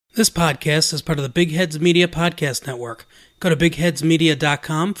This podcast is part of the Big Heads Media Podcast Network. Go to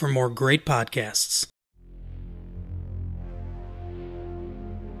bigheadsmedia.com for more great podcasts.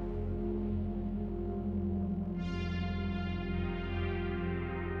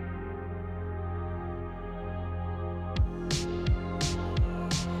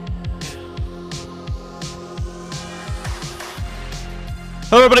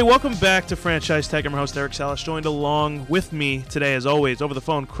 Hello, everybody. Welcome back to Franchise Tag. I'm your host, Eric Salas, joined along with me today, as always, over the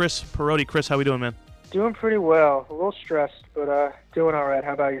phone, Chris Perotti. Chris, how we doing, man? Doing pretty well. A little stressed, but doing all right.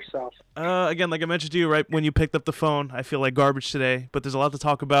 How about yourself? Again, like I mentioned to you right when you picked up the phone, I feel like garbage today, but there's a lot to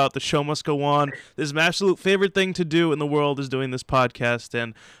talk about. The show must go on. This is my absolute favorite thing to do in the world is doing this podcast,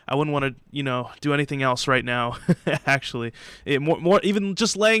 and I wouldn't want to, do anything else right now, actually. More even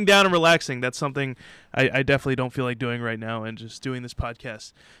just laying down and relaxing, that's something I definitely don't feel like doing right now, and just doing this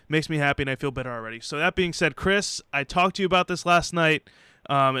podcast makes me happy, and I feel better already. So that being said, Chris, I talked to you about this last night.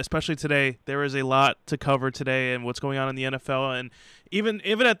 Especially today, there is a lot to cover today and what's going on in the NFL. And even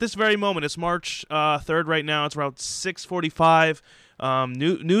at this very moment, it's March 3rd right now. It's around 6:45.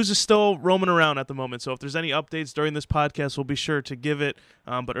 News is still roaming around at the moment. So if there's any updates during this podcast, we'll be sure to give it.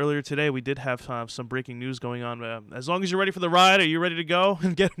 But earlier today, we did have some breaking news going on. As long as you're ready for the ride, are you ready to go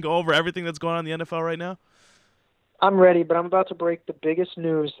and go over everything that's going on in the NFL right now? I'm ready, but I'm about to break the biggest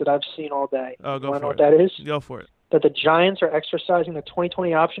news that I've seen all day. Oh, go for it. You know what that is? Go for it. That the Giants are exercising the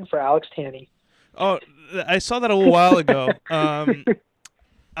 2020 option for Alex Tanney. Oh, I saw that a little while ago. From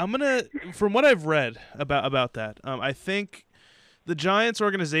what I've read about that, I think the Giants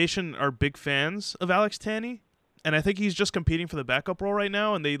organization are big fans of Alex Tanney, and I think he's just competing for the backup role right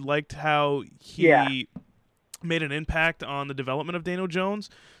now, and they liked how he made an impact on the development of Daniel Jones.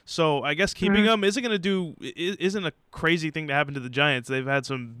 So I guess keeping him isn't a crazy thing to happen to the Giants. They've had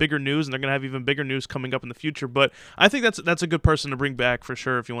some bigger news, and they're going to have even bigger news coming up in the future. But I think that's a good person to bring back for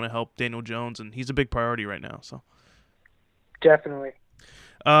sure if you want to help Daniel Jones, and he's a big priority right now. So definitely.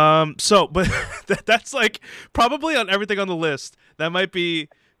 But that's like probably on everything on the list. That might be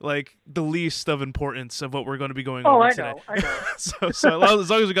like the least of importance of what we're going to be going over today. I know. so as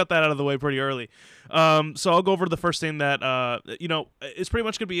long as we got that out of the way pretty early. So I'll go over to the first thing that, it's pretty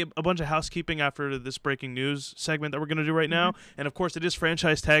much going to be a bunch of housekeeping after this breaking news segment that we're going to do right now. And, of course, it is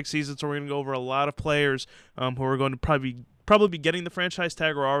franchise tag season, so we're going to go over a lot of players who are going to probably be getting the franchise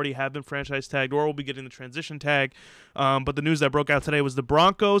tag or already have been franchise tagged or will be getting the transition tag. But the news that broke out today was the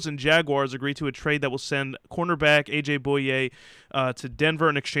Broncos and Jaguars agreed to a trade that will send cornerback A.J. Bouye to Denver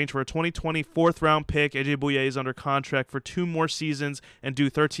in exchange for a 2020 fourth-round pick. A.J. Bouye is under contract for 2 more seasons and due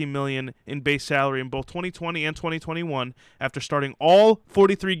 $13 million in base salary in both 2020 and 2021 after starting all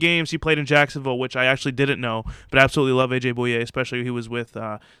 43 games he played in Jacksonville, which I actually didn't know, but absolutely love A.J. Bouye, especially when he was with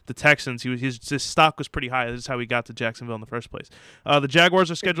the Texans. His stock was pretty high. This is how he got to Jacksonville in the first place. The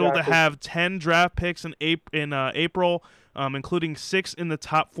Jaguars are scheduled to have 10 draft picks in April, including 6 in the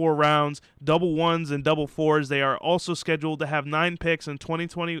top 4 rounds, double ones and double fours. They are also scheduled to have 9 picks in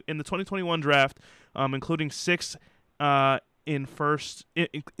the 2021 draft, including 6 in first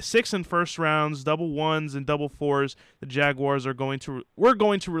rounds, double ones and double fours. The Jaguars were going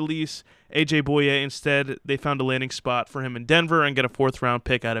to release A.J. Bouye. Instead, they found a landing spot for him in Denver and get a 4th-round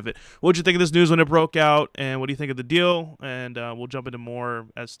pick out of it. What did you think of this news when it broke out, and what do you think of the deal? And we'll jump into more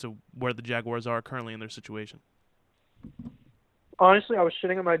as to where the Jaguars are currently in their situation. Honestly, I was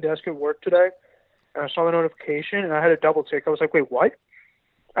sitting at my desk at work today, and I saw the notification, and I had a double take. I was like, wait, what?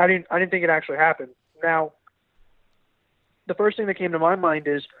 I didn't think it actually happened. Now, the first thing that came to my mind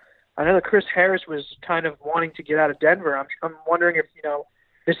is I know that Chris Harris was kind of wanting to get out of Denver. I'm wondering if,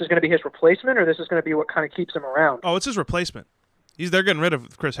 this is going to be his replacement or this is going to be what kind of keeps him around. Oh, it's his replacement. They're getting rid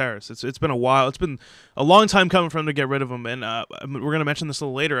of Chris Harris. It's been a while. It's been a long time coming for him to get rid of him, and we're going to mention this a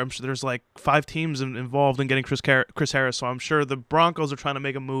little later. I'm sure there's like 5 teams involved in getting Chris Harris, so I'm sure the Broncos are trying to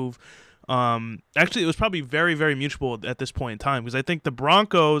make a move. Actually, it was probably very, very mutual at this point in time because I think the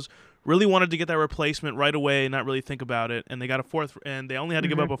Broncos really wanted to get that replacement right away and not really think about it, and they got a 4th, and they only had to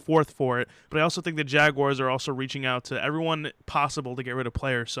give up a 4th for it. But I also think the Jaguars are also reaching out to everyone possible to get rid of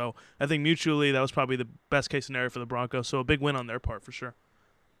players. So I think mutually that was probably the best case scenario for the Broncos. So a big win on their part for sure.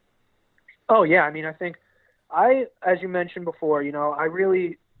 Oh yeah, I mean, I think as you mentioned before, I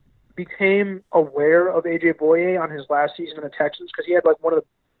really became aware of A.J. Bouye on his last season in the Texans because he had like one of the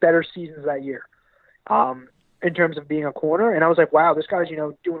better seasons that year. In terms of being a corner, and I was like, wow, this guy's,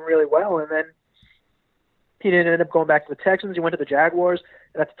 doing really well. And then he didn't end up going back to the Texans. He went to the Jaguars,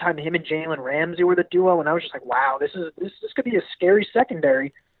 and at the time, him and Jalen Ramsey were the duo, and I was just like, wow, this could be a scary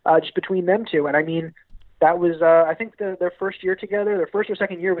secondary just between them two. And I mean, that was I think their first year together, their first or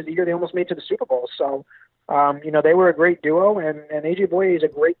second year was the year they almost made to the Super Bowl. So they were a great duo, and AJ Boye is a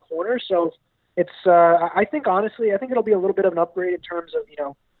great corner. So it's I think honestly, I think it'll be a little bit of an upgrade in terms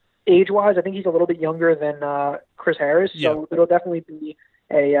of age-wise. I think he's a little bit younger than Chris Harris, so it'll definitely be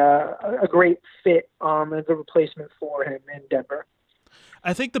a great fit as a replacement for him in Denver.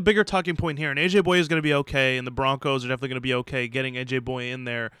 I think the bigger talking point here, and AJ Boye is going to be okay, and the Broncos are definitely going to be okay getting AJ Boye in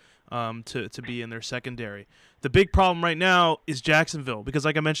there to be in their secondary. The big problem right now is Jacksonville, because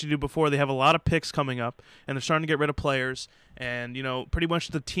like I mentioned to you before, they have a lot of picks coming up, and they're starting to get rid of players. And pretty much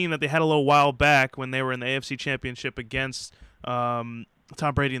the team that they had a little while back when they were in the AFC Championship against Tom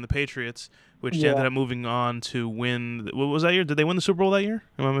Brady and the Patriots, which they ended up moving on to win. What was that year? Did they win the Super Bowl that year?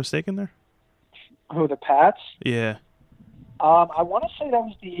 Am I mistaken there? Who, the Pats? Yeah. I want to say that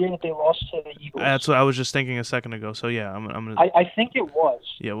was the year that they lost to the Eagles. That's what I was just thinking a second ago. So yeah, I'm gonna. I think it was.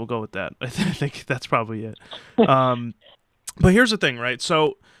 Yeah, we'll go with that. I think that's probably it. But here's the thing, right?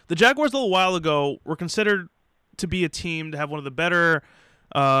 So the Jaguars a little while ago were considered to be a team to have one of the better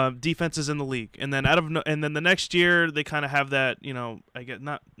defenses in the league, and then the next year they kind of have that, I get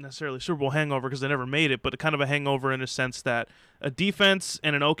not necessarily Super Bowl hangover because they never made it, but kind of a hangover in a sense that a defense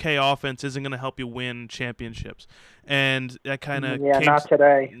and an okay offense isn't going to help you win championships, and that kind of not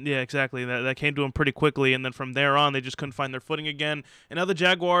today. Yeah, exactly. That came to them pretty quickly, and then from there on they just couldn't find their footing again. And now the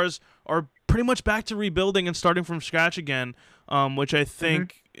Jaguars are pretty much back to rebuilding and starting from scratch again, which I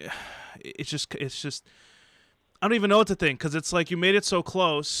think it's just. I don't even know what to think, because it's like you made it so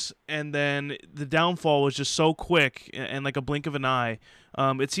close, and then the downfall was just so quick and like a blink of an eye.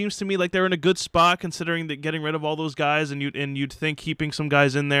 It seems to me like they're in a good spot considering that getting rid of all those guys, and you'd think keeping some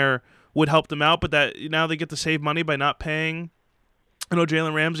guys in there would help them out, but that now they get to save money by not paying. I know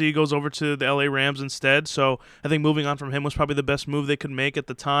Jalen Ramsey goes over to the LA Rams instead, so I think moving on from him was probably the best move they could make at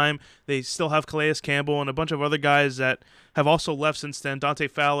the time. They still have Calais Campbell and a bunch of other guys that have also left since then. Dante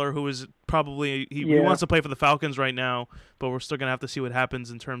Fowler, who is probably he wants to play for the Falcons right now, but we're still gonna have to see what happens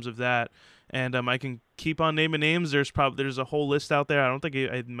in terms of that. And I can keep on naming names. There's a whole list out there. I don't think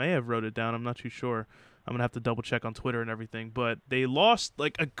I may have wrote it down. I'm not too sure. I'm gonna have to double check on Twitter and everything. But they lost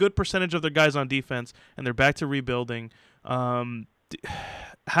like a good percentage of their guys on defense, and they're back to rebuilding.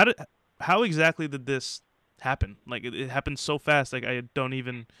 How exactly did this happen? Like it happened so fast. Like I can't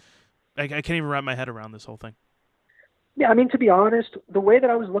even wrap my head around this whole thing. Yeah, I mean, to be honest, the way that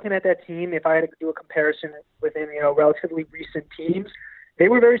I was looking at that team, if I had to do a comparison within relatively recent teams, they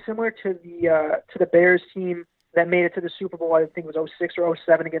were very similar to the Bears team that made it to the Super Bowl. I think it was 06 or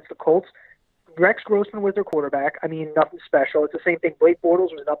 07 against the Colts. Rex Grossman was their quarterback. I mean, nothing special. It's the same thing. Blake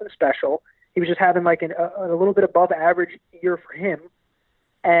Bortles was nothing special. He was just having like a little bit above average year for him.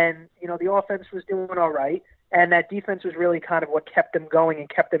 And, the offense was doing all right. And that defense was really kind of what kept them going and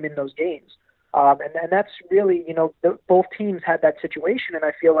kept them in those games. And that's really, both teams had that situation. And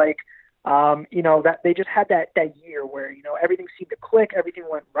I feel like, that they just had that year where, everything seemed to click. Everything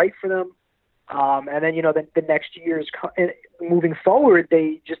went right for them. And then, the next years moving forward,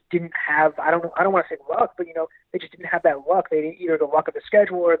 they just didn't have, I don't want to say luck, but, they just didn't have that luck. They didn't either the luck of the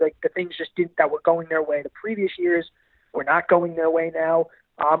schedule or the things just didn't, that were going their way the previous years were not going their way now.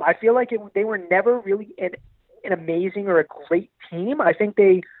 I feel like they were never really an amazing or a great team. I think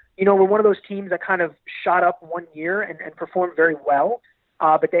they, were one of those teams that kind of shot up one year and performed very well.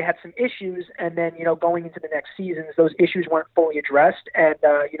 But they had some issues, and then, going into the next seasons, those issues weren't fully addressed, and,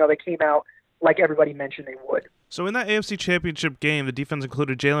 they came out like everybody mentioned they would. So in that AFC Championship game, the defense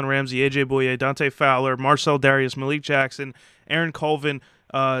included Jalen Ramsey, AJ Boye, Dante Fowler, Marcel Darius, Malik Jackson, Aaron Colvin,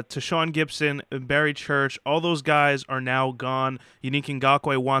 Tashawn Gibson, Barry Church. All those guys are now gone. Unique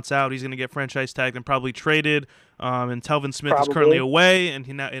Ngakoue wants out. He's going to get franchise tagged and probably traded. And Telvin Smith is currently away,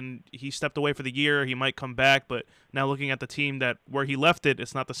 and he stepped away for the year. He might come back, but now looking at the team where he left it,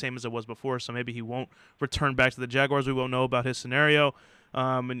 it's not the same as it was before. So maybe he won't return back to the Jaguars. We won't know about his scenario.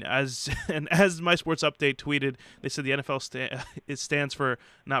 And as My Sports Update tweeted, they said the NFL it stands for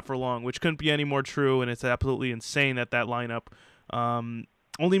not for long, which couldn't be any more true. And it's absolutely insane that lineup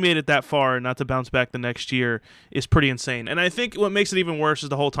only made it that far, and not to bounce back the next year is pretty insane. And I think what makes it even worse is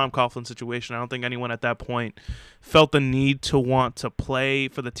the whole Tom Coughlin situation. I don't think anyone at that point felt the need to want to play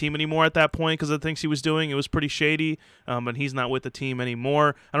for the team anymore at that point because of the things he was doing. It was pretty shady, and he's not with the team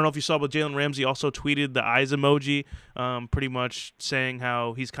anymore. I don't know if you saw, but Jalen Ramsey also tweeted the eyes emoji, pretty much saying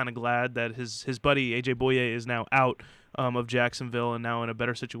how he's kind of glad that his buddy AJ Boye is now out of Jacksonville and now in a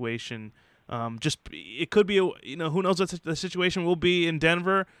better situation. It could be, who knows what the situation will be in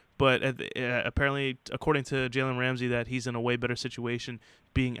Denver, but apparently, according to Jalen Ramsey, that he's in a way better situation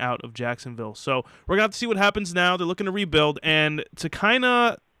being out of Jacksonville. So we're going to have to see what happens now. They're looking to rebuild, and to kind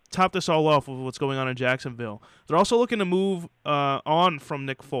of top this all off with what's going on in Jacksonville, they're also looking to move on from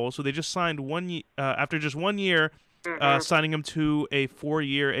Nick Foles. So they just signed after just 1 year, signing him to a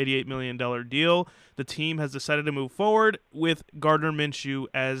 4-year, $88 million deal. The team has decided to move forward with Gardner Minshew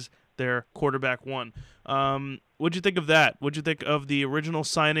as their quarterback one. What'd you think of that? What'd you think of the original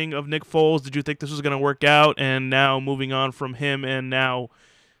signing of Nick Foles? Did you think this was going to work out? And now moving on from him and now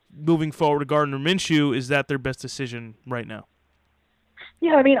moving forward to Gardner Minshew, is that their best decision right now?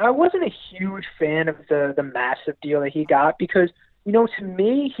 Yeah, I mean, I wasn't a huge fan of the massive deal that he got because, to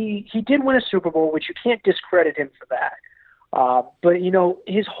me, he did win a Super Bowl, which you can't discredit him for that. But,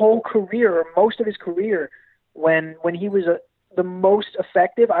 his whole career, or most of his career, when he was the most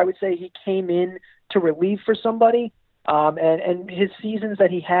effective, I would say he came in to relieve for somebody. And his seasons that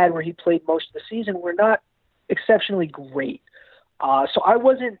he had where he played most of the season were not exceptionally great. So I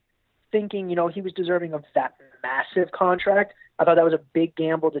wasn't thinking, he was deserving of that massive contract. I thought that was a big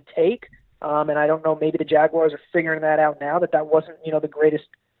gamble to take. And I don't know, maybe the Jaguars are figuring that out now, that wasn't, the greatest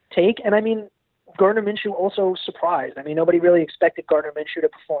take. And I mean, Gardner Minshew also surprised. I mean, nobody really expected Gardner Minshew to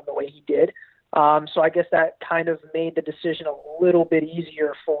perform the way he did. So I guess that kind of made the decision a little bit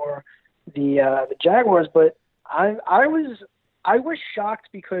easier for the Jaguars. But I was shocked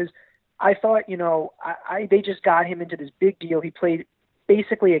because I thought, they just got him into this big deal. He played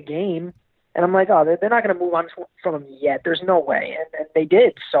basically a game. And I'm like, oh, they're not going to move on from him yet. There's no way. And they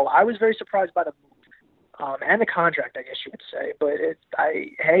did. So I was very surprised by the move and the contract, I guess you would say. But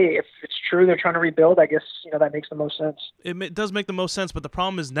hey, if it's true they're trying to rebuild, I guess, that makes the most sense. It does make the most sense. But the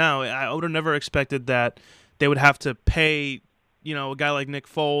problem is now I would have never expected that they would have to pay, a guy like Nick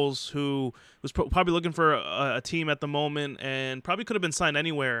Foles, who was probably looking for a team at the moment and probably could have been signed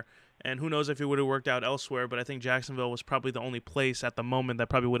anywhere. And who knows if it would have worked out elsewhere. But I think Jacksonville was probably the only place at the moment that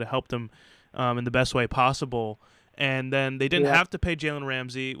probably would have helped him in the best way possible. And then they didn't have to pay Jalen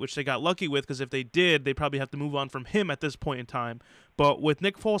Ramsey, which they got lucky with, because if they did, they probably have to move on from him at this point in time. But with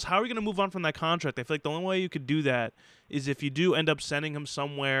Nick Foles, how are you going to move on from that contract? I feel like the only way you could do that is if you do end up sending him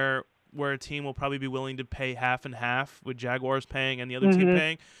somewhere where a team will probably be willing to pay half and half, with Jaguars paying and the other team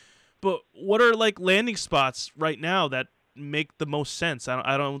paying. But what are landing spots right now that make the most sense?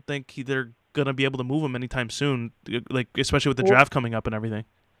 I don't think they're going to be able to move him anytime soon, especially with the draft coming up and everything.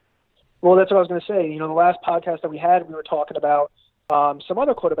 Well, that's what I was going to say. The last podcast that we had, we were talking about some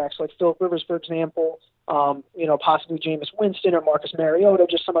other quarterbacks like Philip Rivers, for example, possibly Jameis Winston or Marcus Mariota,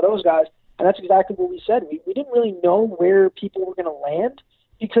 just some of those guys. And that's exactly what we said. We didn't really know where people were going to land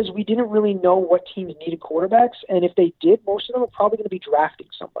because we didn't really know what teams needed quarterbacks. And if they did, most of them were probably going to be drafting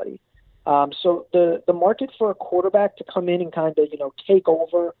somebody. So the market for a quarterback to come in and kind of, take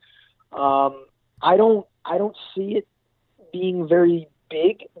over, I don't see it being very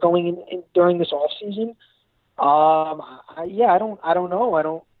big going in during this off season. I don't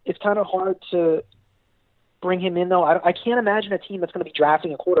know. It's kind of hard to bring him in though. I can't imagine a team that's going to be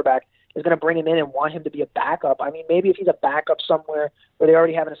drafting a quarterback is going to bring him in and want him to be a backup. I mean, maybe if he's a backup somewhere where they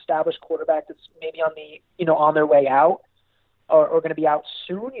already have an established quarterback that's maybe on their way out, or going to be out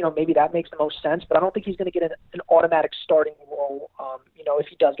soon, maybe that makes the most sense. But I don't think he's going to get an automatic starting role, if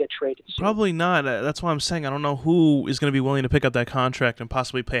he does get traded soon. Probably not. That's why I'm saying I don't know who is going to be willing to pick up that contract and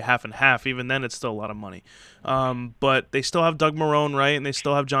possibly pay half and half. Even then, it's still a lot of money. But they still have Doug Marrone, right? And they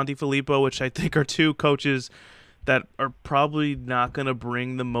still have John DeFilippo, which I think are two coaches that are probably not going to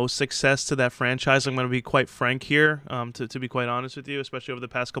bring the most success to that franchise. I'm going to be quite frank here, to be quite honest with you, especially over the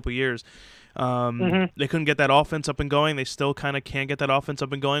past couple of years. They couldn't get that offense up and going. They still kind of can't get that offense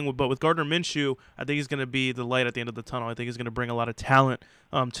up and going. But with Gardner Minshew, I think he's going to be the light at the end of the tunnel. I think he's going to bring a lot of talent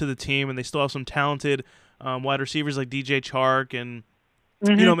to the team, and they still have some talented wide receivers like DJ Chark and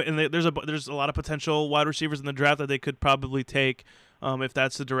and there's a lot of potential wide receivers in the draft that they could probably take if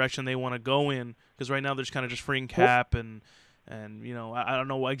that's the direction they want to go in. Because right now they're just kind of just freeing cap and I don't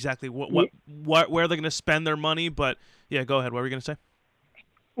know exactly where they're going to spend their money. But yeah, go ahead. What were you going to say?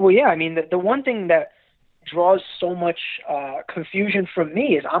 Well, yeah, I mean, the one thing that draws so much confusion from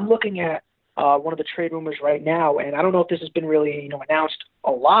me is I'm looking at one of the trade rumors right now, and I don't know if this has been really, announced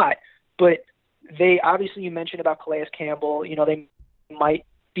a lot, but they obviously, you mentioned about Calais Campbell, they might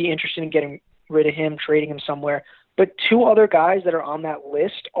be interested in getting rid of him, trading him somewhere. But two other guys that are on that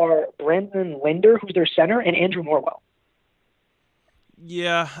list are Brandon Linder, who's their center, and Andrew Norwell.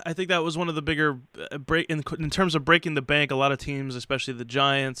 Yeah, I think that was one of the bigger in terms of breaking the bank. A lot of teams, especially the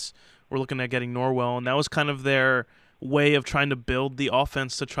Giants, were looking at getting Norwell, and that was kind of their way of trying to build the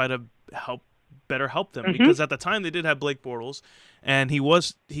offense to try to better help them. Because at the time they did have Blake Bortles, and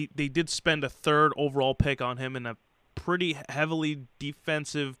they did spend a third overall pick on him and a pretty heavily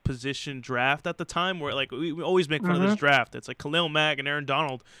defensive position draft at the time, where like we always make fun of this draft. It's like Khalil Mack and Aaron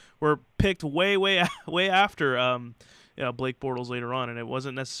Donald were picked way after Blake Bortles later on, and it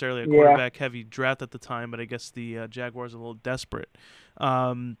wasn't necessarily a quarterback heavy draft at the time, but I guess the Jaguars are a little desperate.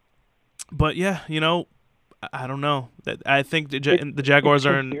 But yeah, I don't know. I think the Jaguars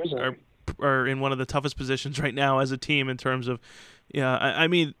are in one of the toughest positions right now as a team in terms of, I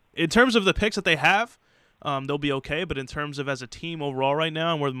mean, in terms of the picks that they have, they'll be okay. But in terms of as a team overall right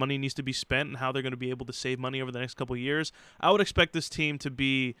now and where the money needs to be spent and how they're going to be able to save money over the next couple of years, I would expect this team to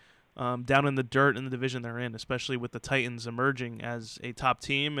be down in the dirt in the division they're in, especially with the Titans emerging as a top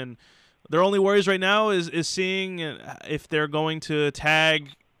team. And their only worries right now is seeing if they're going to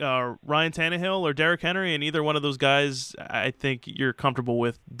tag Ryan Tannehill or Derrick Henry, and either one of those guys, I think you're comfortable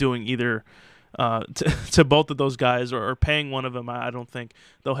with doing either to both of those guys or paying one of them. I don't think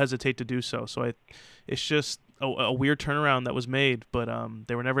they'll hesitate to do so. So it's just a weird turnaround that was made, but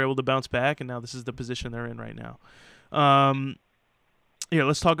they were never able to bounce back, and now this is the position they're in right now.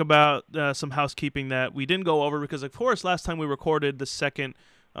 Let's talk about some housekeeping that we didn't go over because, of course, last time we recorded, the second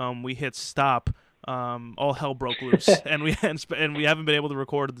we hit stop, all hell broke loose, and we haven't been able to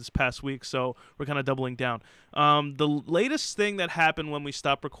record this past week, so we're kind of doubling down. The latest thing that happened when we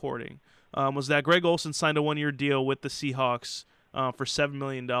stopped recording was that Greg Olsen signed a 1-year deal with the Seahawks for $7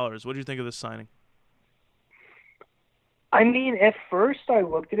 million. What do you think of this signing? I mean, at first I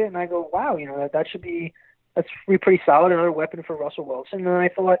looked at it and I go, wow, that's pretty solid, another weapon for Russell Wilson. And then I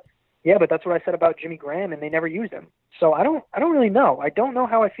thought, yeah, but that's what I said about Jimmy Graham, and they never used him. So I don't really know. I don't know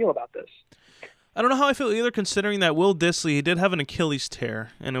how I feel about this. I don't know how I feel either, considering that Will Dissly, he did have an Achilles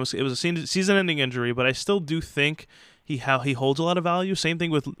tear, and it was a season-ending injury, but I still do think he holds a lot of value. Same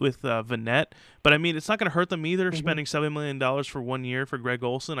thing with Vannett. But, I mean, it's not going to hurt them either spending $7 million for 1 year for Greg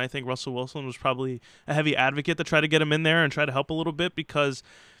Olsen. I think Russell Wilson was probably a heavy advocate to try to get him in there and try to help a little bit because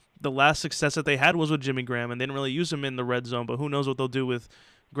the last success that they had was with Jimmy Graham, and they didn't really use him in the red zone, but who knows what they'll do with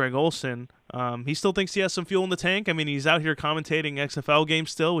Greg Olsen. He still thinks he has some fuel in the tank. I mean, he's out here commentating XFL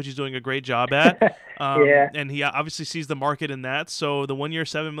games still, which he's doing a great job at. And he obviously sees the market in that. So the 1 year,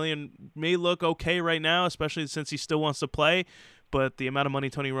 $7 million may look okay right now, especially since he still wants to play. But the amount of money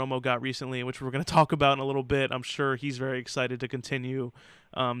Tony Romo got recently, which we're going to talk about in a little bit, I'm sure he's very excited to continue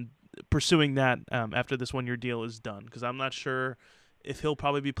pursuing that after this 1 year deal is done. Because I'm not sure if he'll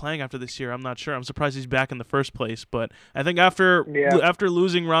probably be playing after this year. I'm not sure. I'm surprised he's back in the first place. But I think after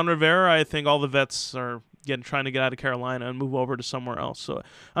losing Ron Rivera, I think all the vets are trying to get out of Carolina and move over to somewhere else. So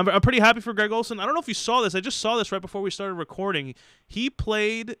I'm pretty happy for Greg Olsen. I don't know if you saw this. I just saw this right before we started recording. He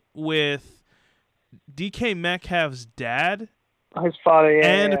played with DK Metcalf's dad. His father,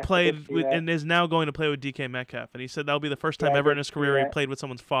 and is now going to play with DK Metcalf. And he said that'll be the first time ever in his career he played with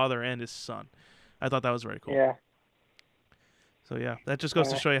someone's father and his son. I thought that was very cool. Yeah. So, yeah, that just goes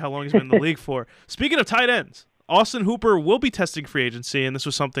to show you how long he's been in the league for. Speaking of tight ends, Austin Hooper will be testing free agency, and this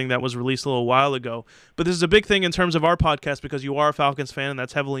was something that was released a little while ago. But this is a big thing in terms of our podcast because you are a Falcons fan, and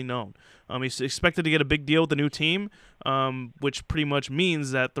that's heavily known. He's expected to get a big deal with the new team, which pretty much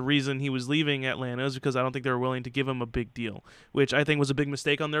means that the reason he was leaving Atlanta is because I don't think they were willing to give him a big deal, which I think was a big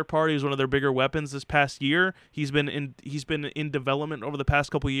mistake on their part. He was one of their bigger weapons this past year. He's been in development over the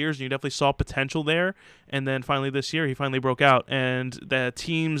past couple of years, and you definitely saw potential there. And then finally this year, he finally broke out. And the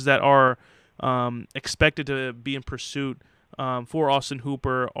teams that are expected to be in pursuit for Austin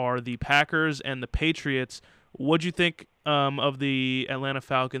Hooper are the Packers and the Patriots. What'd you think of the Atlanta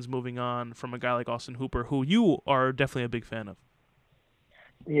Falcons moving on from a guy like Austin Hooper, who you are definitely a big fan of?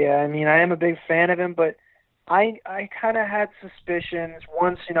 Yeah, I mean, I am a big fan of him, but I kind of had suspicions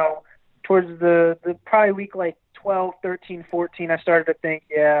once, towards the probably week like 12, 13, 14, I started to think,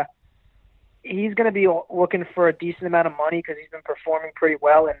 he's going to be looking for a decent amount of money because he's been performing pretty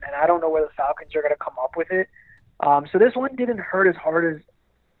well, and I don't know where the Falcons are going to come up with it. So this one didn't hurt as hard as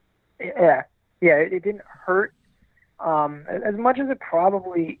it didn't hurt as much as it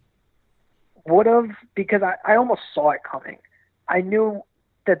probably would have because I almost saw it coming. I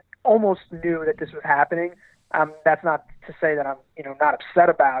almost knew that this was happening. That's not to say that I'm not upset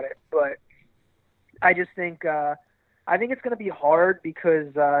about it, but I just think I think it's going to be hard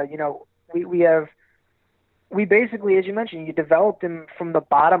because we basically, as you mentioned, you developed him from the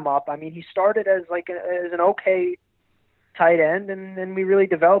bottom up. I mean, he started as as an okay tight end, and then we really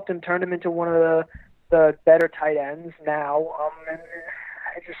developed him, turned him into one of the better tight ends now. And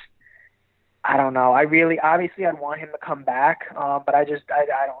I don't know. Obviously I'd want him to come back, but I don't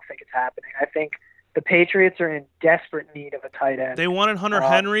think it's happening. I think the Patriots are in desperate need of a tight end. They wanted Hunter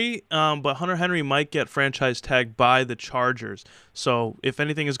Henry, but Hunter Henry might get franchise tagged by the Chargers. So if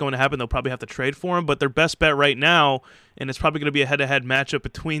anything is going to happen, they'll probably have to trade for him. But their best bet right now, and it's probably going to be a head-to-head matchup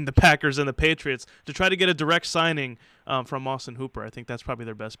between the Packers and the Patriots, to try to get a direct signing from Austin Hooper. I think that's probably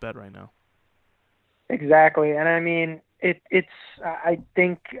their best bet right now. Exactly, and I mean, I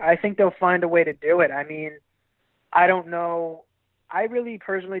think they'll find a way to do it. I mean, I don't know. I really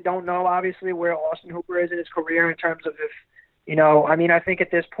personally don't know, obviously, where Austin Hooper is in his career in terms of if, I mean, I think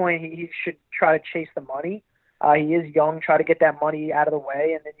at this point he should try to chase the money. He is young, try to get that money out of the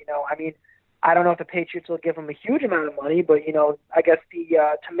way. And then, I mean, I don't know if the Patriots will give him a huge amount of money, but, I guess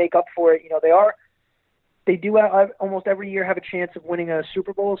to make up for it, they do almost every year have a chance of winning a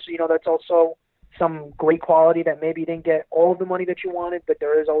Super Bowl. So, that's also some great quality that maybe you didn't get all of the money that you wanted, but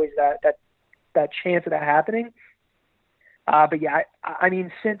there is always that chance of that happening. But yeah, I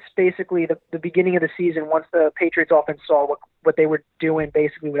mean, since basically the beginning of the season, once the Patriots offense saw what they were doing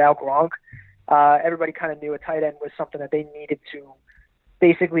basically without Gronk, everybody kind of knew a tight end was something that they needed to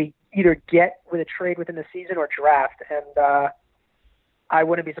basically either get with a trade within the season or draft. And I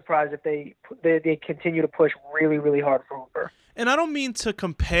wouldn't be surprised if they continue to push really, really hard for Hooper. And I don't mean to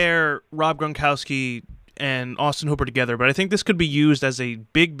compare Rob Gronkowski and Austin Hooper together, but I think this could be used as a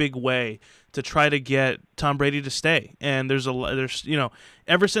big, big way to try to get Tom Brady to stay. And there's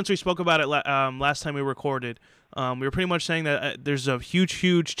ever since we spoke about it last time we recorded, we were pretty much saying that there's a huge,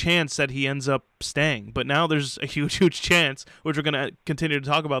 huge chance that he ends up staying. But now there's a huge, huge chance, which we're going to continue to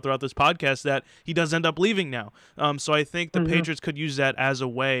talk about throughout this podcast, that he does end up leaving now. So I think the Patriots could use that as a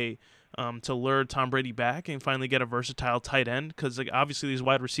way to lure Tom Brady back and finally get a versatile tight end, because obviously these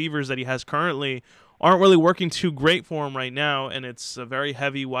wide receivers that he has currently aren't really working too great for him right now, and it's a very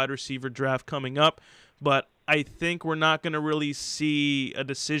heavy wide receiver draft coming up. But I think we're not going to really see a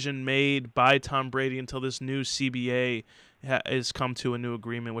decision made by Tom Brady until this new CBA has come to a new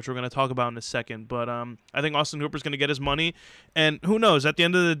agreement, which we're going to talk about in a second. But I think Austin Hooper's going to get his money, and who knows, at the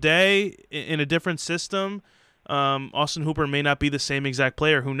end of the day, in a different system, Austin Hooper may not be the same exact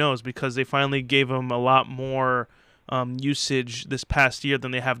player. Who knows? Because they finally gave him a lot more usage this past year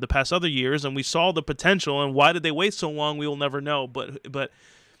than they have the past other years, and we saw the potential. And why did they wait so long? We will never know. But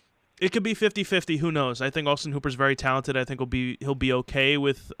it could be 50-50. Who knows? I think Austin Hooper's very talented. I think he'll be okay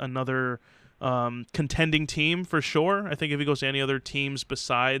with another contending team for sure. I think if he goes to any other teams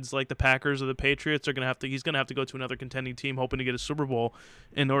besides like the Packers or the Patriots, he's gonna have to go to another contending team hoping to get a Super Bowl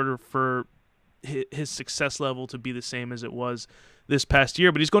in order for his success level to be the same as it was this past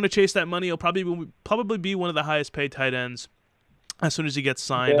year. But he's going to chase that money. He'll probably be one of the highest paid tight ends as soon as he gets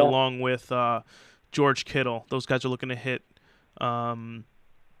signed, along with George Kittle. Those guys are looking to hit the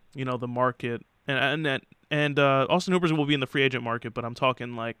market, and Austin Hooper will be in the free agent market. But I'm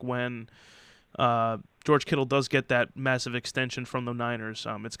talking like when George Kittle does get that massive extension from the Niners,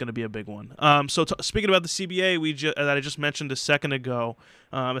 it's going to be a big one. So speaking about the CBA that I just mentioned a second ago,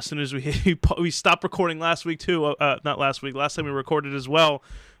 as soon as we stopped recording last week too, not last week, last time we recorded as well,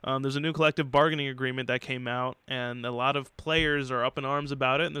 there's a new collective bargaining agreement that came out, and a lot of players are up in arms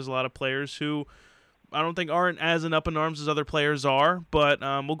about it, and there's a lot of players who I don't think aren't as up in arms as other players are, but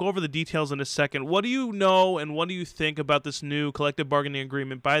we'll go over the details in a second. What do you know and what do you think about this new collective bargaining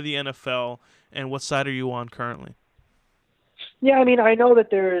agreement by the NFL, and what side are you on currently? Yeah, I mean, I know that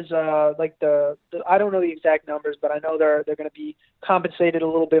there's I don't know the exact numbers, but I know they're going to be compensated a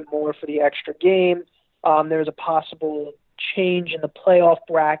little bit more for the extra game. There's a possible change in the playoff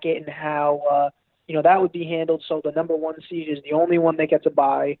bracket and how that would be handled. So the number one seed is the only one that gets a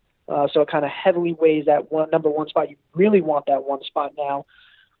bye. So it kind of heavily weighs that number one spot. You really want that one spot now,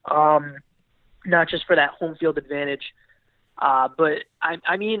 not just for that home field advantage. But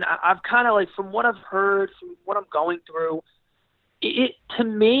I mean, I've kind of from what I've heard, from what I'm going through, to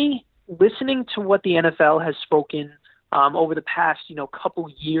me, listening to what the NFL has spoken over the past, couple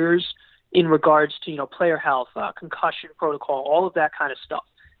years in regards to, player health, concussion protocol, all of that kind of stuff,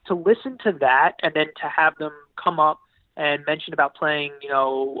 to listen to that and then to have them come up and mention about playing,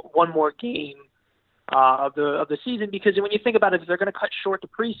 one more game of the season, because when you think about it, if they're going to cut short the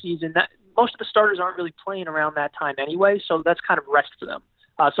preseason, that most of the starters aren't really playing around that time anyway, so that's kind of rest for them.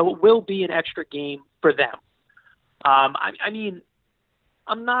 So it will be an extra game for them. I mean,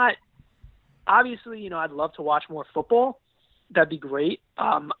 I'm not obviously, I'd love to watch more football. That'd be great.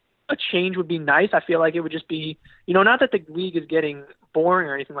 A change would be nice. I feel like it would just be, not that the league is getting boring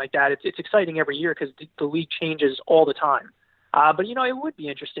or anything like that. It's exciting every year because the league changes all the time. But, it would be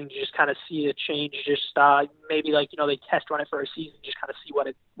interesting to just kind of see a change, just maybe they test run it for a season, just kind of see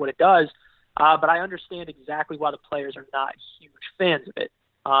what it does. But I understand exactly why the players are not huge fans of it.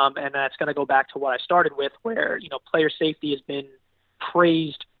 And that's going to go back to what I started with, where, player safety has been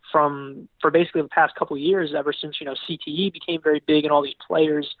praised for basically the past couple of years, ever since, CTE became very big and all these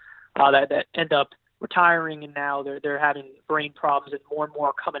players that end up retiring, and now they're having brain problems and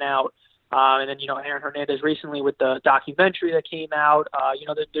more coming out. And then, Aaron Hernandez recently with the documentary that came out,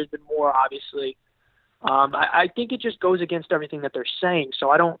 there's been more, obviously. I think it just goes against everything that they're saying. So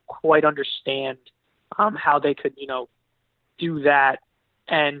I don't quite understand how they could, do that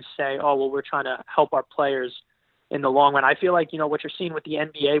and say, oh, well, we're trying to help our players in the long run. I feel like, what you're seeing with the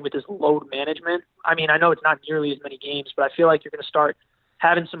NBA with this load management, I mean, I know it's not nearly as many games, but I feel like you're going to start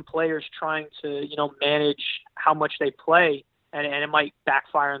having some players trying to, manage how much they play, and it might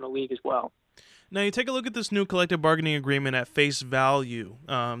backfire in the league as well. Now, you take a look at this new collective bargaining agreement at face value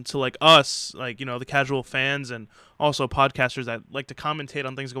to, like, us, like, the casual fans and also podcasters that like to commentate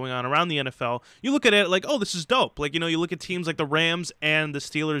on things going on around the NFL. You look at it like, oh, this is dope. Like, you look at teams like the Rams and the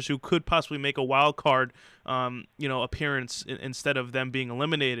Steelers who could possibly make a wild card, appearance instead of them being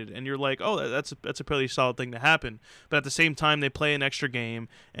eliminated. And you're like, oh, that's a pretty solid thing to happen. But at the same time, they play an extra game,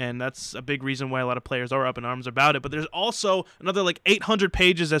 and that's a big reason why a lot of players are up in arms about it. But there's also another like 800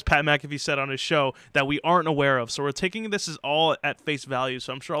 pages, as Pat McAfee said on his show, that we aren't aware of. So we're taking this as all at face value.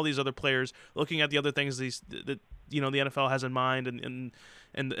 So I'm sure all these other players looking at the other things the NFL has in mind and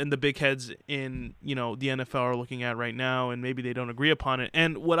the big heads in, the NFL are looking at right now, and maybe they don't agree upon it.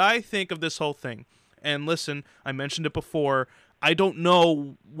 And what I think of this whole thing, and listen, I mentioned it before, I don't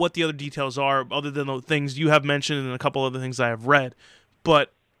know what the other details are other than the things you have mentioned and a couple other things I have read.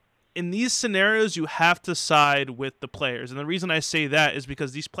 But in these scenarios, you have to side with the players. And the reason I say that is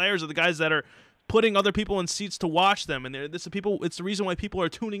because these players are the guys that are putting other people in seats to watch them, and it's the reason why people are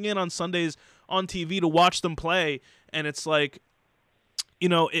tuning in on Sundays on TV to watch them play. And it's like,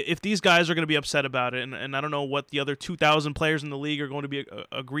 if these guys are going to be upset about it, and I don't know what the other 2,000 players in the league are going to be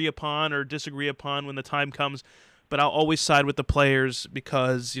agree upon or disagree upon when the time comes, but I'll always side with the players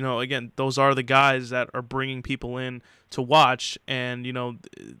because, again, those are the guys that are bringing people in to watch, and,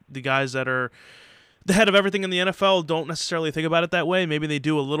 the guys that are the head of everything in the NFL don't necessarily think about it that way. Maybe they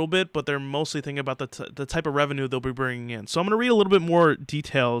do a little bit, but they're mostly thinking about the type of revenue they'll be bringing in. So I'm going to read a little bit more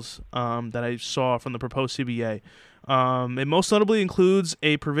details that I saw from the proposed CBA. It most notably includes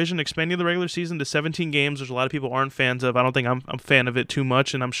a provision expanding the regular season to 17 games, which a lot of people aren't fans of. I don't think I'm a fan of it too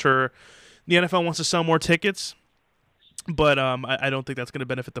much, and I'm sure the NFL wants to sell more tickets. But I don't think that's going to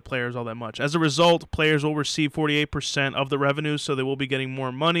benefit the players all that much. As a result, players will receive 48% of the revenue, so they will be getting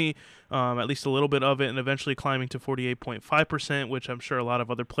more money, at least a little bit of it, and eventually climbing to 48.5%, which I'm sure a lot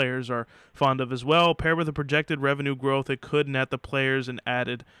of other players are fond of as well. Paired with the projected revenue growth, it could net the players an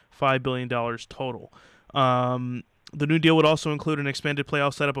added $5 billion total. The new deal would also include an expanded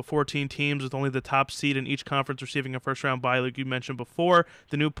playoff setup of 14 teams, with only the top seed in each conference receiving a first-round bye, like you mentioned before.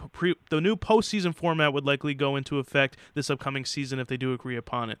 The new postseason format would likely go into effect this upcoming season if they do agree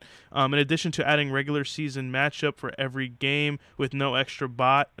upon it. In addition to adding regular season matchup for every game with no extra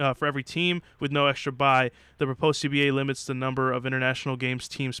bye, for every team with no extra bye, the proposed CBA limits the number of international games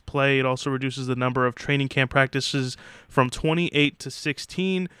teams play. It also reduces the number of training camp practices from 28 to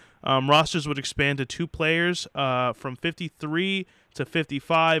 16. Rosters would expand to 2 players from 53 to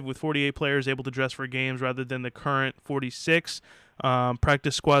 55, with 48 players able to dress for games rather than the current 46.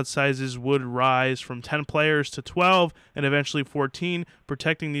 Practice squad sizes would rise from 10 players to 12 and eventually 14.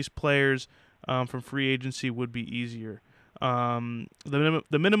 Protecting these players from free agency would be easier. The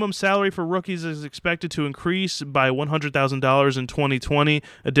minimum salary for rookies is expected to increase by $100,000 in 2020.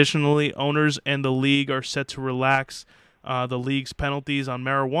 Additionally, owners and the league are set to relax the league's penalties on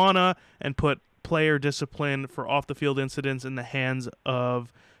marijuana and put player discipline for off-the-field incidents in the hands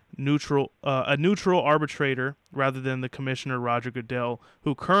of a neutral arbitrator rather than the commissioner, Roger Goodell,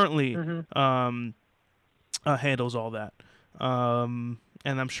 who currently handles all that.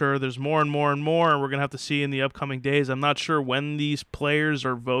 And I'm sure there's more and more and more, and we're going to have to see in the upcoming days. I'm not sure when these players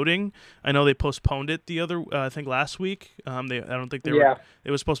are voting. I know they postponed it I think last week. I don't think they were. It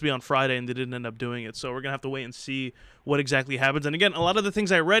was supposed to be on Friday, and they didn't end up doing it. So we're going to have to wait and see what exactly happens. And again, a lot of the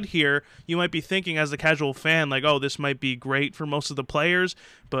things I read here, you might be thinking as a casual fan, like, oh, this might be great for most of the players.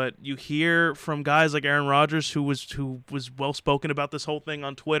 But you hear from guys like Aaron Rodgers, who was well-spoken about this whole thing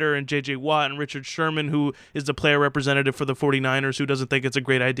on Twitter, and J.J. Watt and Richard Sherman, who is the player representative for the 49ers, who doesn't think it's a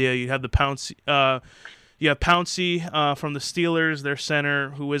great idea. You have Pouncey from the Steelers, their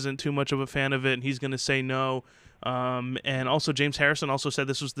center, who isn't too much of a fan of it, and he's going to say no. And also James Harrison also said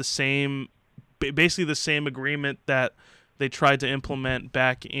this was basically the same agreement that they tried to implement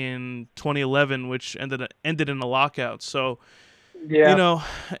back in 2011, which ended in a lockout. So Yeah. You know,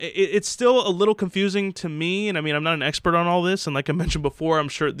 it's still a little confusing to me, and I mean, I'm not an expert on all this, and like I mentioned before, I'm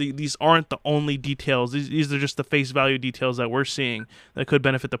sure these aren't the only details. These are just the face value details that we're seeing that could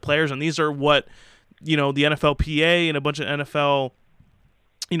benefit the players, and these are what, you know, the NFLPA and a bunch of NFL,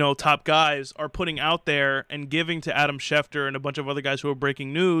 you know, top guys are putting out there and giving to Adam Schefter and a bunch of other guys who are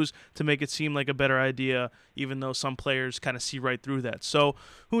breaking news to make it seem like a better idea, even though some players kind of see right through that. So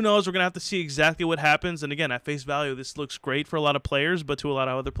who knows? We're going to have to see exactly what happens. And again, at face value, this looks great for a lot of players, but to a lot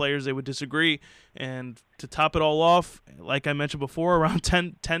of other players, they would disagree. And to top it all off, like I mentioned before, around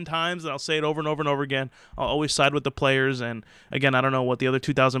 10 times, and I'll say it over and over and over again, I'll always side with the players. And again, I don't know what the other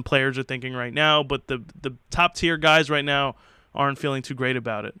 2,000 players are thinking right now, but the top tier guys right now aren't feeling too great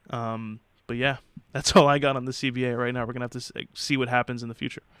about it. But yeah, that's all I got on the CBA right now. We're going to have to see what happens in the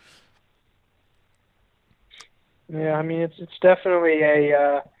future. Yeah, I mean, it's definitely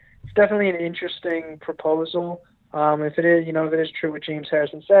an interesting proposal. If it is, if it is true what James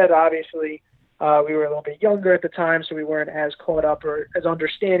Harrison said, obviously we were a little bit younger at the time, so we weren't as caught up or as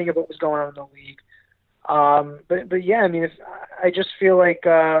understanding of what was going on in the league. But yeah, I mean, I just feel like,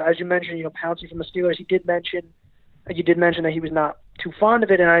 as you mentioned, Pouncey from the Steelers, you did mention that he was not too fond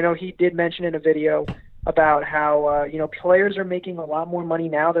of it, and I know he did mention in a video about how players are making a lot more money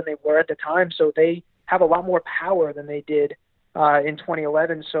now than they were at the time, so they have a lot more power than they did in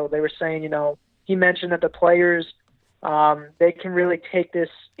 2011. So they were saying, he mentioned that the players, they can really take this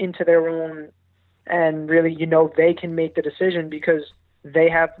into their own, and really, they can make the decision because they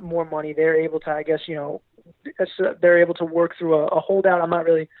have more money. They're able to, I guess, they're able to work through a holdout. I'm not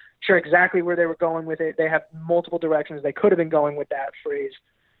really sure exactly where they were going with it. They have multiple directions they could have been going with that phrase.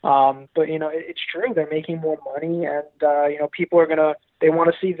 But, it's true. They're making more money, and, people are they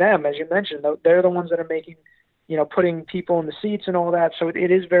want to see them, as you mentioned. They're the ones that are making, putting people in the seats and all that. So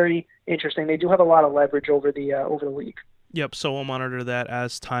it is very interesting. They do have a lot of leverage over the league. Yep, so we'll monitor that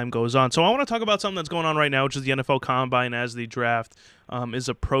as time goes on. So I want to talk about something that's going on right now, which is the NFL Combine as the draft is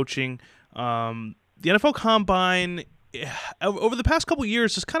approaching. The NFL Combine over the past couple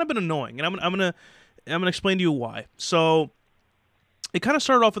years has kind of been annoying, and I'm gonna explain to you why. So it kind of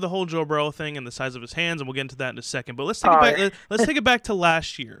started off with the whole Joe Burrow thing and the size of his hands, and we'll get into that in a second. But let's take it back. Let's take it back to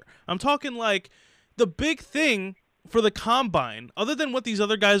last year. I'm talking like the big thing for the Combine, other than what these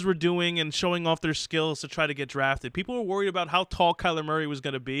other guys were doing and showing off their skills to try to get drafted. People were worried about how tall Kyler Murray was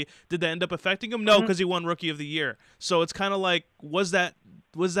going to be. Did that end up affecting him? No, because he won Rookie of the Year. So it's kind of like, was that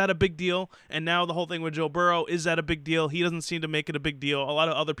a big deal? And now the whole thing with Joe Burrow, is that a big deal? He doesn't seem to make it a big deal. A lot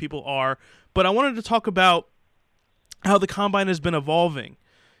of other people are. But I wanted to talk about how the Combine has been evolving.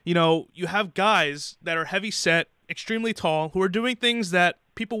 You have guys that are heavy set, extremely tall, who are doing things that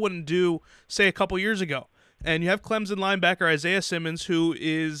people wouldn't do, say, a couple years ago. And you have Clemson linebacker Isaiah Simmons, who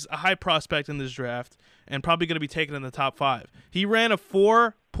is a high prospect in this draft and probably going to be taken in the top 5. He ran a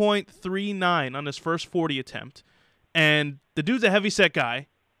 4.39 on his first 40 attempt. And the dude's a heavy-set guy,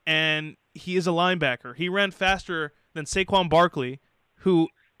 and he is a linebacker. He ran faster than Saquon Barkley, who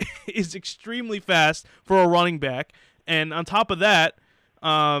is extremely fast for a running back. And on top of that,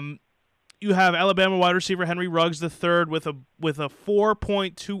 you have Alabama wide receiver Henry Ruggs III with a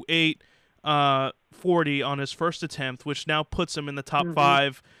 4.28 40 on his first attempt, which now puts him in the top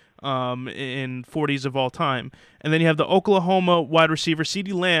 5 in 40s of all time. And then you have the Oklahoma wide receiver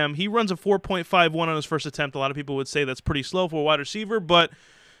CeeDee Lamb. He runs a 4.51 on his first attempt. A lot of people would say that's pretty slow for a wide receiver, but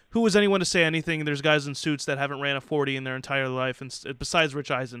who is anyone to say anything? There's guys in suits that haven't ran a 40 in their entire life, and besides Rich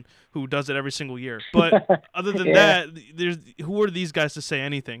Eisen, who does it every single year. But other than that, who are these guys to say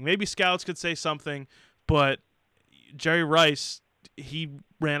anything? Maybe scouts could say something, but Jerry Rice, he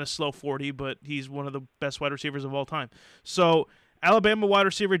ran a slow 40, but he's one of the best wide receivers of all time. So Alabama wide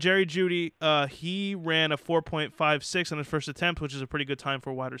receiver Jerry Jeudy, he ran a 4.56 on his first attempt, which is a pretty good time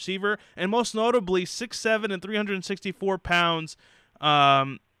for a wide receiver. And most notably, 6'7" and 364 pounds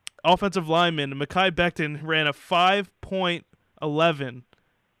offensive lineman Mekhi Becton ran a 5.11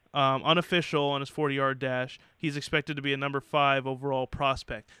 unofficial on his 40-yard dash. He's expected to be a number 5 overall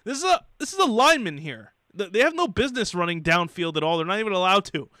prospect. This is a lineman here. They have no business running downfield at all. They're not even allowed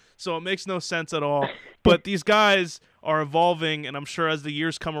to. So it makes no sense at all. But these guys are evolving, and I'm sure as the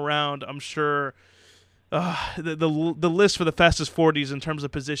years come around, I'm sure the list for the fastest 40s in terms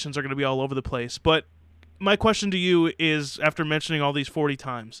of positions are going to be all over the place. But my question to you is, after mentioning all these 40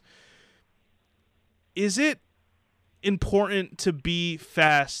 times, is it important to be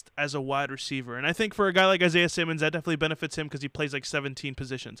fast as a wide receiver? And I think for a guy like Isaiah Simmons, that definitely benefits him because he plays like 17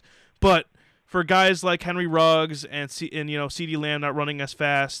 positions. But for guys like Henry Ruggs and CeeDee Lamb not running as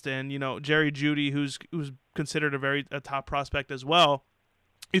fast, and Jerry Jeudy, who's considered a top prospect as well,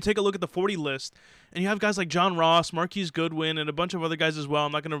 you take a look at the 40 list, and you have guys like John Ross, Marquise Goodwin, and a bunch of other guys as well.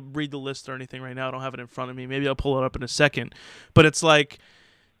 I'm not going to read the list or anything right now. I don't have it in front of me. Maybe I'll pull it up in a second. But it's like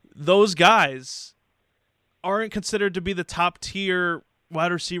those guys aren't considered to be the top tier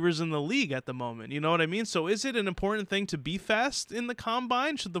wide receivers in the league at the moment. You know what I mean? So is it an important thing to be fast in the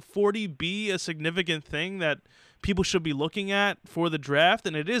combine? Should the 40 be a significant thing that people should be looking at for the draft?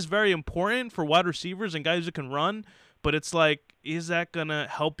 And it is very important for wide receivers and guys who can run, but it's like, is that going to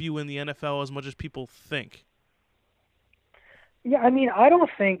help you in the NFL as much as people think? Yeah, I mean,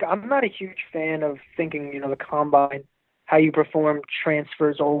 I'm not a huge fan of thinking, the combine, how you perform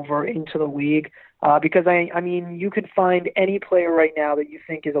transfers over into the league, because I mean, you could find any player right now that you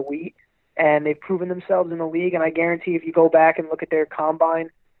think is elite, and they've proven themselves in the league, and I guarantee if you go back and look at their combine,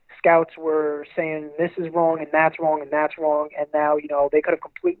 scouts were saying this is wrong and that's wrong and that's wrong, and now, they could have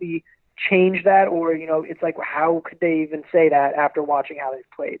completely change that, or it's like, how could they even say that after watching how they've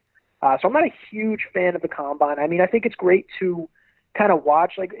played? So I'm not a huge fan of the combine. I mean, I think it's great to kind of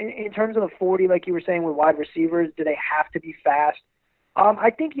watch, like in terms of the 40, like you were saying with wide receivers, do they have to be fast? I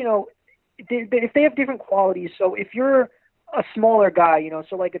think if they have different qualities. So if you're a smaller guy,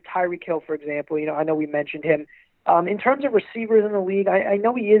 so like a Tyreek Hill, for example, I know we mentioned him. In terms of receivers in the league, I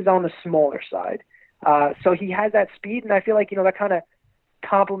know he is on the smaller side. So he has that speed, and I feel like that kind of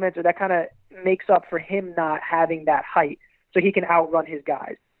complements, or that kind of makes up for him not having that height, so he can outrun his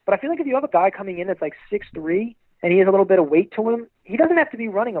guys. But I feel like if you have a guy coming in that's like 6'3", and he has a little bit of weight to him, he doesn't have to be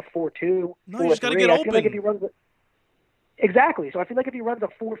running a 4.2. No, you just got to get open. I feel like if he runs exactly. So I feel like if he runs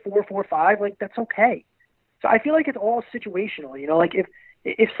a 4.4, 4.5, like that's okay. So I feel like it's all situational. Like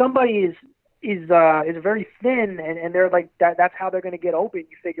if somebody is very thin and they're like that's how they're going to get open.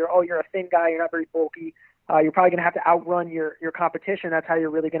 You figure, oh, you're a thin guy, you're not very bulky. You're probably going to have to outrun your competition. That's how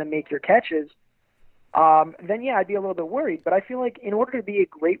you're really going to make your catches. Then, yeah, I'd be a little bit worried. But I feel like in order to be a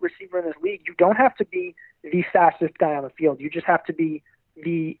great receiver in this league, you don't have to be the fastest guy on the field. You just have to be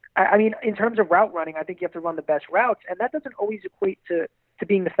in terms of route running, I think you have to run the best routes. And that doesn't always equate to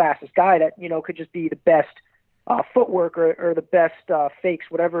being the fastest guy. That, could just be the best footwork or the best fakes,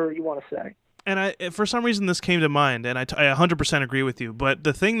 whatever you want to say. And for some reason, this came to mind, and I 100% agree with you. But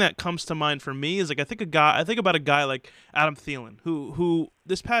the thing that comes to mind for me is like I think about a guy like Adam Thielen, who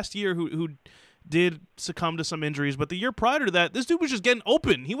this past year who did succumb to some injuries, but the year prior to that, this dude was just getting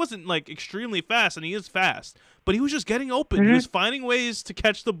open. He wasn't like extremely fast, and he is fast, but he was just getting open. Mm-hmm. He was finding ways to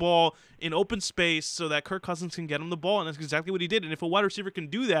catch the ball in open space so that Kirk Cousins can get him the ball, and that's exactly what he did. And if a wide receiver can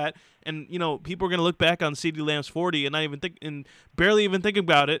do that, and people are going to look back on CeeDee Lamb's 40 and not even think and barely even think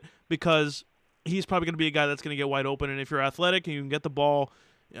about it, because he's probably going to be a guy that's going to get wide open, and if you're athletic and you can get the ball,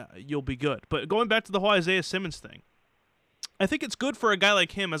 you'll be good. But going back to the whole Isaiah Simmons thing, I think it's good for a guy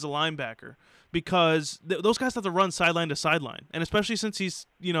like him as a linebacker, because those guys have to run sideline to sideline, and especially since he's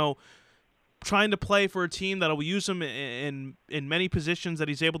trying to play for a team that will use him in many positions that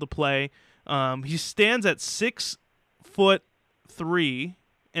he's able to play. He stands at 6'3"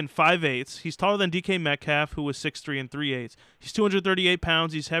 and 5/8. He's taller than DK Metcalf, who was 6'3" and 3/8. He's 238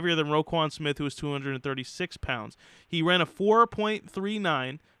 pounds. He's heavier than Roquan Smith, who was 236 pounds. He ran a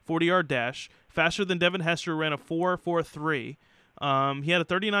 4.39 40-yard dash, faster than Devin Hester, who ran a 4.43. He had a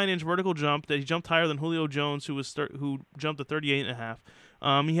 39-inch vertical jump that he jumped higher than Julio Jones, who jumped a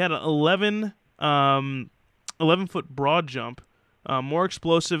 38.5. He had an 11-foot broad jump, more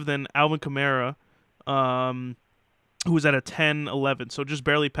explosive than Alvin Kamara, who was at a 10-11, so just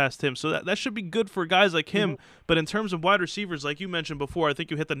barely past him. So that should be good for guys like him. Mm-hmm. But in terms of wide receivers, like you mentioned before, I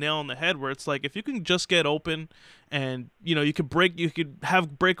think you hit the nail on the head, where it's like if you can just get open and you could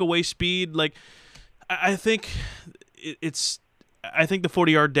have breakaway speed. Like I think I think the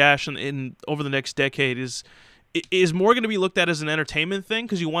 40-yard dash in over the next decade is more going to be looked at as an entertainment thing,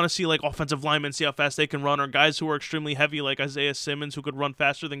 because you want to see like offensive linemen see how fast they can run, or guys who are extremely heavy like Isaiah Simmons, who could run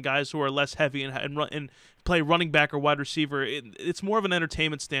faster than guys who are less heavy and play running back or wide receiver. It's more of an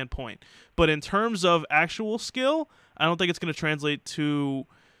entertainment standpoint. But in terms of actual skill, I don't think it's going to translate to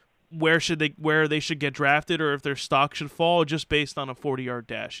where they should get drafted, or if their stock should fall just based on a 40-yard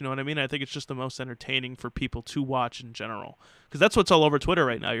dash. You know what I mean? I think it's just the most entertaining for people to watch in general, because that's what's all over Twitter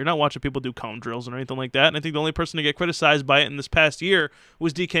right now. You're not watching people do cone drills or anything like that. And I think the only person to get criticized by it in this past year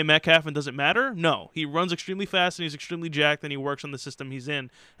was DK Metcalf. And does it matter? No. He runs extremely fast, and he's extremely jacked, and he works on the system he's in.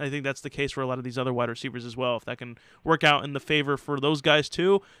 And I think that's the case for a lot of these other wide receivers as well. If that can work out in the favor for those guys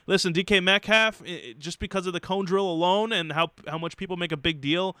too. Listen, DK Metcalf, just because of the cone drill alone and how much people make a big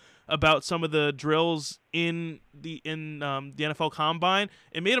deal about some of the drills in the NFL Combine,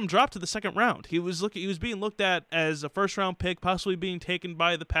 it made him drop to the second round. He was being looked at as a first round pick, possibly being taken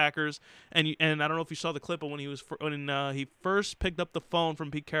by the Packers. And I don't know if you saw the clip, but when he first picked up the phone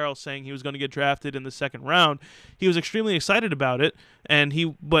from Pete Carroll saying he was going to get drafted in the second round, he was extremely excited about it,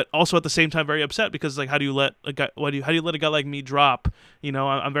 but also at the same time very upset because like how do you let a guy like me drop? You know,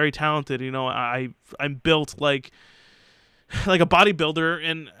 I'm very talented. You know, I'm built like a bodybuilder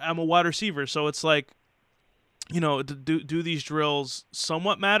and I'm a wide receiver, so it's like, you know, do these drills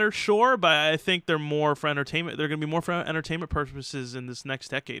somewhat matter? Sure, but I think they're more for entertainment. They're going to be more for entertainment purposes in this next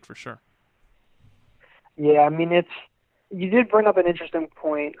decade for sure. Yeah, I mean, you did bring up an interesting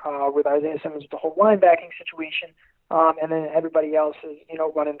point with Isaiah Simmons, the whole linebacking situation, and then everybody else is, you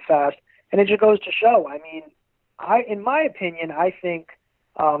know, running fast. And it just goes to show, I mean, in my opinion, I think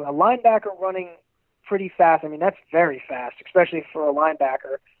a linebacker running pretty fast, I mean, that's very fast, especially for a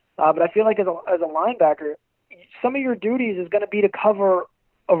linebacker. But I feel like as a linebacker, some of your duties is going to be to cover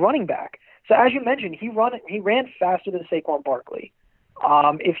a running back. So as you mentioned, he ran faster than Saquon Barkley.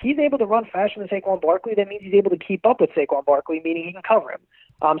 If he's able to run faster than Saquon Barkley, that means he's able to keep up with Saquon Barkley, meaning he can cover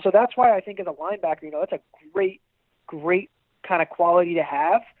him. So that's why I think as a linebacker, you know, that's a great kind of quality to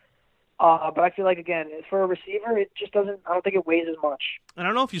have. But I feel like, again, for a receiver, it just doesn't – I don't think it weighs as much. And I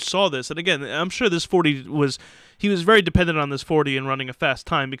don't know if you saw this. And, again, I'm sure this 40 he was very dependent on this 40 and running a fast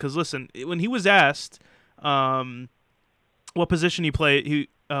time because, listen, when he was asked what position he plays,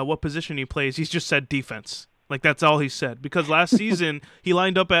 he's just said defense. Like, that's all he said. Because last season, he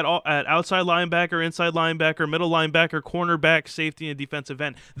lined up at outside linebacker, inside linebacker, middle linebacker, cornerback, safety, and defensive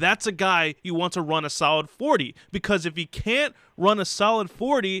end. That's a guy you want to run a solid 40. Because if he can't run a solid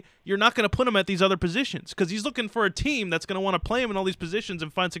 40, you're not going to put him at these other positions. Because he's looking for a team that's going to want to play him in all these positions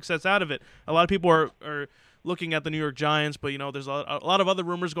and find success out of it. A lot of people are looking at the New York Giants, but, you know, there's a lot of other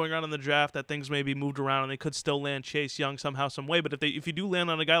rumors going around in the draft that things may be moved around and they could still land Chase Young somehow, some way. But if you do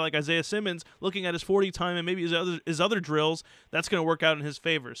land on a guy like Isaiah Simmons, looking at his 40 time and maybe his other drills, that's going to work out in his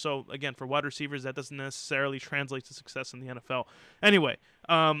favor. So, again, for wide receivers, that doesn't necessarily translate to success in the NFL. Anyway,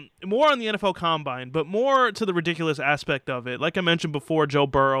 more on the NFL Combine, but more to the ridiculous aspect of it. Like I mentioned before, Joe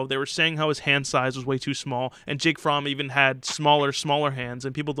Burrow, they were saying how his hand size was way too small, and Jake Fromm even had smaller hands,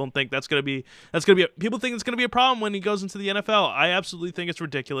 and people don't think people think it's going to be a problem when he goes into the NFL. I absolutely think it's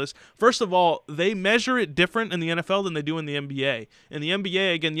ridiculous. First of all, they measure it different in the NFL than they do in the NBA. In the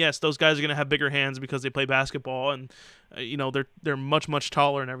NBA, again, yes, those guys are going to have bigger hands because they play basketball, and you know, they're much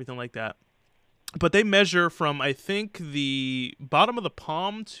taller and everything like that. But they measure from, I think, the bottom of the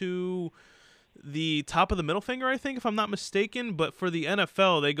palm to the top of the middle finger, I think, if I'm not mistaken. But for the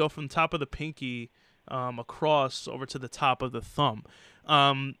NFL, they go from top of the pinky across over to the top of the thumb.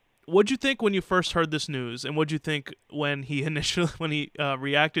 What'd you think when you first heard this news? And what'd you think when he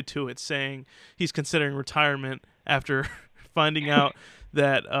reacted to it, saying he's considering retirement after finding out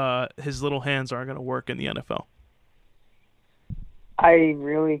that his little hands aren't going to work in the NFL? I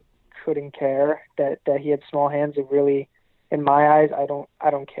really couldn't care that he had small hands. It really, in my eyes, I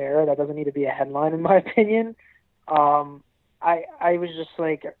don't care. That doesn't need to be a headline, in my opinion. I was just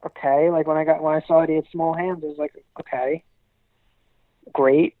like, okay. Like when I saw that he had small hands, I was like, okay,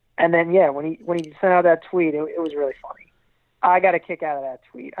 great. And then yeah, when he sent out that tweet, it was really funny. I got a kick out of that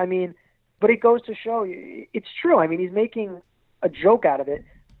tweet. I mean, but it goes to show you, it's true. I mean, he's making a joke out of it,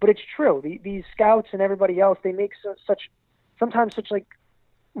 but it's true. These scouts and everybody else, they make sometimes such like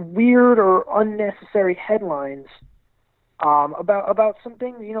weird or unnecessary headlines about some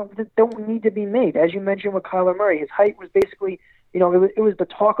things, you know, that don't need to be made. As you mentioned with Kyler Murray, his height was basically, you know, it was the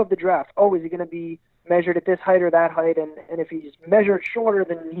talk of the draft. Oh, is he going to be measured at this height or that height? And if he's measured shorter,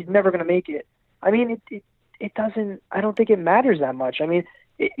 then he's never going to make it. I mean, it doesn't. I don't think it matters that much. I mean,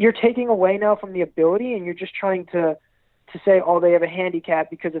 you're taking away now from the ability, and you're just trying to say, oh, they have a handicap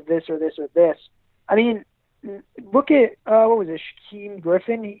because of this or this or this. I mean, look at what was it, Shaquem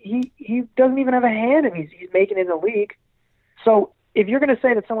Griffin? He doesn't even have a hand, and he's making it in the league. So if you're going to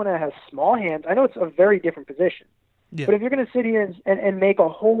say that someone that has small hands, I know it's a very different position, but if you're going to sit here and make a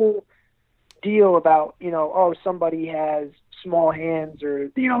whole deal about, you know, oh, somebody has small hands,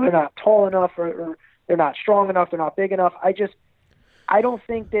 or, you know, they're not tall enough, or they're not strong enough, they're not big enough, I don't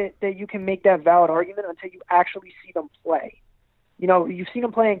think that you can make that valid argument until you actually see them play. You know, you've seen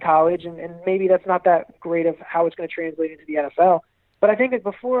them play in college, and maybe that's not that great of how it's going to translate into the NFL. But I think that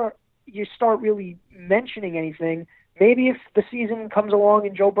before you start really mentioning anything, maybe if the season comes along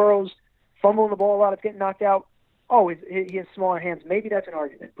and Joe Burrow's fumbling the ball a lot, it's getting knocked out, oh, he has smaller hands, maybe that's an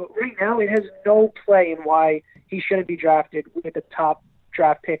argument. But right now it has no play in why he shouldn't be drafted with the top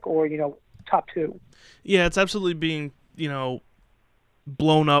draft pick or, you know, top 2. Yeah, it's absolutely being, you know,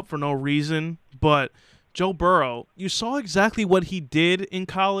 blown up for no reason. But Joe Burrow, you saw exactly what he did in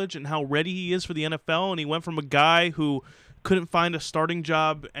college and how ready he is for the NFL, and he went from a guy who couldn't find a starting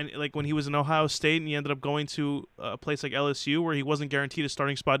job and like when he was in Ohio State, and he ended up going to a place like LSU where he wasn't guaranteed a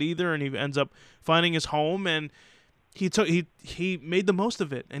starting spot either, and he ends up finding his home, and he made the most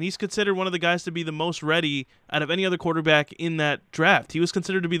of it, and he's considered one of the guys to be the most ready out of any other quarterback in that draft. He was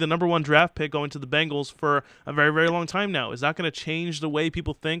considered to be the number one draft pick going to the Bengals for a very, very long time now. Is that going to change the way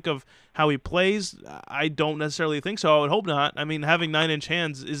people think of how he plays? I don't necessarily think so. I would hope not. I mean, having 9-inch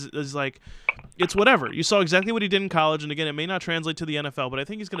hands is like, it's whatever. You saw exactly what he did in college, and again, it may not translate to the NFL, but I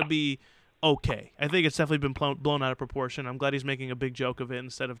think he's going to be okay. I think it's definitely been blown out of proportion. I'm glad he's making a big joke of it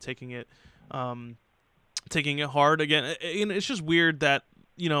instead of taking it hard. Again, it's just weird that,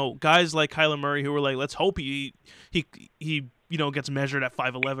 you know, guys like Kyler Murray who were like, let's hope he gets measured at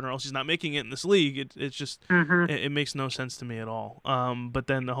 5'11", or else he's not making it in this league. It's just it makes no sense to me at all. But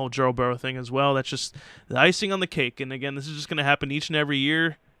then the whole Joe Burrow thing as well, that's just the icing on the cake. And again, this is just going to happen each and every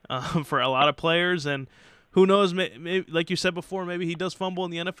year for a lot of players, and who knows, maybe, like you said before, maybe he does fumble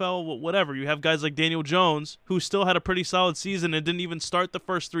in the NFL, whatever. You have guys like Daniel Jones, who still had a pretty solid season and didn't even start the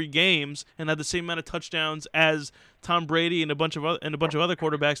first 3 games and had the same amount of touchdowns as Tom Brady and a bunch of other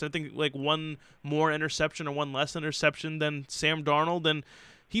quarterbacks. I think like one more interception or one less interception than Sam Darnold, and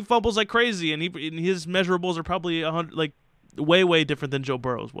he fumbles like crazy, and his measurables are probably way different than Joe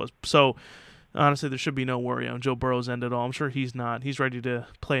Burrow's was. So honestly, there should be no worry on Joe Burrow's end at all. I'm sure he's not. He's ready to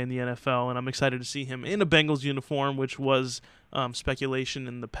play in the NFL, and I'm excited to see him in a Bengals uniform, which was speculation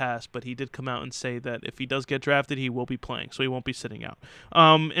in the past, but he did come out and say that if he does get drafted, he will be playing, so he won't be sitting out.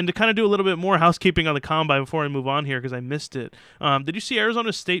 And to kind of do a little bit more housekeeping on the Combine before I move on here, because I missed it, did you see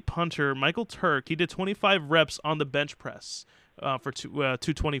Arizona State punter Michael Turk? He did 25 reps on the bench press for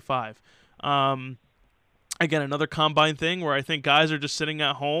 225. Again, another Combine thing where I think guys are just sitting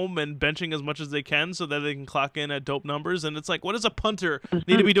at home and benching as much as they can so that they can clock in at dope numbers. And it's like, what does a punter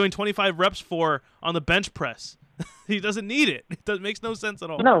need to be doing 25 reps for on the bench press? He doesn't need it. It makes no sense at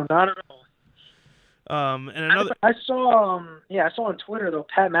all. No, not at all. And another, I saw on Twitter though,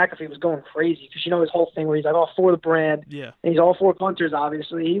 Pat McAfee was going crazy because his whole thing where he's like all for the brand, yeah, and he's all for punters.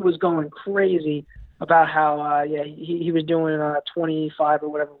 Obviously, he was going crazy about how he was doing 25 or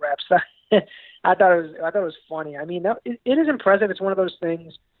whatever reps. I thought it was funny. I mean, it is impressive. It's one of those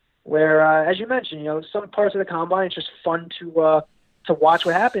things where, as you mentioned, some parts of the Combine, it's just fun to watch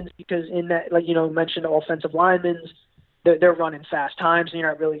what happens because in that, like mentioned, offensive linemen, they're running fast times, and you're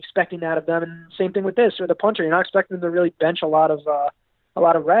not really expecting that of them. And same thing with this or the punter, you're not expecting them to really bench a lot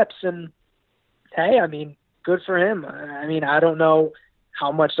of reps. And hey, I mean, good for him. I mean, I don't know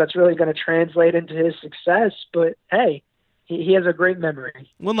how much that's really going to translate into his success, but hey. He has a great memory.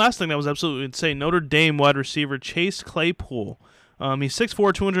 One last thing that was absolutely insane. Notre Dame wide receiver Chase Claypool. He's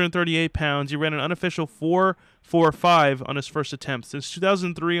 6'4", 238 pounds. He ran an unofficial 4.45 on his first attempt. Since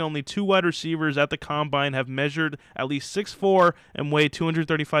 2003, only 2 wide receivers at the Combine have measured at least 6'4" and weighed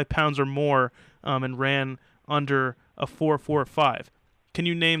 235 pounds or more and ran under a 4.45. Can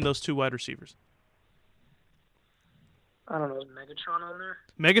you name those 2 wide receivers? I don't know. Is Megatron on there?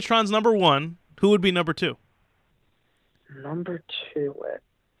 Megatron's number 1. Who would be number 2? Number 2,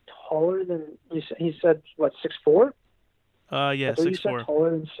 taller than he said what 6'4"? Yeah, 6'4". Taller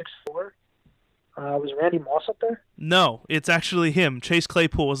than 6'4". Was Randy Moss up there? No, it's actually him. Chase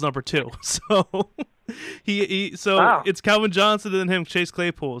Claypool was number 2. So Wow. It's Calvin Johnson and him, Chase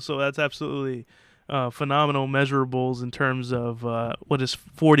Claypool. So that's absolutely phenomenal measurables in terms of what his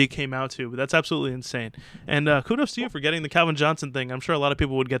 40 came out to. But that's absolutely insane. And kudos to you for getting the Calvin Johnson thing. I'm sure a lot of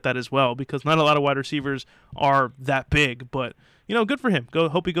people would get that as well because not a lot of wide receivers are that big. But, good for him.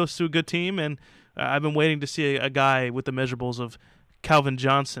 Hope he goes to a good team. And I've been waiting to see a guy with the measurables of Calvin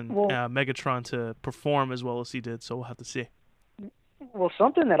Johnson, Megatron, to perform as well as he did. So we'll have to see. Well,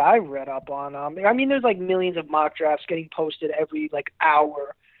 something that I read up on, I mean, there's like millions of mock drafts getting posted every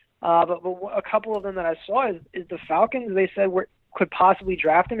hour. But a couple of them that I saw is the Falcons. They said could possibly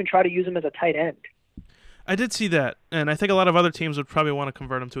draft him and try to use him as a tight end. I did see that, and I think a lot of other teams would probably want to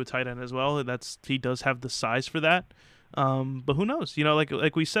convert him to a tight end as well. He does have the size for that. But who knows?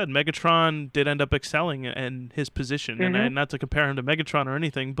 Like we said, Megatron did end up excelling in his position, and not to compare him to Megatron or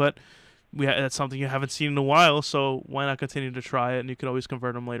anything, but that's something you haven't seen in a while. So why not continue to try it? And you could always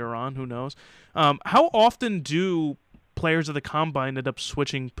convert him later on. Who knows? How often do players of the Combine end up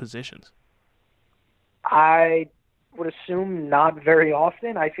switching positions? I would assume not very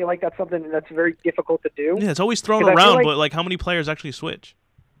often. I feel like that's something that's very difficult to do. Yeah, it's always thrown around, but how many players actually switch?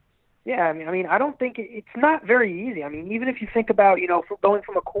 Yeah, I mean, I don't think it's not very easy. I mean, even if you think about, going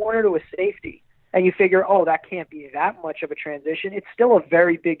from a corner to a safety, and you figure, oh, that can't be that much of a transition. It's still a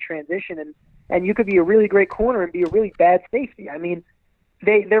very big transition, and you could be a really great corner and be a really bad safety. I mean,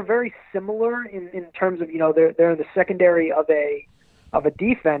 they're very similar in terms of, you know, they're in the secondary of a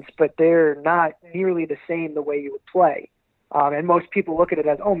defense, but they're not nearly the same the way you would play. And most people look at it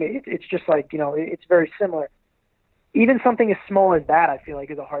as, oh, it's just like, you know, it's very similar. Even something as small as that, I feel like,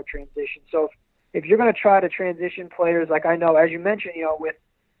 is a hard transition. So if you're going to try to transition players, like I know, as you mentioned, you know, with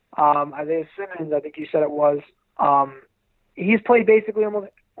Isaiah Simmons, I think you said it was, he's played basically almost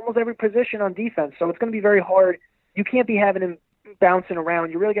every position on defense. So it's going to be very hard. You can't be having him bouncing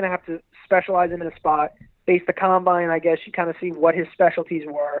around. You're really going to have to specialize him in a spot. Base the combine, I guess, you kind of see what his specialties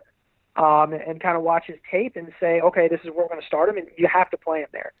were. And kind of watch his tape and say, okay, this is where we're going to start him, and you have to play him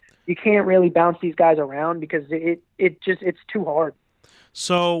there. You can't really bounce these guys around because it's too hard.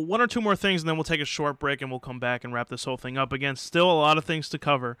 So one or two more things, and then we'll take a short break, and we'll come back and wrap this whole thing up. Again, still a lot of things to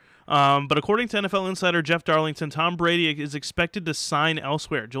cover. But according to NFL insider Jeff Darlington, Tom Brady is expected to sign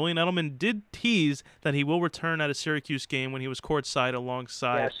elsewhere. Julian Edelman did tease that he will return at a Syracuse game when he was courtside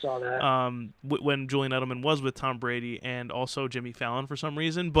alongside. Yeah, I saw that. When Julian Edelman was with Tom Brady and also Jimmy Fallon for some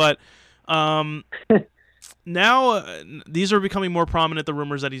reason. But now these are becoming more prominent, the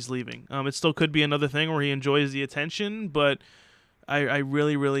rumors that he's leaving. It still could be another thing where he enjoys the attention, but I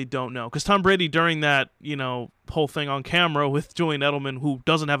really, really don't know. Because Tom Brady, during that, you know, whole thing on camera with Julian Edelman, who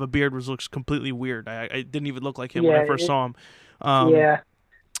doesn't have a beard, looks completely weird. I didn't even look like him when I first saw him. Yeah.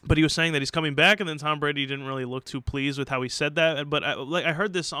 But he was saying that he's coming back, and then Tom Brady didn't really look too pleased with how he said that. But I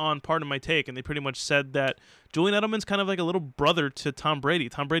heard this on Part of My Take, and they pretty much said that Julian Edelman's kind of like a little brother to Tom Brady.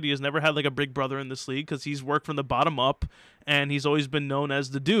 Tom Brady has never had like a big brother in this league because he's worked from the bottom up, and he's always been known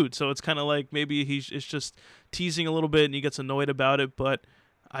as the dude. So it's kind of like maybe it's just teasing a little bit, and he gets annoyed about it. But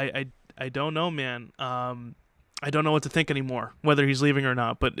I don't know, man. I don't know what to think anymore, whether he's leaving or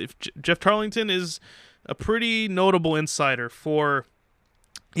not. But if Jeff Darlington is a pretty notable insider for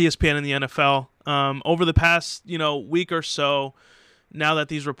ESPN and the NFL. Over the past, week or so, now that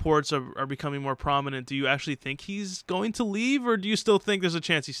these reports are becoming more prominent, do you actually think he's going to leave, or do you still think there's a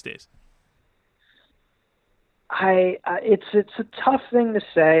chance he stays? It's a tough thing to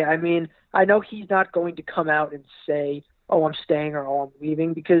say. I mean, I know he's not going to come out and say, "Oh, I'm staying" or "Oh, I'm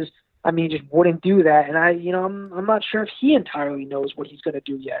leaving," because he just wouldn't do that. And I'm not sure if he entirely knows what he's going to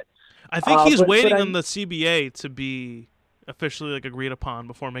do yet. I think he's waiting on the CBA to be officially agreed upon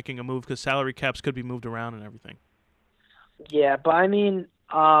before making a move, because salary caps could be moved around and everything. Yeah, but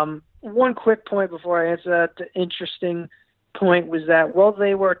one quick point before I answer that. The interesting point was that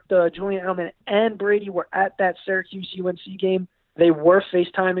Julian Edelman and Brady were at that Syracuse UNC game. They were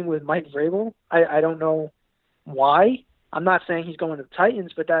FaceTiming with Mike Vrabel. I don't know why. I'm not saying he's going to the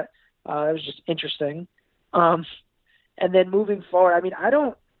Titans, but that was just interesting. And then moving forward,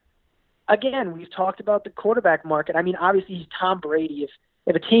 Again, we've talked about the quarterback market. Obviously he's Tom Brady.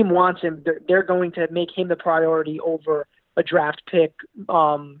 If a team wants him, they're going to make him the priority over a draft pick,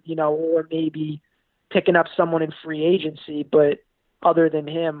 or maybe picking up someone in free agency. But other than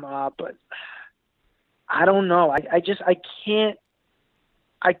him, but I don't know. I can't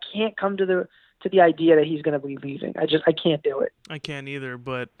come to the idea that he's going to be leaving. I can't do it. I can't either,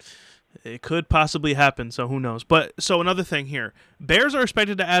 but it could possibly happen, so who knows. But so another thing here, Bears are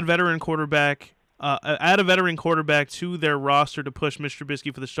expected to add a veteran quarterback to their roster to push Mitch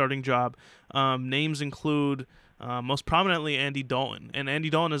Trubisky for the starting job. Names include most prominently Andy Dalton, and Andy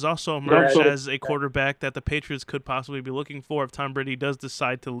Dalton has also emerged as a quarterback that the Patriots could possibly be looking for if Tom Brady does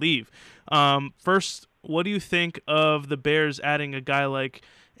decide to leave. First, what do you think of the Bears adding a guy like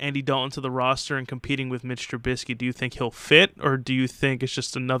Andy Dalton to the roster and competing with Mitch Trubisky? Do you think he'll fit, or do you think it's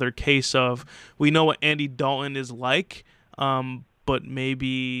just another case of, we know what Andy Dalton is like, but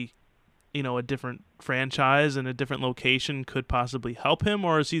maybe a different franchise and a different location could possibly help him,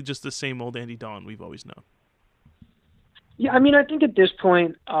 or is he just the same old Andy Dalton we've always known? Yeah, I think at this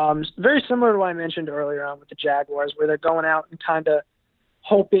point, very similar to what I mentioned earlier on with the Jaguars, where they're going out and kind of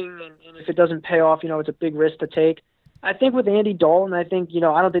hoping, and if it doesn't pay off, it's a big risk to take. I think with Andy Dalton, I don't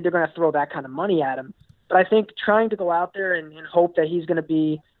think they're going to throw that kind of money at him. But I think trying to go out there and hope that he's going to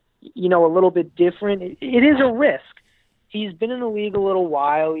be, a little bit different, it is a risk. He's been in the league a little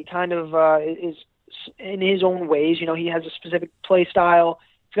while. He kind of is in his own ways. He has a specific play style.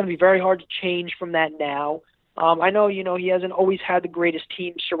 It's going to be very hard to change from that now. I know, he hasn't always had the greatest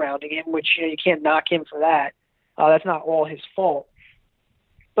team surrounding him, which, you can't knock him for that. That's not all his fault.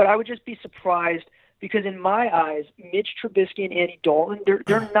 But I would just be surprised, because in my eyes, Mitch Trubisky and Andy Dalton,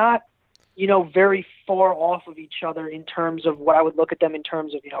 they're not, very far off of each other in terms of what I would look at them in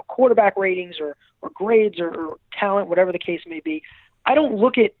terms of, quarterback ratings or grades or talent, whatever the case may be. I don't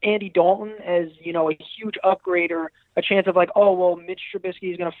look at Andy Dalton as, you know, a huge upgrade or a chance of like, oh, well, Mitch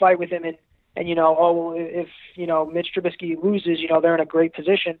Trubisky is going to fight with him and, you know, oh, well, if, you know, Mitch Trubisky loses, you know, they're in a great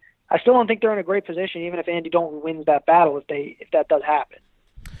position. I still don't think they're in a great position, even if Andy Dalton wins that battle, if that does happen.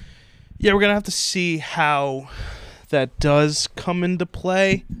 Yeah, we're going to have to see how that does come into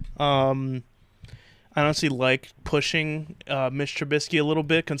play. I honestly like pushing Mitch Trubisky a little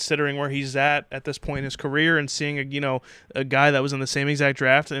bit, considering where he's at this point in his career, and seeing a guy that was in the same exact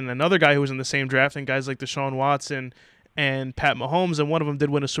draft and another guy who was in the same draft, and guys like Deshaun Watson and Pat Mahomes, and one of them did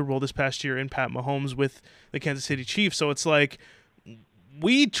win a Super Bowl this past year in Pat Mahomes with the Kansas City Chiefs. So it's like,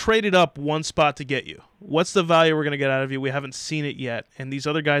 we traded up one spot to get you. What's the value we're going to get out of you? We haven't seen it yet. And these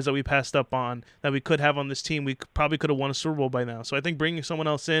other guys that we passed up on, that we could have on this team, we probably could have won a Super Bowl by now. So I think bringing someone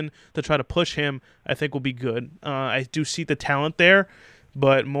else in to try to push him, I think will be good. I do see the talent there,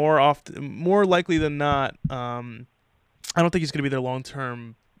 but more likely than not, I don't think he's going to be their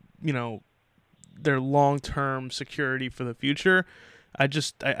long-term, security for the future.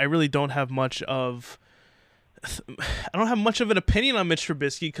 I really don't have much of an opinion on Mitch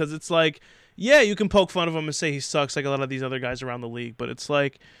Trubisky, because it's like, yeah, you can poke fun of him and say he sucks like a lot of these other guys around the league, but it's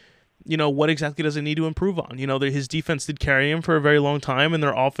like, what exactly does he need to improve on? His defense did carry him for a very long time, and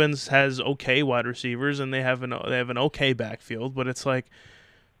their offense has okay wide receivers, and they have an okay backfield, but it's like,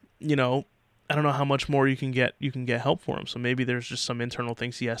 I don't know how much more you can get help for him. So maybe there's just some internal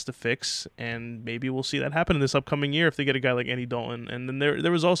things he has to fix, and maybe we'll see that happen in this upcoming year if they get a guy like Andy Dalton. And then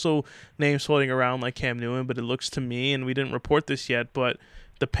there was also names floating around like Cam Newton, but it looks to me, and we didn't report this yet, but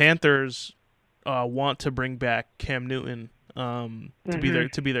the Panthers want to bring back Cam Newton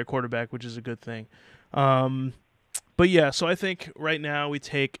to be their quarterback, which is a good thing. But yeah, so I think right now we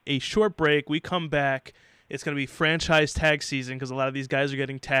take a short break. We come back. It's going to be franchise tag season, because a lot of these guys are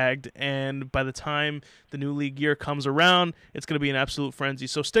getting tagged, and by the time the new league year comes around, it's going to be an absolute frenzy.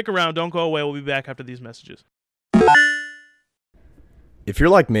 So stick around. Don't go away. We'll be back after these messages. If you're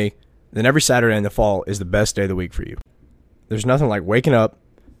like me, then every Saturday in the fall is the best day of the week for you. There's nothing like waking up,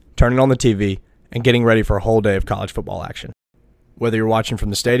 turning on the TV, and getting ready for a whole day of college football action. Whether you're watching from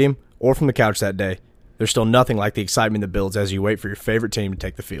the stadium or from the couch that day, there's still nothing like the excitement that builds as you wait for your favorite team to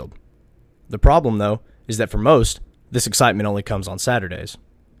take the field. The problem, though, is that for most, this excitement only comes on Saturdays.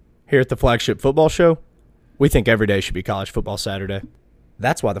 Here at the Flagship Football Show, we think every day should be College Football Saturday.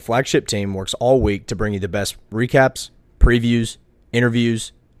 That's why the Flagship team works all week to bring you the best recaps, previews,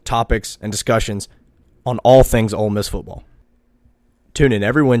 interviews, topics, and discussions on all things Ole Miss football. Tune in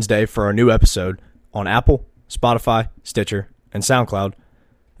every Wednesday for our new episode on Apple, Spotify, Stitcher, and SoundCloud,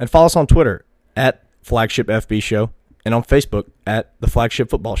 and follow us on Twitter at Flagship FB Show and on Facebook at the Flagship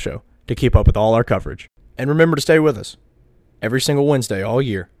Football Show to keep up with all our coverage. And remember to stay with us every single Wednesday all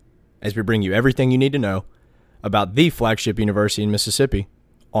year as we bring you everything you need to know about the Flagship University in Mississippi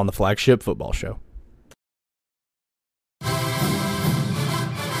on the Flagship Football Show.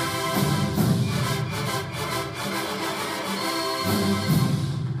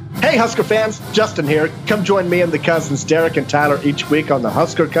 Hey Husker fans, Justin here. Come join me and the cousins Derek and Tyler each week on the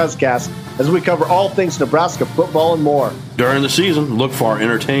Husker Cuzcast as we cover all things Nebraska football and more. During the season, look for our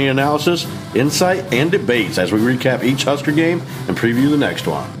entertaining analysis, insight, and debates as we recap each Husker game and preview the next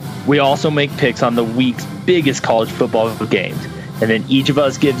one. We also make picks on the week's biggest college football games, and then each of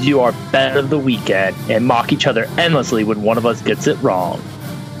us gives you our bet of the weekend and mock each other endlessly when one of us gets it wrong.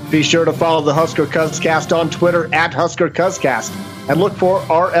 Be sure to follow the Husker Cuzcast on Twitter at Husker Cuzcast and look for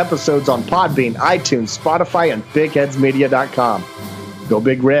our episodes on Podbean, iTunes, Spotify, and BigHeadsMedia.com. Go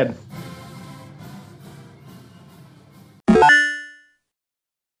Big Red.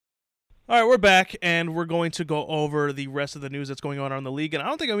 All right, we're back, and we're going to go over the rest of the news that's going on around the league. And I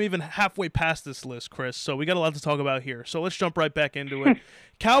don't think I'm even halfway past this list, Chris, so we got a lot to talk about here. So let's jump right back into it.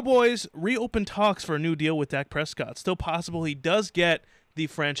 Cowboys reopen talks for a new deal with Dak Prescott. Still possible he does get the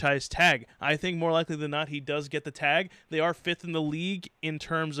franchise tag. I think more likely than not he does get the tag. They are fifth in the league in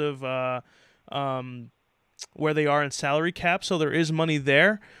terms of where they are in salary cap, so there is money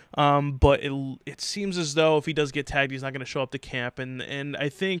there. But it seems as though if he does get tagged, he's not going to show up to camp. And I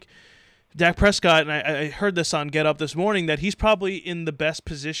think Dak Prescott, and I heard this on Get Up this morning, that he's probably in the best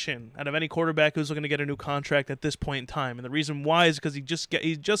position out of any quarterback who's looking to get a new contract at this point in time. And the reason why is because he just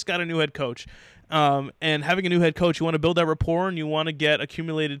got a new head coach. And having a new head coach, you want to build that rapport, and you want to get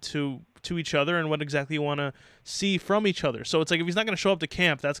accumulated to each other and what exactly you want to see from each other. So it's like if he's not going to show up to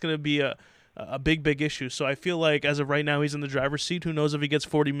camp, that's going to be a big issue. So I feel like as of right now, he's in the driver's seat. Who knows if he gets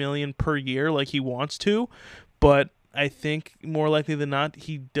 $40 million per year like he wants to, but I think more likely than not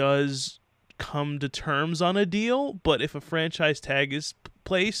he does come to terms on a deal. But if a franchise tag is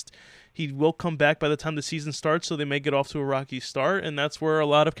placed, he will come back by the time the season starts, so they may get off to a rocky start, and that's where a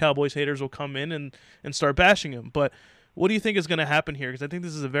lot of Cowboys haters will come in and start bashing him. But what do you think is going to happen here? Because I think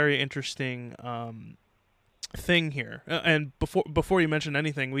this is a very interesting thing here. And before you mention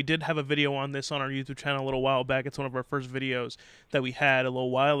anything, we did have a video on this on our YouTube channel a little while back. It's one of our first videos that we had a little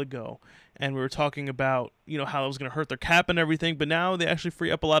while ago, and we were talking about how it was going to hurt their cap and everything, but now they actually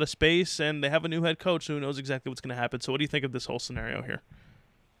free up a lot of space, and they have a new head coach who knows exactly what's going to happen. So what do you think of this whole scenario here?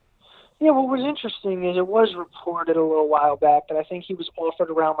 Yeah, what was interesting is it was reported a little while back that I think he was offered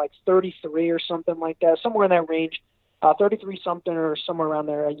around like 33 or something like that, somewhere in that range, 33 something or somewhere around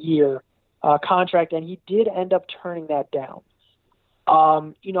there a year contract, and he did end up turning that down.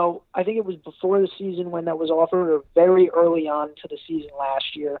 I think it was before the season when that was offered, or very early on to the season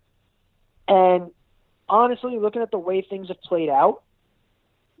last year. And honestly, looking at the way things have played out,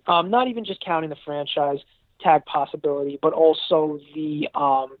 not even just counting the franchise tag possibility, but also the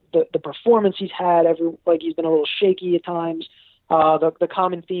performance he's had. He's been a little shaky at times. The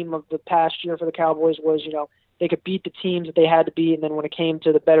common theme of the past year for the Cowboys was, they could beat the teams that they had to beat, and then when it came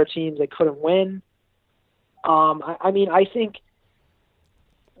to the better teams, they couldn't win. I think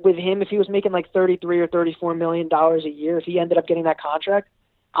with him, if he was making like $33 or $34 million a year, if he ended up getting that contract,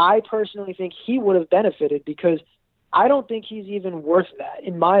 I personally think he would have benefited, because I don't think he's even worth that.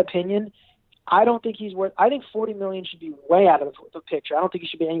 In my opinion, I don't think he's worth. I think $40 million should be way out of the picture. I don't think he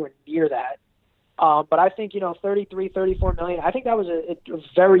should be anywhere near that. But I think, $33, $34 million, I think that was a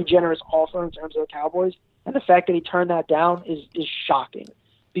very generous offer in terms of the Cowboys. And the fact that he turned that down is shocking,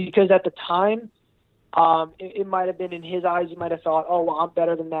 because at the time, it might have been, in his eyes, he might have thought, oh, well, I'm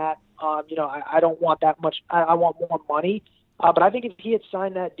better than that. I don't want that much. I want more money. But I think if he had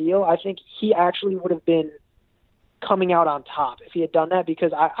signed that deal, I think he actually would have been coming out on top if he had done that,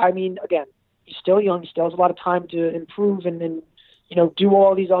 because, again, he's still young. He still has a lot of time to improve and do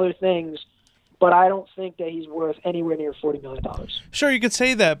all these other things. But I don't think that he's worth anywhere near $40 million. Sure, you could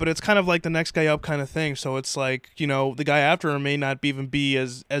say that, but it's kind of like the next guy up kind of thing. So it's like, the guy after him may not even be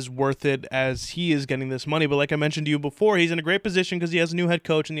as worth it as he is getting this money. But like I mentioned to you before, he's in a great position because he has a new head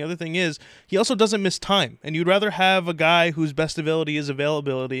coach. And the other thing is, he also doesn't miss time. And you'd rather have a guy whose best ability is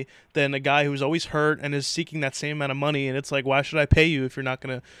availability than a guy who's always hurt and is seeking that same amount of money. And it's like, why should I pay you if you're not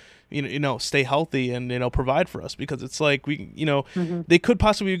going to stay healthy and provide for us? Because it's like they could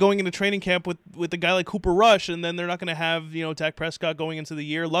possibly be going into training camp with a guy like Cooper Rush, and then they're not going to have Dak Prescott going into the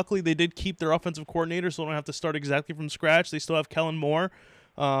year. Luckily, they did keep their offensive coordinator, so they don't have to start exactly from scratch. They still have Kellen Moore,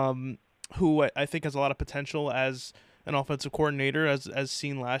 who I think has a lot of potential as an offensive coordinator, as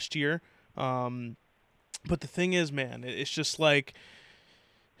seen last year. But the thing is, man, it's just like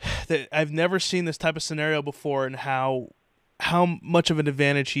that. I've never seen this type of scenario before, and how much of an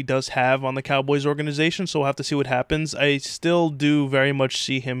advantage he does have on the Cowboys organization, so we'll have to see what happens. I still do very much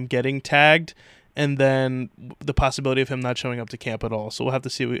see him getting tagged, and then the possibility of him not showing up to camp at all. So we'll have to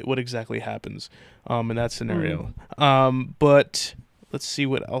see what exactly happens in that scenario. But let's see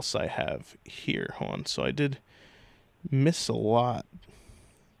what else I have here. Hold on. So I did miss a lot.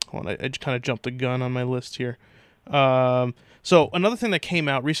 Hold on. I just kind of jumped the gun on my list here. So another thing that came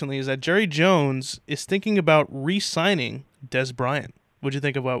out recently is that Jerry Jones is thinking about re-signing Dez Bryant. What did you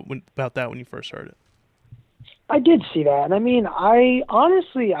think about that when you first heard it? I did see that, and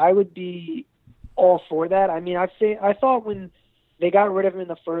I would be all for that. I thought when they got rid of him in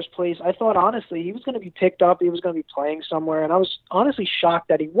the first place, I thought honestly he was going to be picked up, he was going to be playing somewhere, and I was honestly shocked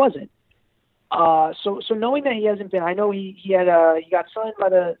that he wasn't. So knowing that he hasn't been, I know he got signed by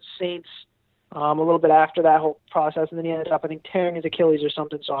the Saints a little bit after that whole process, and then he ended up, I think, tearing his Achilles or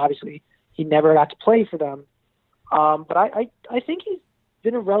something. So obviously he never got to play for them. But I think he's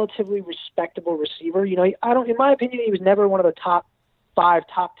been a relatively respectable receiver. In my opinion, he was never one of the top 5,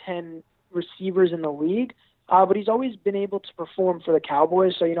 top 10 receivers in the league. But he's always been able to perform for the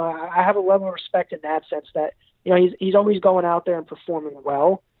Cowboys. So, I have a level of respect in that sense that, he's always going out there and performing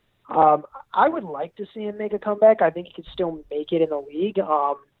well. I would like to see him make a comeback. I think he could still make it in the league.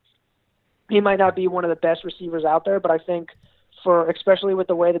 He might not be one of the best receivers out there, but I think especially with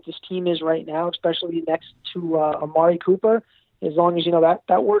the way that this team is right now, especially next to Amari Cooper, as long as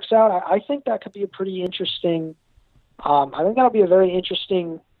that works out, I think that could be a pretty interesting. I think that'll be a very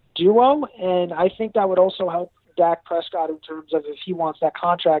interesting duo, and I think that would also help Dak Prescott in terms of if he wants that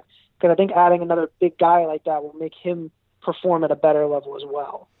contract, because I think adding another big guy like that will make him perform at a better level as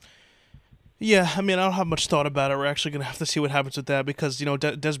well. Yeah, I don't have much thought about it. We're actually going to have to see what happens with that because,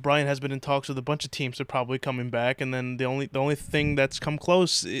 Dez Bryant has been in talks with a bunch of teams that are probably coming back, and then the only thing that's come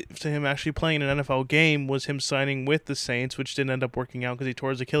close to him actually playing an NFL game was him signing with the Saints, which didn't end up working out because he tore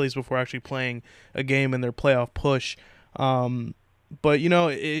his Achilles before actually playing a game in their playoff push. But,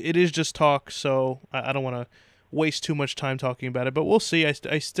 it is just talk, so I don't want to waste too much time talking about it. But we'll see.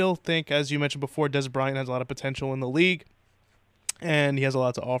 I still think, as you mentioned before, Des Bryant has a lot of potential in the league, and he has a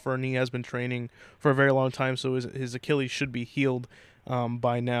lot to offer, and he has been training for a very long time, so his Achilles should be healed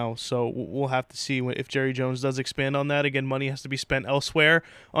by now. So we'll have to see if Jerry Jones does expand on that. Again, money has to be spent elsewhere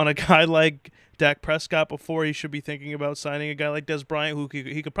on a guy like Dak Prescott before he should be thinking about signing a guy like Des Bryant, who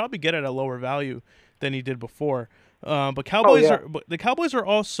he could probably get at a lower value than he did before. But the Cowboys are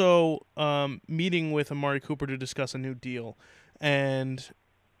also meeting with Amari Cooper to discuss a new deal, and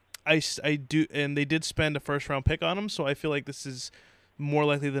they did spend a first-round pick on him, so I feel like this is more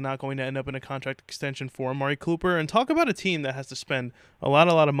likely than not going to end up in a contract extension for Amari Cooper. And talk about a team that has to spend a lot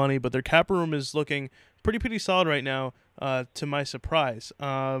of money, but their cap room is looking pretty solid right now, to my surprise.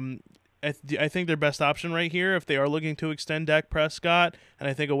 I think their best option right here, if they are looking to extend Dak Prescott, and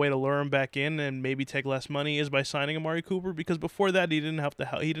I think a way to lure him back in and maybe take less money, is by signing Amari Cooper, because before that he didn't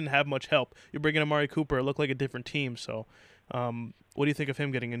have much help. You're bringing Amari Cooper, it looked like a different team. So, what do you think of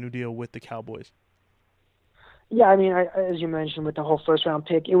him getting a new deal with the Cowboys? Yeah, I mean, as you mentioned with the whole first-round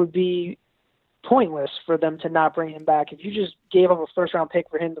pick, it would be pointless for them to not bring him back. If you just gave up a first-round pick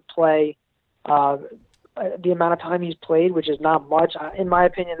for him to play the amount of time he's played, which is not much, in my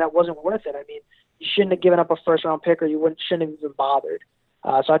opinion, that wasn't worth it. I mean, you shouldn't have given up a first-round pick, or you shouldn't have even bothered.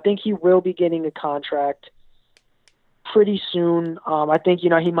 So I think he will be getting a contract pretty soon. I think,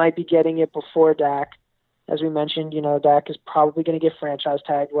 he might be getting it before Dak. As we mentioned, Dak is probably going to get franchise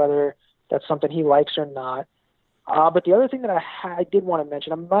tagged, whether that's something he likes or not. But the other thing that I did want to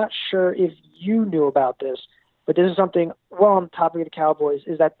mention, I'm not sure if you knew about this, but this is something well on the topic of the Cowboys,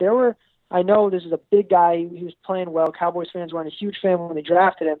 is that I know this is a big guy, he was playing well, Cowboys fans weren't a huge fan when they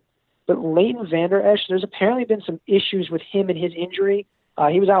drafted him, but Leighton Vander Esch, there's apparently been some issues with him and his injury.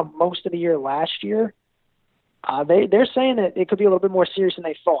 He was out most of the year last year. They're saying that it could be a little bit more serious than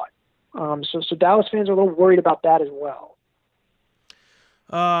they thought. So Dallas fans are a little worried about that as well.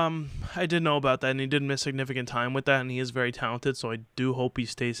 I did know about that, and he did miss significant time with that, and he is very talented, so I do hope he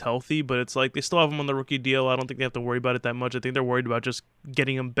stays healthy. But it's like they still have him on the rookie deal. I don't think they have to worry about it that much. I think they're worried about just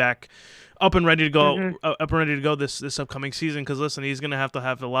getting him back up and ready to go, this upcoming season. Because listen, he's going to have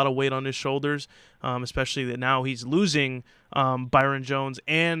a lot of weight on his shoulders, especially that now he's losing Byron Jones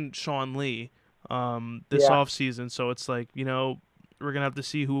and Sean Lee this offseason. So it's like, we're going to have to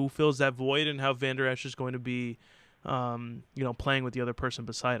see who fills that void and how Vander Esch is going to be playing with the other person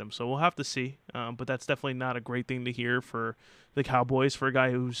beside him. So we'll have to see. But that's definitely not a great thing to hear for the Cowboys, for a guy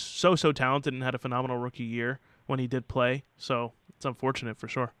who's so talented and had a phenomenal rookie year when he did play. So it's unfortunate for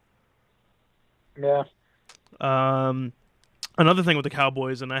sure. Yeah. Another thing with the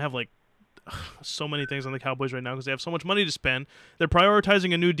Cowboys, and I have so many things on the Cowboys right now because they have so much money to spend. They're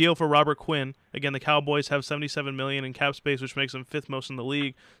prioritizing a new deal for Robert Quinn. Again, the Cowboys have $77 million in cap space, which makes them fifth most in the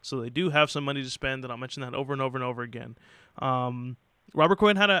league. So they do have some money to spend, and I'll mention that over and over and over again. Robert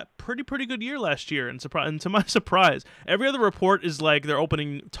Quinn had a pretty good year last year, and to my surprise, every other report is like they're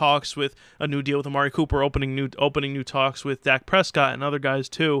opening talks with a new deal with Amari Cooper, opening new talks with Dak Prescott and other guys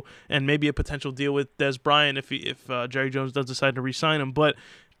too, and maybe a potential deal with Des Bryant if Jerry Jones does decide to re-sign him. But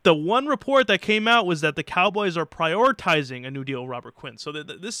the one report that came out was that the Cowboys are prioritizing a new deal with Robert Quinn. So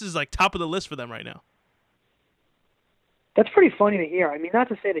this is like top of the list for them right now. That's pretty funny to hear. I mean, not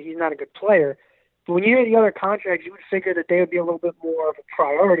to say that he's not a good player, but when you hear the other contracts, you would figure that they would be a little bit more of a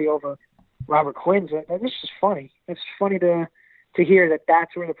priority over Robert Quinn's. This is funny. It's funny to hear that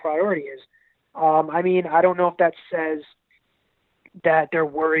that's where the priority is. I mean, I don't know if that says that they're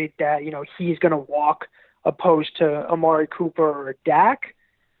worried that, he's going to walk opposed to Amari Cooper or Dak.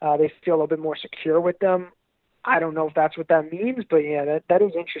 They feel a little bit more secure with them. I don't know if that's what that means, but yeah, that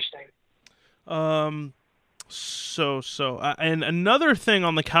is interesting. And another thing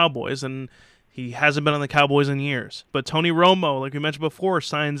on the Cowboys, and he hasn't been on the Cowboys in years, but Tony Romo, like we mentioned before,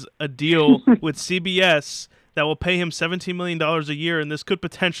 signs a deal with CBS that will pay him $17 million a year, and this could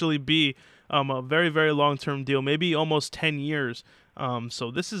potentially be a very, very long-term deal, maybe almost 10 years.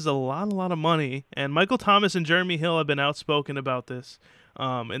 So this is a lot of money, and Michael Thomas and Jeremy Hill have been outspoken about this.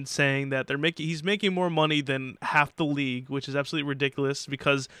 And saying that he's making more money than half the league, which is absolutely ridiculous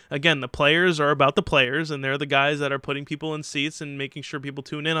because, again, the players are about the players, and they're the guys that are putting people in seats and making sure people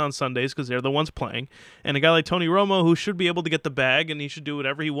tune in on Sundays because they're the ones playing. And a guy like Tony Romo, who should be able to get the bag and he should do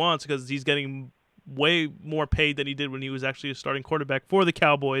whatever he wants because he's getting way more paid than he did when he was actually a starting quarterback for the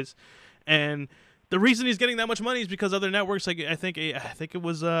Cowboys. And the reason he's getting that much money is because other networks, like I think it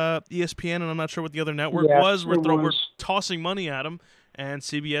was ESPN, and I'm not sure what the other network was, were tossing money at him. And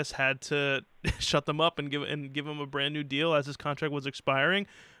CBS had to shut them up and give him a brand new deal as his contract was expiring.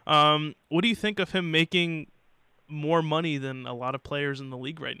 What do you think of him making more money than a lot of players in the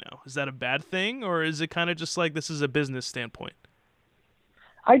league right now. Is that a bad thing, or is it kind of just like this is a business standpoint?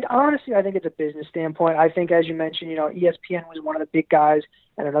 I think it's a business standpoint. I think, as you mentioned, ESPN was one of the big guys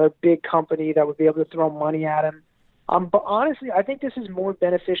and another big company that would be able to throw money at him. But honestly, I think this is more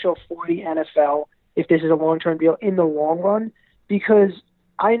beneficial for the NFL if this is a long-term deal in the long run, because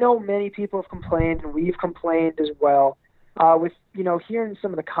I know many people have complained, and we've complained as well, with, hearing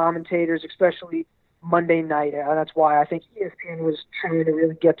some of the commentators, especially Monday night, and that's why I think ESPN was trying to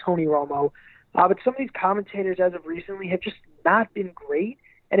really get Tony Romo. But some of these commentators as of recently have just not been great,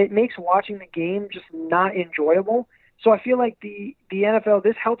 and it makes watching the game just not enjoyable. So I feel like the NFL,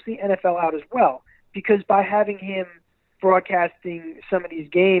 this helps the NFL out as well, because by having him broadcasting some of these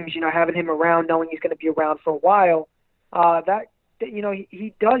games, having him around, knowing he's going to be around for a while,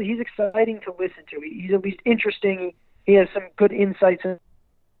 he's exciting to listen to. He's at least interesting. He has some good insights and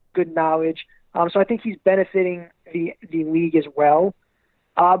good knowledge. So I think he's benefiting the league as well.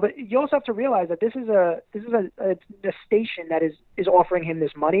 But you also have to realize that this is a station that is offering him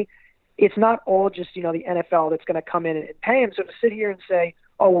this money. It's not all just the NFL that's going to come in and pay him. So to sit here and say,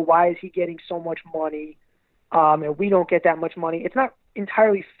 oh, well, why is he getting so much money? And we don't get that much money. It's not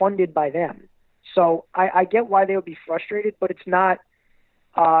entirely funded by them. So I get why they would be frustrated, but it's not,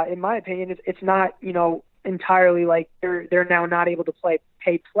 in my opinion, it's not, entirely like they're now not able to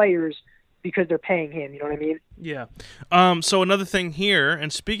pay players because they're paying him. You know what I mean? Yeah. So another thing here,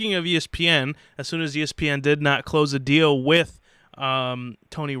 and speaking of ESPN, as soon as ESPN did not close a deal with Tony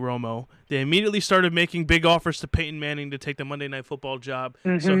Romo, they immediately started making big offers to Peyton Manning to take the Monday Night Football job.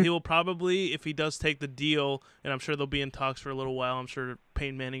 Mm-hmm. So he will probably, if he does take the deal, and I'm sure they'll be in talks for a little while, I'm sure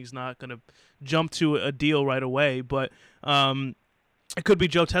Peyton Manning's not going to jump to a deal right away, but it could be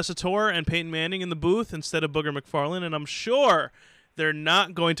Joe Tessitore and Peyton Manning in the booth instead of Booger McFarland, and I'm sure they're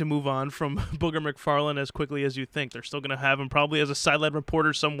not going to move on from Booger McFarland as quickly as you think. They're still going to have him probably as a sideline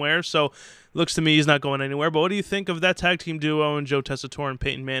reporter somewhere, so looks to me he's not going anywhere. But what do you think of that tag team duo and Joe Tessitore and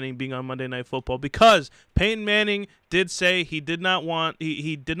Peyton Manning being on Monday Night Football? Because Peyton Manning did say he did not want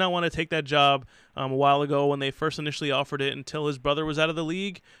to take that job a while ago when they first initially offered it until his brother was out of the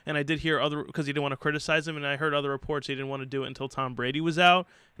league. And I did hear because he didn't want to criticize him, and I heard other reports he didn't want to do it until Tom Brady was out.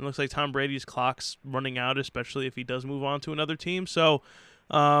 And it looks like Tom Brady's clock's running out, especially if he does move on to another team. So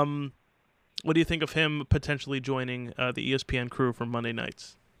what do you think of him potentially joining the ESPN crew for Monday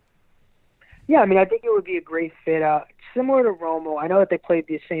nights? Yeah, I mean, I think it would be a great fit. Similar to Romo, I know that they played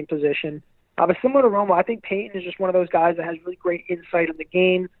the same position. But similar to Romo, I think Peyton is just one of those guys that has really great insight on the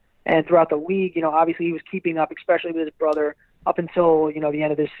game and throughout the league. Obviously he was keeping up, especially with his brother, up until, the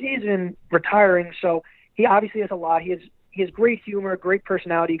end of this season, retiring. So he obviously has a lot. He has great humor, great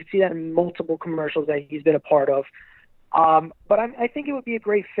personality. You can see that in multiple commercials that he's been a part of. But I think it would be a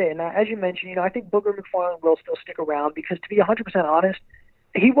great fit. And as you mentioned, I think Booger McFarland will still stick around because, to be 100% honest,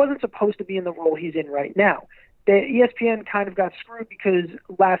 he wasn't supposed to be in the role he's in right now. The ESPN kind of got screwed because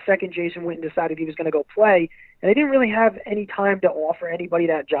last second Jason Witten decided he was going to go play, and they didn't really have any time to offer anybody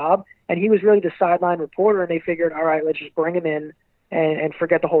that job, and he was really the sideline reporter, and they figured, all right, let's just bring him in and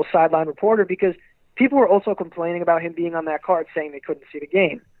forget the whole sideline reporter, because people were also complaining about him being on that card saying they couldn't see the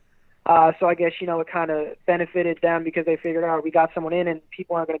game. So I guess, it kind of benefited them because they figured, all right, we got someone in and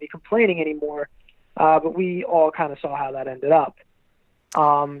people aren't going to be complaining anymore. But we all kind of saw how that ended up.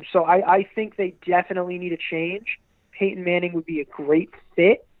 So I think they definitely need a change. Peyton Manning would be a great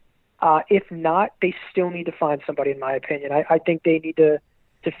fit. If not, they still need to find somebody, in my opinion. I think they need to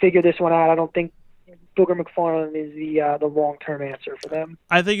figure this one out. I don't think Booger McFarland is the long-term answer for them.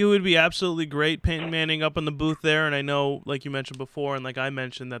 I think it would be absolutely great, Peyton Manning up in the booth there, and I know, like you mentioned before, and like I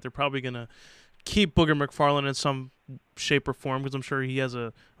mentioned, that they're probably going to keep Booger McFarland in some shape or form because I'm sure he has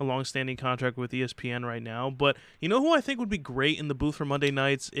a long-standing contract with ESPN right now. But you know who I think would be great in the booth for Monday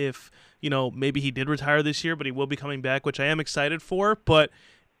nights if, maybe he did retire this year, but he will be coming back, which I am excited for. But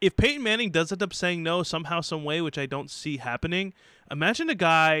if Peyton Manning does end up saying no somehow, some way, which I don't see happening, imagine a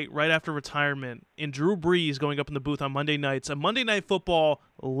guy right after retirement in Drew Brees going up in the booth on Monday nights, a Monday Night Football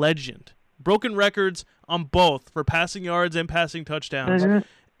legend, broken records on both for passing yards and passing touchdowns. Mm-hmm.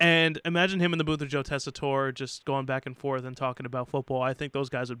 And imagine him in the booth with Joe Tessitore just going back and forth and talking about football. I think those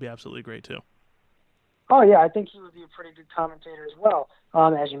guys would be absolutely great too. Oh, yeah, I think he would be a pretty good commentator as well.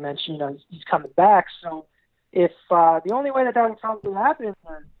 As you mentioned, he's coming back. So if the only way that would probably happen,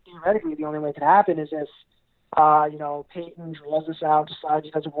 or theoretically the only way it could happen, is if, Peyton draws this out, decides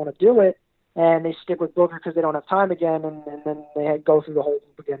he doesn't want to do it, and they stick with Booger because they don't have time again, and then they go through the whole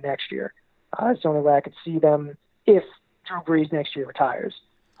loop again next year. That's the only way I could see them if Drew Brees next year retires.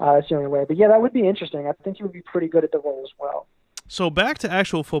 That's the only way. But, yeah, that would be interesting. I think he would be pretty good at the role as well. So back to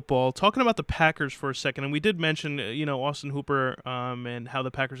actual football, talking about the Packers for a second, and we did mention, Austin Hooper and how the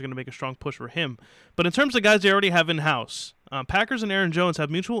Packers are going to make a strong push for him. But in terms of guys they already have in-house, Packers and Aaron Jones have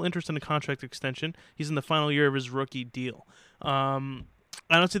mutual interest in a contract extension. He's in the final year of his rookie deal. I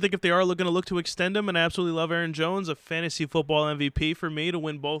honestly think if they are going to look to extend him, and I absolutely love Aaron Jones, a fantasy football MVP for me to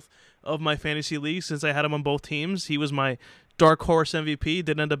win both of my fantasy leagues since I had him on both teams. He was my dark horse MVP,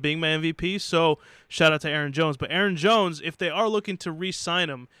 didn't end up being my MVP, so shout out to Aaron Jones. But Aaron Jones, if they are looking to re-sign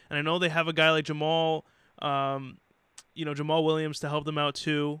him, and I know they have a guy like Jamal Williams to help them out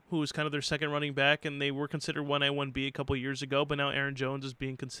too, who is kind of their second running back, and they were considered 1A, 1B a couple years ago, but now Aaron Jones is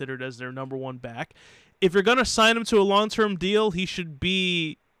being considered as their number one back. If you're going to sign him to a long-term deal, he should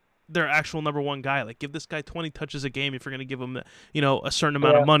be their actual number one guy. Like, give this guy 20 touches a game if you're going to give him, a certain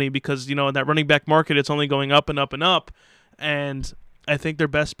amount of money, because, in that running back market, it's only going up and up and up. And I think their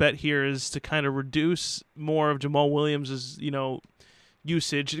best bet here is to kind of reduce more of Jamal Williams'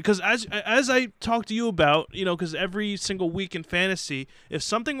 usage. Because as I talked to you about, because every single week in fantasy, if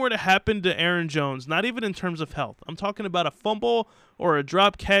something were to happen to Aaron Jones, not even in terms of health, I'm talking about a fumble or a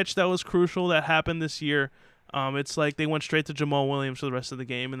drop catch that was crucial that happened this year, it's like they went straight to Jamal Williams for the rest of the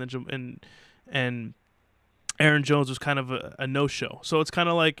game, and then and Aaron Jones was kind of a no-show. So it's kind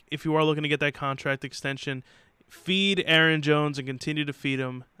of like, if you are looking to get that contract extension, feed Aaron Jones and continue to feed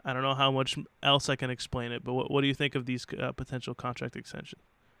him. I don't know how much else I can explain it, but what do you think of these potential contract extensions?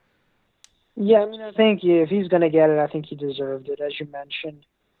 Yeah, I mean, I think if he's going to get it, I think he deserved it, as you mentioned.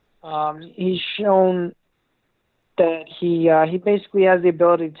 He's shown that he basically has the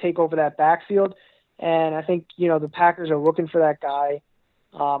ability to take over that backfield, and I think, the Packers are looking for that guy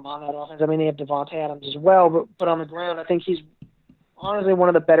on that offense. I mean, they have Devontae Adams as well, but on the ground, I think he's honestly one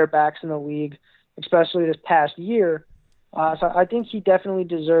of the better backs in the league, especially this past year. So I think he definitely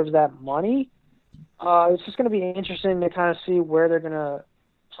deserves that money. It's just going to be interesting to kind of see where they're going to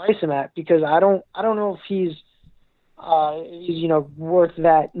price him at, because I don't know if he's worth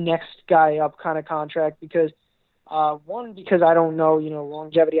that next guy up kind of contract, because because I don't know,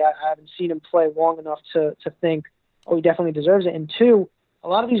 longevity. I haven't seen him play long enough to think, oh, he definitely deserves it. And two, a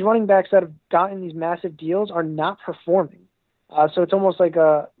lot of these running backs that have gotten these massive deals are not performing. So it's almost like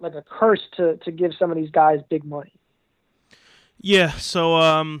a curse to give some of these guys big money. Yeah. So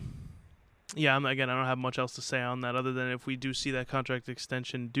I don't have much else to say on that other than if we do see that contract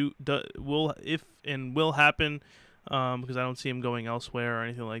extension will happen, because I don't see him going elsewhere or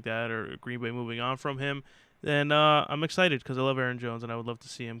anything like that, or Green Bay moving on from him. Then I'm excited because I love Aaron Jones and I would love to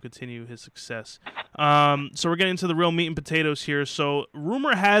see him continue his success. So we're getting to the real meat and potatoes here. So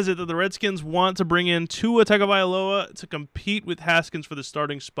rumor has it that the Redskins want to bring in Tua Tagovailoa to compete with Haskins for the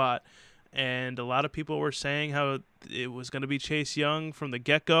starting spot. And a lot of people were saying how it was going to be Chase Young from the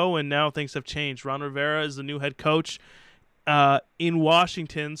get-go, and now things have changed. Ron Rivera is the new head coach in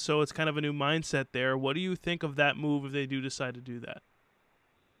Washington, so it's kind of a new mindset there. What do you think of that move if they do decide to do that?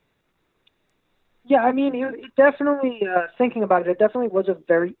 Yeah, I mean, it definitely, thinking about it definitely was a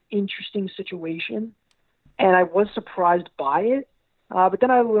very interesting situation, and I was surprised by it. But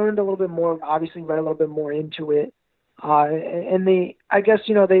then I learned a little bit more, obviously read a little bit more into it. And I guess,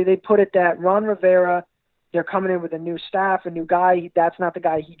 they put it that Ron Rivera, they're coming in with a new staff, a new guy. That's not the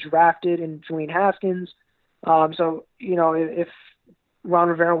guy he drafted in Dwayne Haskins. So, if Ron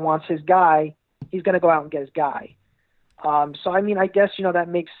Rivera wants his guy, he's going to go out and get his guy. So, I mean, I guess, that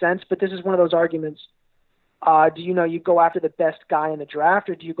makes sense, but this is one of those arguments. Do you go after the best guy in the draft,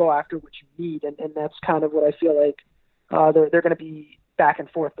 or do you go after what you need? And that's kind of what I feel like they're going to be back and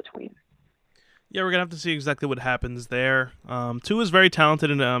forth between. Yeah, we're going to have to see exactly what happens there. Tua is very talented,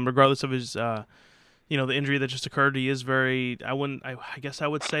 and regardless of his, the injury that just occurred, he is very, I guess I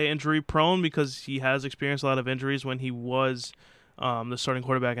would say injury prone, because he has experienced a lot of injuries when he was the starting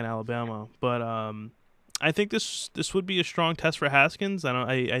quarterback in Alabama. But I think this would be a strong test for Haskins.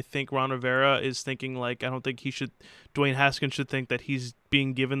 I think Ron Rivera is thinking, like, I don't think Dwayne Haskins should think that he's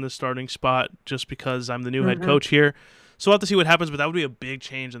being given the starting spot just because I'm the new head coach here. So we'll have to see what happens, but that would be a big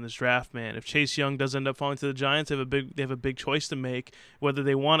change in this draft, man. If Chase Young does end up falling to the Giants, they have a big choice to make, whether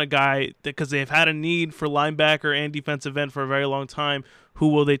they want a guy, because they've had a need for linebacker and defensive end for a very long time. Who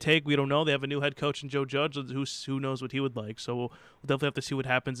will they take? We don't know. They have a new head coach in Joe Judge, who knows what he would like. So we'll definitely have to see what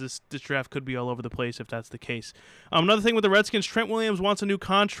happens. This draft could be all over the place if that's the case. Another thing with the Redskins, Trent Williams wants a new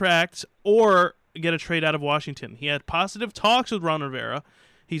contract or get a trade out of Washington. He had positive talks with Ron Rivera.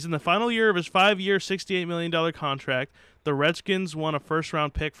 He's in the final year of his 5-year, $68 million contract. The Redskins won a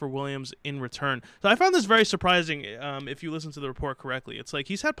first-round pick for Williams in return. So I found this very surprising if you listen to the report correctly. It's like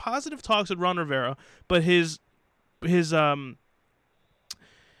he's had positive talks with Ron Rivera, but his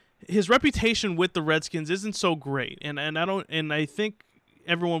his reputation with the Redskins isn't so great, and I think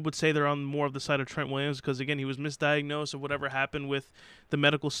everyone would say they're on more of the side of Trent Williams because, again, he was misdiagnosed of whatever happened with the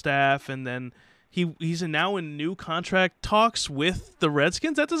medical staff, and then he's now in new contract talks with the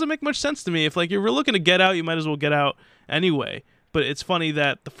Redskins. That doesn't make much sense to me. If you're looking to get out, you might as well get out anyway. But it's funny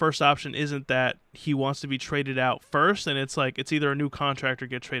that the first option isn't that he wants to be traded out first, and it's either a new contract or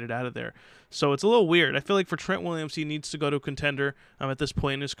get traded out of there. So it's a little weird. I feel like for Trent Williams, he needs to go to a contender at this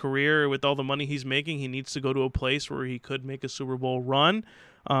point in his career. With all the money he's making, he needs to go to a place where he could make a Super Bowl run,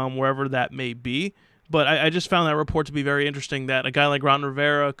 wherever that may be. But I just found that report to be very interesting that a guy like Ron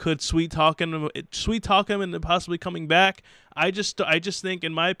Rivera could sweet talk him into possibly coming back. I just think,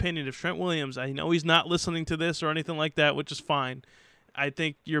 in my opinion, if Trent Williams, I know he's not listening to this or anything like that, which is fine, I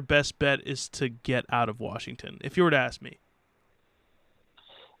think your best bet is to get out of Washington, if you were to ask me.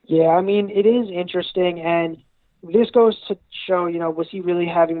 Yeah, I mean, it is interesting, and this goes to show, was he really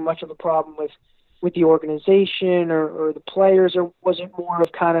having much of a problem with the organization or the players, or was it more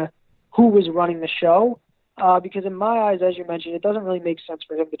of kind of who was running the show? Because in my eyes, as you mentioned, it doesn't really make sense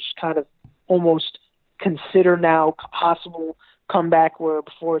for him to just kind of almost consider now possible comeback where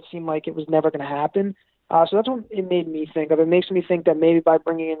before it seemed like it was never going to happen. So that's what it made me think of. It makes me think that maybe by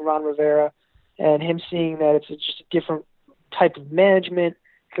bringing in Ron Rivera and him seeing that it's just a different type of management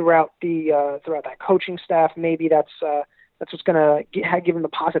throughout that coaching staff, maybe that's what's going to give him the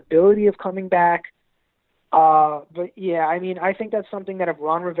possibility of coming back. But yeah, I mean, I think that's something that if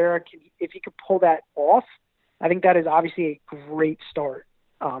Ron Rivera if he could pull that off, I think that is obviously a great start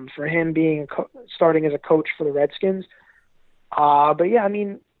for him being starting as a coach for the Redskins. But yeah, I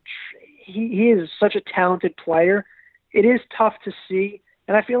mean, he is such a talented player. It is tough to see,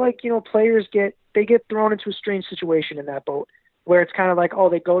 and I feel like players get thrown into a strange situation in that boat where it's kind of like, oh,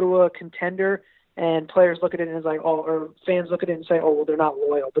 they go to a contender. And players look at it and it's like, oh, or fans look at it and say, oh, well, they're not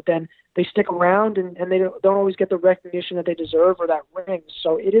loyal. But then they stick around and they don't always get the recognition that they deserve or that ring.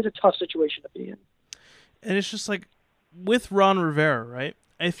 So it is a tough situation to be in. And it's just with Ron Rivera, right?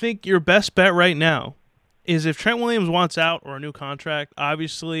 I think your best bet right now is if Trent Williams wants out or a new contract,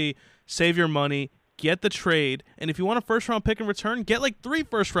 obviously save your money, get the trade, and if you want a first-round pick in return, get 3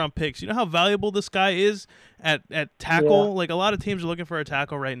 first-round picks. You know how valuable this guy is at tackle? Yeah. A lot of teams are looking for a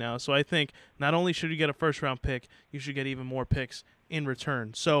tackle right now. So I think not only should you get a first-round pick, you should get even more picks in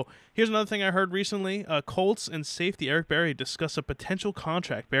return. So here's another thing I heard recently. Colts and safety Eric Berry discuss a potential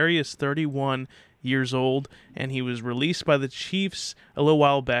contract. Berry is 31 years old, and he was released by the Chiefs a little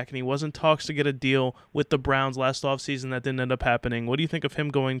while back, and he was in talks to get a deal with the Browns last offseason. That didn't end up happening. What do you think of him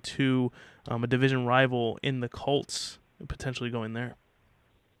going to a division rival in the Colts, potentially going there?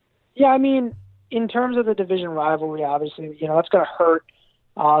 Yeah, I mean, in terms of the division rivalry, obviously, that's going to hurt.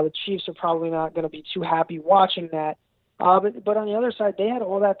 The Chiefs are probably not going to be too happy watching that. But on the other side, they had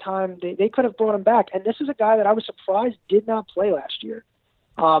all that time. They could have brought him back. And this is a guy that I was surprised did not play last year.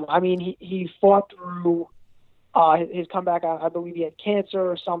 I mean, he fought through his comeback. I believe he had cancer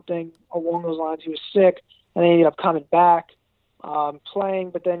or something along those lines. He was sick, and he ended up coming back, playing,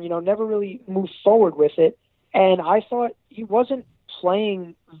 but then, never really moved forward with it. And I thought he wasn't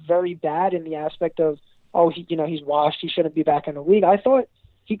playing very bad in the aspect of, he's washed, he shouldn't be back in the league. I thought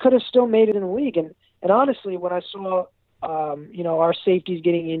he could have still made it in the league. And honestly, when I saw, our safeties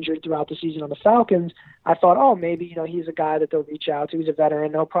getting injured throughout the season on the Falcons, I thought, oh, maybe, he's a guy that they'll reach out to. He's a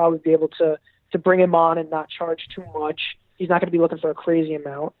veteran. They'll probably be able to bring him on and not charge too much. He's not going to be looking for a crazy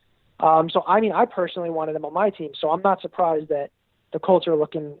amount. So, I mean, I personally wanted him on my team, so I'm not surprised that the Colts are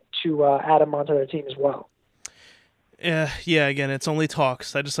looking to add him onto their team as well. Yeah, again, it's only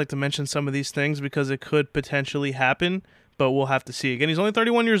talks. I just like to mention some of these things because it could potentially happen, but we'll have to see. Again, he's only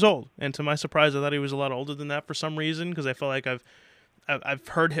 31 years old, and to my surprise, I thought he was a lot older than that for some reason because I felt like I've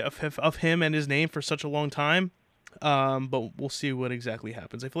heard of him and his name for such a long time, but we'll see what exactly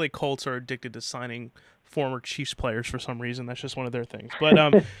happens. I feel like Colts are addicted to signing former Chiefs players for some reason. That's just one of their things.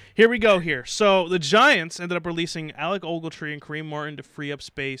 But here we go here. So the Giants ended up releasing Alec Ogletree and Kareem Martin to free up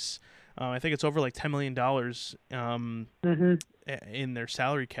space. I think it's over $10 million in their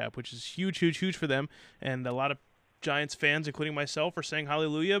salary cap, which is huge, huge, huge for them. And a lot of Giants fans, including myself, are saying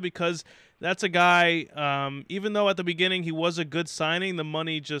hallelujah because that's a guy, even though at the beginning he was a good signing, the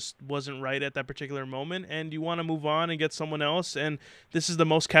money just wasn't right at that particular moment, and you want to move on and get someone else, and this is the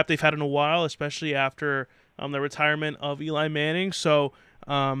most cap they've had in a while, especially after the retirement of Eli Manning, so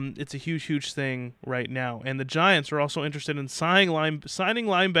it's a huge, huge thing right now. And the Giants are also interested in signing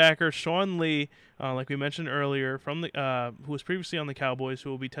linebacker Sean Lee, like we mentioned earlier, from the who was previously on the Cowboys, who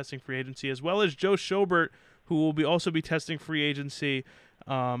will be testing free agency, as well as Joe Schobert, who will also be testing free agency,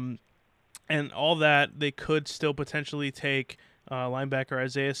 and all that. They could still potentially take linebacker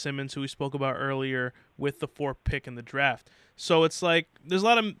Isaiah Simmons, who we spoke about earlier, with the 4th pick in the draft. So it's like there's a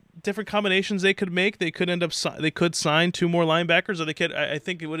lot of different combinations they could make. They could they could sign 2 more linebackers, or they could. I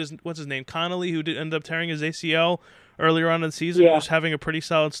think what's his name, Connolly, who did end up tearing his ACL earlier on in the season. Yeah. Was having a pretty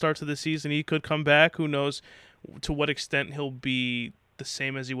solid start to the season. He could come back. Who knows to what extent he'll be the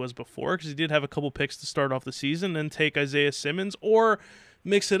same as he was before, because he did have a couple picks to start off the season, and take Isaiah Simmons, or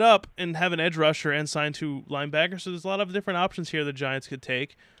mix it up and have an edge rusher and sign 2 linebackers. So there's a lot of different options here the Giants could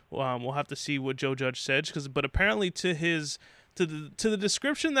take. We'll have to see what Joe Judge said, but apparently to the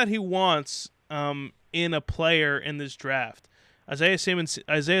description that he wants in a player in this draft, Isaiah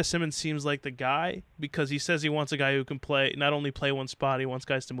Simmons seems like the guy, because he says he wants a guy who can not only play one spot, he wants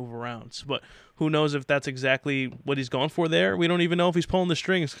guys to move around. But who knows if that's exactly what he's going for there? We don't even know if he's pulling the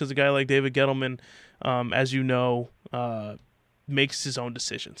strings, because a guy like David Gettleman, as you know, makes his own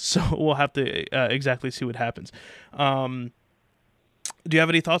decisions. So we'll have to exactly see what happens. Do you have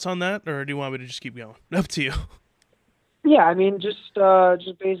any thoughts on that, or do you want me to just keep going? Up to you. Yeah, I mean, just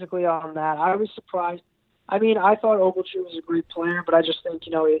basically on that, I was surprised. I mean, I thought Ogletree was a great player, but I just think,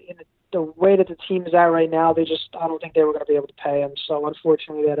 in the way that the team is at right now, I don't think they were going to be able to pay him. So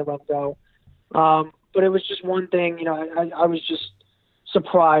unfortunately, they had to let him go. But it was just one thing, I was just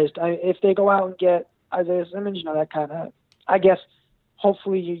surprised. If they go out and get Isaiah Simmons, that kind of, I guess,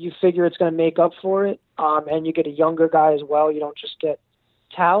 hopefully you figure it's going to make up for it, and you get a younger guy as well. You don't just get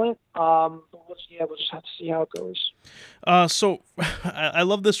talent. But we'll just have to see how it goes. So I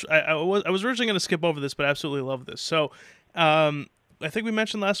love this. I was originally going to skip over this, but I absolutely love this. So I think we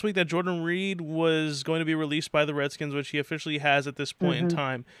mentioned last week that Jordan Reed was going to be released by the Redskins, which he officially has at this point in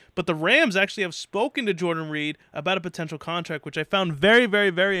time. But the Rams actually have spoken to Jordan Reed about a potential contract, which I found very, very,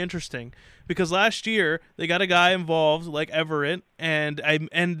 very interesting. Because last year they got a guy involved like Everett, and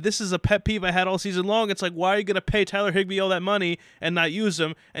this is a pet peeve I had all season long. It's like, why are you going to pay Tyler Higbee all that money and not use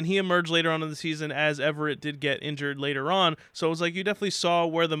him? And he emerged later on in the season as Everett did get injured later on. So it was like you definitely saw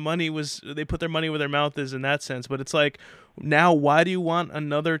where the money was. They put their money where their mouth is in that sense. But it's like, now why do you want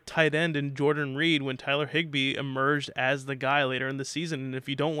another tight end in Jordan Reed when Tyler Higbee emerged as the guy later in the season? And if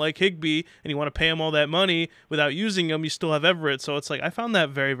you don't like Higbee and you want to pay him all that money without using him, you still have Everett. So it's like, I found that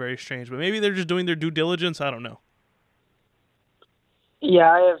very, very strange. But maybe they're just doing their due diligence. I don't know.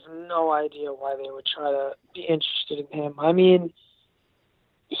 Yeah, I have no idea why they would try to be interested in him. I mean,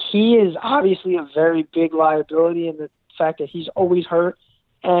 he is obviously a very big liability in the fact that he's always hurt.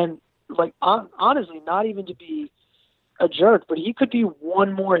 And, honestly, not even to be a jerk, but he could be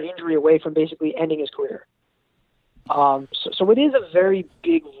one more injury away from basically ending his career. So it is a very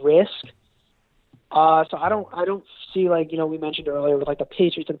big risk. So I don't see, we mentioned earlier with the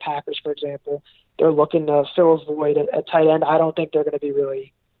Patriots and Packers, for example, they're looking to fill a void at tight end. I don't think they're going to be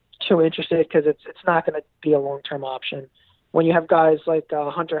really too interested, because it's not going to be a long-term option. When you have guys like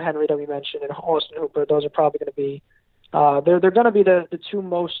Hunter Henry that we mentioned and Austin Hooper, those are probably going to be they're going to be the 2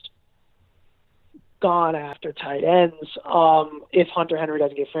 most gone after tight ends if Hunter Henry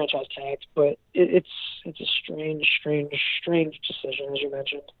doesn't get franchise tagged. But it's a strange decision, as you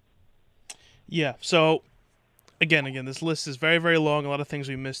mentioned. Yeah, so again, this list is very, very long. A lot of things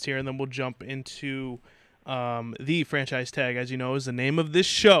we missed here, and then we'll jump into the franchise tag, as you know, is the name of this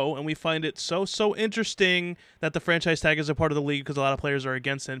show, and we find it so interesting that the franchise tag is a part of the league, because a lot of players are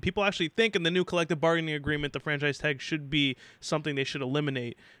against it. And people actually think in the new collective bargaining agreement the franchise tag should be something they should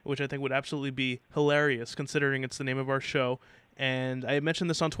eliminate, which I think would absolutely be hilarious, considering it's the name of our show. And I mentioned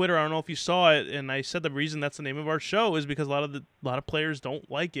this on Twitter. I don't know if you saw it, and I said the reason that's the name of our show is because a lot of players don't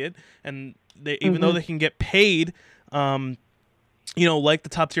like it, and they, even though they can get paid, like the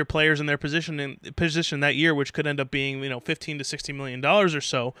top tier players in their position that year, which could end up being $15 to $60 million or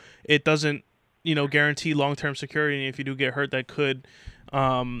so, it doesn't guarantee long term security. And if you do get hurt, that could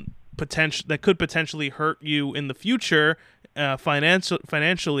potentially hurt you in the future.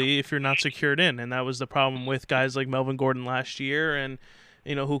 Financially, if you're not secured in. And that was the problem with guys like Melvin Gordon last year, and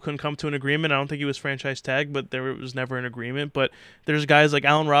who couldn't come to an agreement. I don't think he was franchise tagged, but there was never an agreement. But there's guys like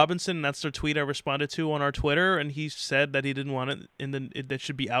Allen Robinson, and that's the tweet I responded to on our Twitter, and he said that he didn't want it that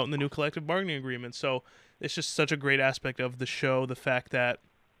should be out in the new collective bargaining agreement. So it's just such a great aspect of the show, the fact that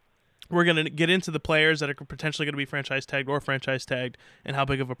we're going to get into the players that are potentially going to be franchise tagged or franchise tagged, and how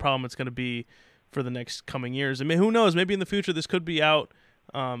big of a problem it's going to be for the next coming years. I mean, who knows? Maybe in the future this could be out.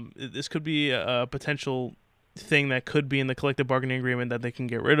 This could be a potential thing that could be in the collective bargaining agreement that they can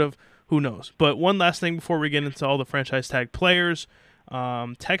get rid of. Who knows? But one last thing before we get into all the franchise tag players.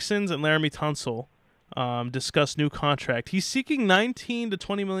 Texans and Laramie Tunsil discuss new contract. He's seeking $19 to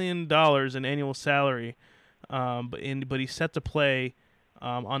 $20 million in annual salary, but he's set to play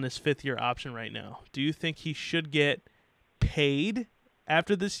on his 5th year option right now. Do you think he should get paid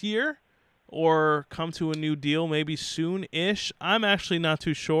after this year or come to a new deal maybe soon-ish. I'm actually not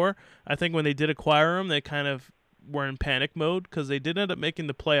too sure. I think when they did acquire him, they kind of were in panic mode because they did end up making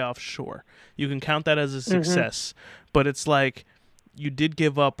the playoffs, sure. You can count that as a success. But it's like you did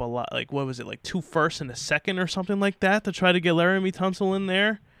give up a lot. Like, what was it, like 2 firsts and a second or something like that to try to get Laramie Tunsil in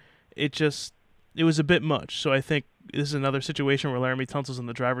there? It was a bit much. So I think this is another situation where Laramie Tunsil's in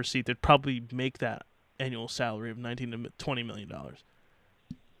the driver's seat. They'd probably make that annual salary of $19 to $20 million.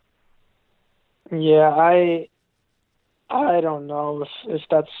 Yeah, I don't know if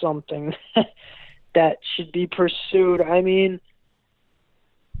that's something that should be pursued. I mean,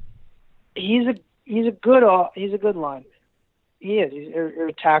 he's a good lineman. He is. He's or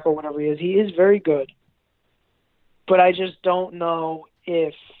a tackle, whatever he is. He is very good. But I just don't know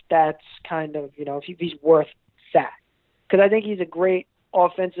if that's kind of, if he's worth that. Because I think he's a great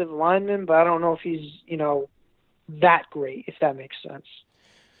offensive lineman, but I don't know if he's, that great, if that makes sense.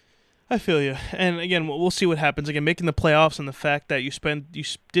 I feel you. And again, we'll see what happens. Again, making the playoffs and the fact that you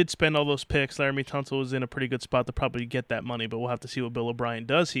did spend all those picks, Laramie Tunsil was in a pretty good spot to probably get that money, but we'll have to see what Bill O'Brien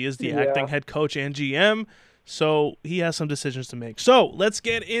does. He is the acting head coach and GM, so he has some decisions to make. So let's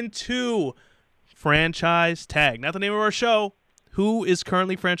get into franchise tag. Not the name of our show. Who is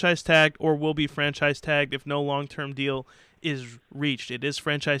currently franchise tagged or will be franchise tagged if no long-term deal is reached? It is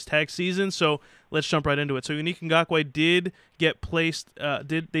franchise tag season, so let's jump right into it. So Yannick Ngakoue did get placed.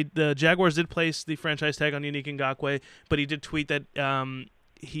 The Jaguars did place the franchise tag on Yannick Ngakoue, but he did tweet that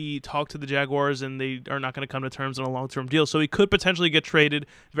he talked to the Jaguars and they are not going to come to terms on a long-term deal. So he could potentially get traded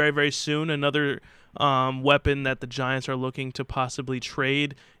very, very soon. Another weapon that the Giants are looking to possibly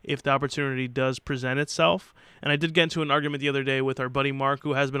trade if the opportunity does present itself. And I did get into an argument the other day with our buddy Mark,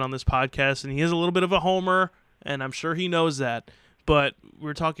 who has been on this podcast, and he is a little bit of a homer, and I'm sure he knows that. But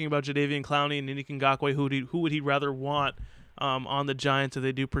we're talking about Jadeveon Clowney and Yannick Ngakoue. Who would he rather want on the Giants if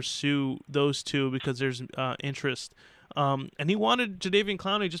they do pursue those two because there's interest? And he wanted Jadeveon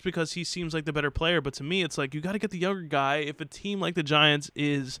Clowney just because he seems like the better player. But to me, it's like you got to get the younger guy. If a team like the Giants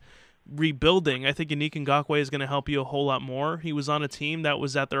is rebuilding, I think Yannick Ngakoue is going to help you a whole lot more. He was on a team that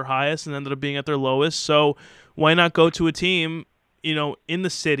was at their highest and ended up being at their lowest. So why not go to a team, in the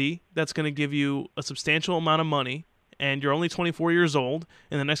city that's going to give you a substantial amount of money, and you're only 24 years old.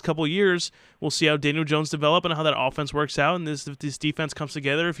 In the next couple of years, we'll see how Daniel Jones develop and how that offense works out, and if this defense comes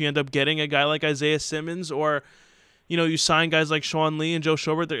together. If you end up getting a guy like Isaiah Simmons, or you sign guys like Sean Lee and Joe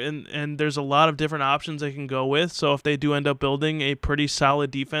Schobert, and there's a lot of different options they can go with. So if they do end up building a pretty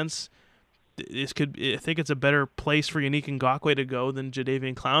solid defense, I think it's a better place for Yannick Ngakoue to go than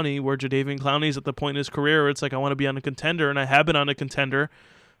Jadeveon Clowney, where Jadeveon Clowney is at the point in his career where it's like, I want to be on a contender, and I have been on a contender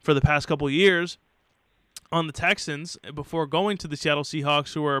for the past couple of years on the Texans before going to the Seattle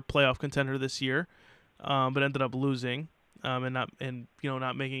Seahawks, who were a playoff contender this year, but ended up losing and not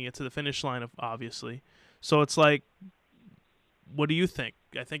making it to the finish line, obviously. So it's like, what do you think?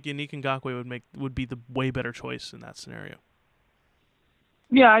 I think Yannick Ngakoue would be the way better choice in that scenario.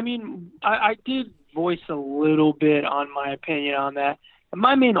 Yeah, I mean, I did voice a little bit on my opinion on that. And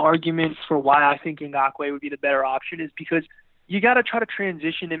my main argument for why I think Ngakoue would be the better option is because you got to try to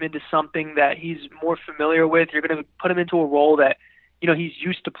transition him into something that he's more familiar with. You're going to put him into a role that, he's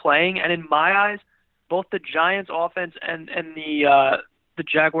used to playing. And in my eyes, both the Giants offense and the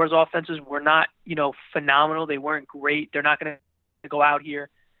Jaguars offenses were not, phenomenal. They weren't great. They're not going to go out here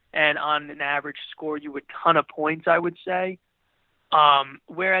and on an average score you a ton of points, I would say.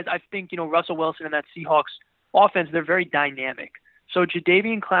 Whereas I think, Russell Wilson and that Seahawks offense, they're very dynamic. So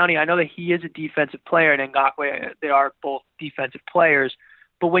Jadeveon Clowney, I know that he is a defensive player, and Ngakoue, they are both defensive players.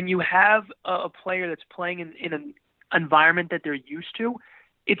 But when you have a player that's playing in an environment that they're used to,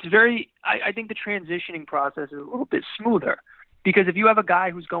 it's I think the transitioning process is a little bit smoother. Because if you have a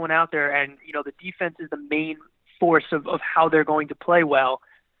guy who's going out there and, the defense is the main force of how they're going to play well,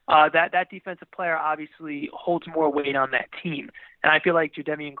 that defensive player obviously holds more weight on that team. And I feel like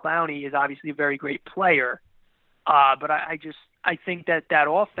Jadeveon Clowney is obviously a very great player, but I think that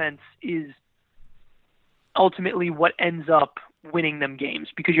offense is ultimately what ends up winning them games,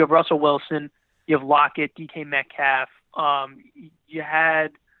 because you have Russell Wilson, you have Lockett, DK Metcalf, you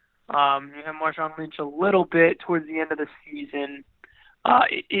had Marshawn Lynch a little bit towards the end of the season.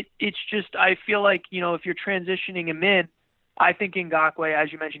 It's just, I feel like, if you're transitioning him in, I think Ngakoue,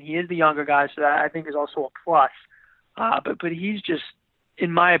 as you mentioned, he is the younger guy, so that I think is also a plus. But he's just,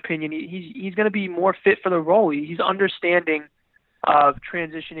 in my opinion, he's going to be more fit for the role. He's understanding of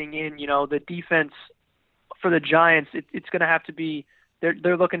transitioning in. The defense for the Giants, it's going to have to be,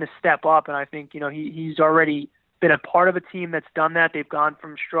 they're looking to step up, and I think he's already been a part of a team that's done that. They've gone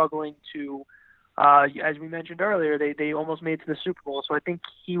from struggling to As we mentioned earlier, they almost made it to the Super Bowl, so I think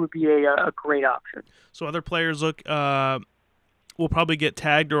he would be a great option. So other players will probably get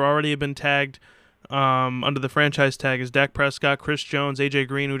tagged or already have been tagged under the franchise tag is Dak Prescott, Chris Jones, AJ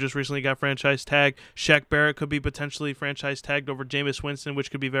Green, who just recently got franchise tagged. Shaq Barrett could be potentially franchise tagged over Jameis Winston,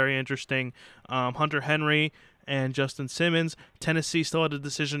 which could be very interesting. Hunter Henry and Justin Simmons. Tennessee still had a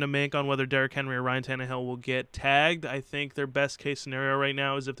decision to make on whether Derrick Henry or Ryan Tannehill will get tagged. I think their best case scenario right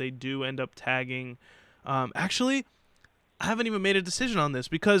now is if they do end up tagging. Actually, I haven't even made a decision on this,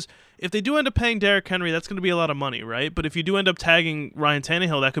 because if they do end up paying Derrick Henry, that's going to be a lot of money, right? But if you do end up tagging Ryan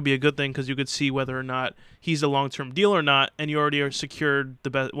Tannehill, that could be a good thing, because you could see whether or not he's a long-term deal or not, and you already are secured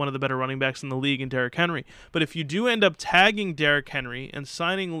one of the better running backs in the league in Derrick Henry. But if you do end up tagging Derrick Henry and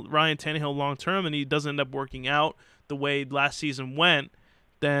signing Ryan Tannehill long-term, and he doesn't end up working out the way last season went,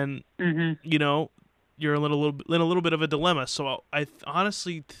 then you know, you're in a little bit of a dilemma. So I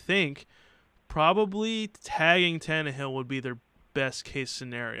honestly think probably tagging Tannehill would be their best case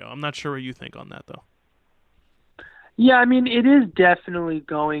scenario. I'm not sure what you think on that, though. Yeah, I mean, it is definitely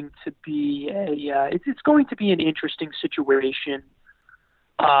going to be it's going to be an interesting situation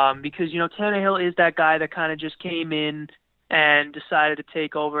because, you know, Tannehill is that guy that kind of just came in and decided to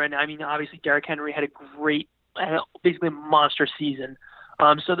take over. And I mean, obviously Derrick Henry had a great, basically a monster season.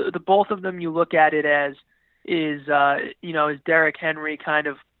 So the both of them, you look at it as is Derrick Henry kind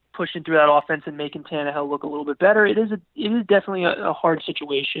of pushing through that offense and making Tannehill look a little bit better. It is definitely a hard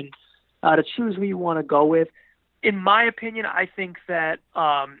situation to choose who you want to go with. In my opinion, I think that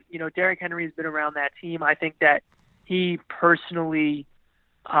Derrick Henry has been around that team. I think that he personally,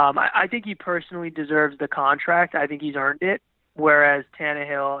 I think he personally deserves the contract. I think he's earned it. Whereas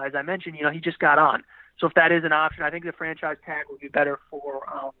Tannehill, as I mentioned, he just got on. So if that is an option, I think the franchise tag would be better for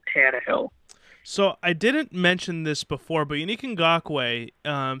Tannehill. So I didn't mention this before, but Yannick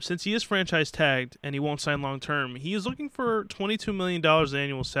Ngakoue, since he is franchise tagged and he won't sign long term, he is looking for $22 million in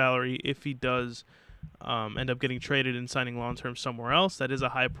annual salary if he does end up getting traded and signing long term somewhere else. That is a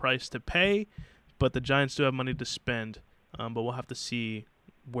high price to pay, but the Giants do have money to spend. But we'll have to see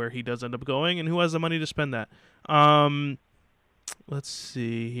where he does end up going and who has the money to spend that. Let's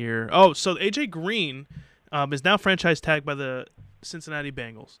see here. Oh, so AJ Green is now franchise tagged by the Cincinnati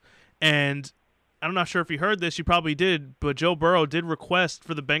Bengals, and I'm not sure if you heard this. You probably did, but Joe Burrow did request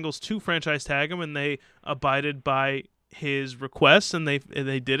for the Bengals to franchise tag him, and they abided by his request, and they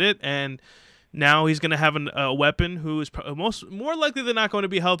did it. And now he's going to have a weapon who is more likely than not going to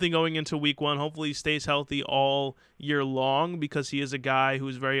be healthy going into Week 1. Hopefully, he stays healthy all year long, because he is a guy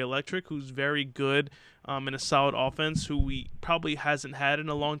who's very electric, who's very good in a solid offense, who he probably hasn't had in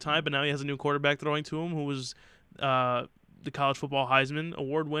a long time. But now he has a new quarterback throwing to him, who was the College Football Heisman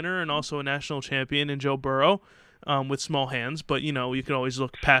Award winner and also a national champion in Joe Burrow with small hands. But, you can always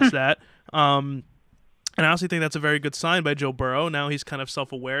look past that. And I honestly think that's a very good sign by Joe Burrow. Now he's kind of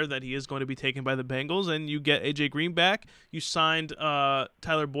self-aware that he is going to be taken by the Bengals, and you get A.J. Green back. You signed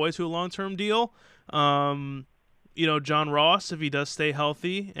Tyler Boyd to a long-term deal. John Ross, if he does stay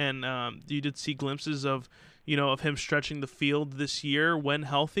healthy, and you did see glimpses of him stretching the field this year when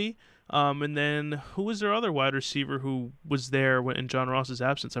healthy. And then who was their other wide receiver who was there in John Ross's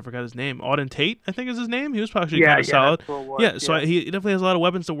absence? I forgot his name. Auden Tate, I think is his name. He was probably kind of solid. So he definitely has a lot of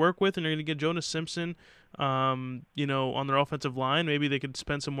weapons to work with, and they're going to get Jonas Simpson, on their offensive line. Maybe they could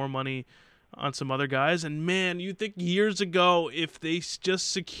spend some more money on some other guys. And, man, you'd think years ago, if they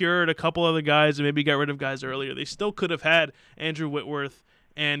just secured a couple other guys and maybe got rid of guys earlier, they still could have had Andrew Whitworth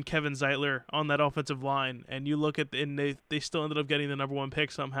and Kevin Zeitler on that offensive line, and you look at and they still ended up getting the number 1 pick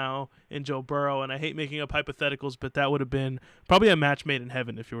somehow in Joe Burrow. And I hate making up hypotheticals, but that would have been probably a match made in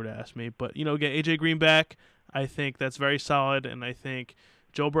heaven if you were to ask me. But get AJ Green back, I think that's very solid, and I think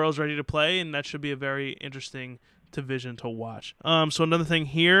Joe Burrow's ready to play, and that should be a very interesting division to watch. So another thing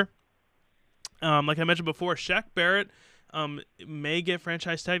here, like I mentioned before, Shaq Barrett may get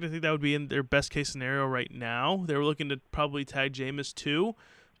franchise tagged. I think that would be in their best case scenario right now. They were looking to probably tag Jameis too,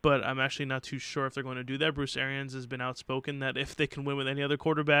 but I'm actually not too sure if they're going to do that. Bruce Arians has been outspoken that if they can win with any other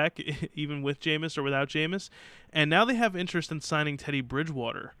quarterback, even with Jameis or without Jameis. And now they have interest in signing Teddy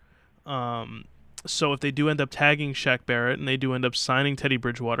Bridgewater. So if they do end up tagging Shaq Barrett and they do end up signing Teddy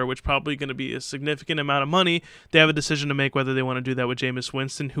Bridgewater, which probably going to be a significant amount of money, they have a decision to make whether they want to do that with Jameis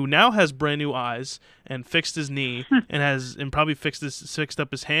Winston, who now has brand new eyes and fixed his knee and probably fixed up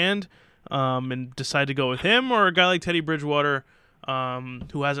his hand, and decide to go with him, or a guy like Teddy Bridgewater,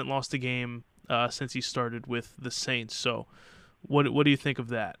 who hasn't lost a game since he started with the Saints. So what do you think of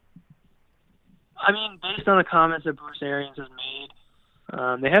that? I mean, based on the comments that Bruce Arians has made,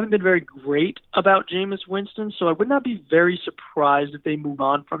 they haven't been very great about Jameis Winston, so I would not be very surprised if they move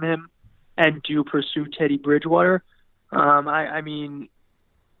on from him. and do pursue Teddy Bridgewater. I mean,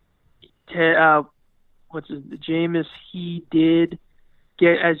 Jameis, he did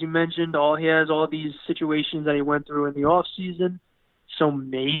get, as you mentioned, he has all these situations that he went through in the off season. So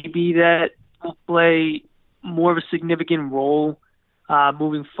maybe that will play more of a significant role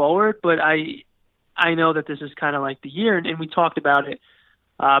moving forward. But I know that this is kind of like the year, and we talked about it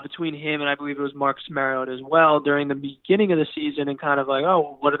between him and I believe it was Marcus Mariota as well during the beginning of the season, and kind of like,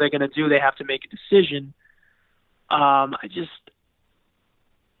 oh, what are they going to do? They have to make a decision. I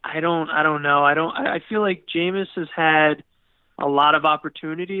don't know. I feel like Jameis has had a lot of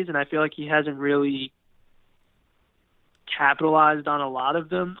opportunities, and I feel like he hasn't really capitalized on a lot of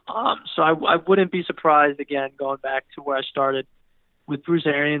them. So I wouldn't be surprised, again, going back to where I started with Bruce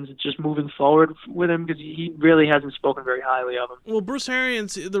Arians, just moving forward with him, because he really hasn't spoken very highly of him. Well, Bruce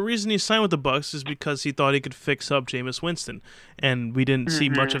Arians, the reason he signed with the Bucs is because he thought he could fix up Jameis Winston, and we didn't see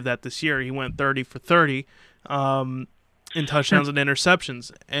much of that this year. He went 30 for 30 in touchdowns and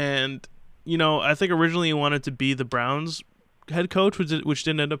interceptions, and I think originally he wanted to be the Browns head coach, which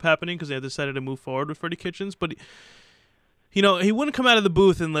didn't end up happening because they decided to move forward with Freddie Kitchens, but he wouldn't come out of the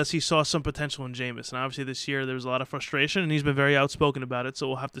booth unless he saw some potential in Jameis. And obviously this year there was a lot of frustration, and he's been very outspoken about it, so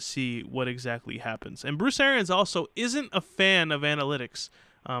we'll have to see what exactly happens. And Bruce Arians also isn't a fan of analytics.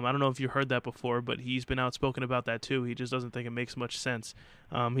 I don't know if you heard that before, but he's been outspoken about that too. He just doesn't think it makes much sense.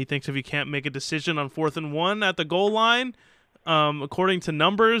 He thinks if you can't make a decision on 4th and 1 at the goal line, according to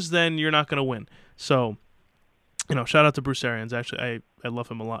numbers, then you're not going to win. So, shout out to Bruce Arians. Actually, I love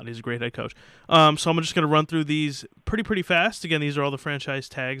him a lot. He's a great head coach. So I'm just going to run through these pretty fast. Again, these are all the franchise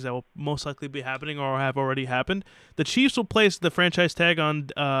tags that will most likely be happening or have already happened. The Chiefs will place the franchise tag on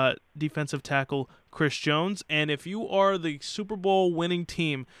defensive tackle Chris Jones. And if you are the Super Bowl winning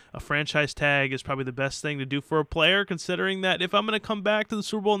team, a franchise tag is probably the best thing to do for a player, considering that if I'm going to come back to the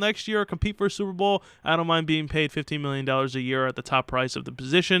Super Bowl next year or compete for a Super Bowl, I don't mind being paid $15 million a year at the top price of the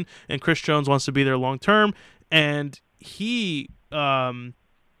position. And Chris Jones wants to be there long term. And he, when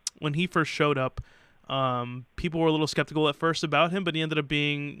he first showed up, people were a little skeptical at first about him, but he ended up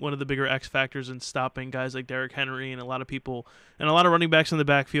being one of the bigger X factors in stopping guys like Derrick Henry and a lot of people and a lot of running backs in the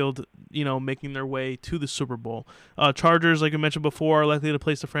backfield, making their way to the Super Bowl. Chargers, like I mentioned before, are likely to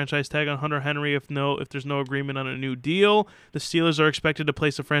place the franchise tag on Hunter Henry if there's no agreement on a new deal. The Steelers are expected to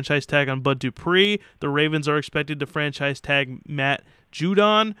place a franchise tag on Bud Dupree. The Ravens are expected to franchise tag Matt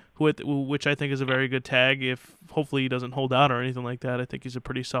Judon, which I think is a very good tag. If hopefully he doesn't hold out or anything like that, I think he's a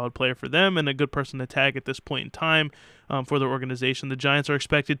pretty solid player for them and a good person to tag at this point in time for their organization. The Giants are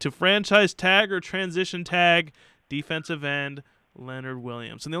expected to franchise tag or transition tag defensive end Leonard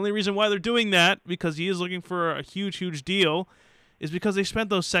Williams. And the only reason why they're doing that, because he is looking for a huge deal, is because they spent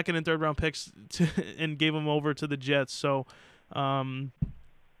those 2nd and 3rd round picks and gave them over to the Jets. So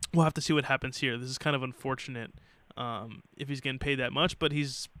we'll have to see what happens here. This is kind of unfortunate. If he's getting paid that much, but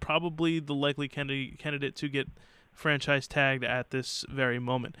he's probably the likely candidate to get franchise tagged at this very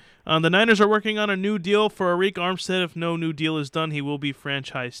moment. The Niners are working on a new deal for Arik Armstead. If no new deal is done, he will be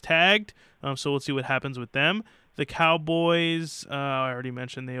franchise tagged. So we'll see what happens with them. The Cowboys, I already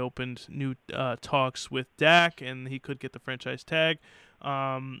mentioned they opened new talks with Dak, and he could get the franchise tag.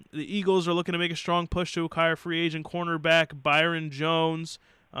 The Eagles are looking to make a strong push to acquire free agent cornerback Byron Jones.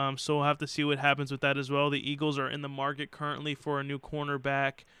 So we'll have to see what happens with that as well. The Eagles are in the market currently for a new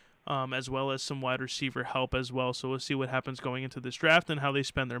cornerback, as well as some wide receiver help as well. So we'll see what happens going into this draft and how they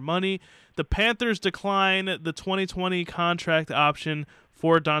spend their money. The Panthers decline the 2020 contract option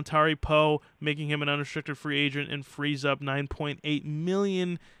for Dontari Poe, making him an unrestricted free agent, and frees up $9.8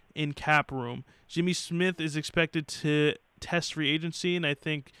 million in cap room. Jimmy Smith is expected to test free agency, and I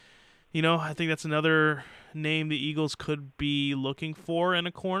think that's another name the Eagles could be looking for in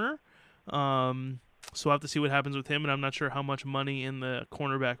a corner. So we'll have to see what happens with him, and I'm not sure how much money in the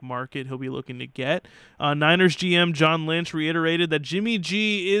cornerback market he'll be looking to get. Niners GM John Lynch reiterated that Jimmy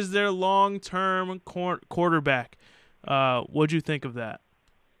G is their long-term quarterback. What'd you think of that?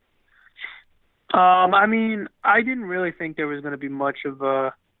 I mean, I didn't really think there was going to be much of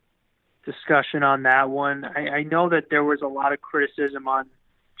a discussion on that one. I know that there was a lot of criticism on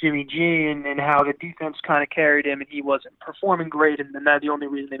Jimmy G and how the defense kind of carried him and he wasn't performing great, and then the only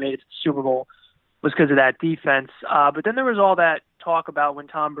reason they made it to the Super Bowl was because of that defense. But then there was all that talk about when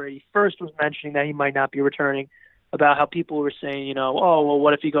Tom Brady first was mentioning that he might not be returning, about how people were saying, oh, well,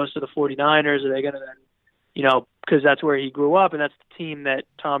 what if he goes to the 49ers? Are they going to then, because that's where he grew up and that's the team that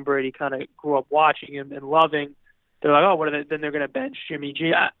Tom Brady kind of grew up watching and loving. They're like, oh, then they're going to bench Jimmy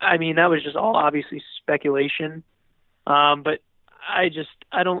G. I mean, that was just all obviously speculation. But I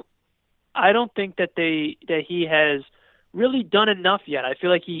don't think that he has really done enough yet. I feel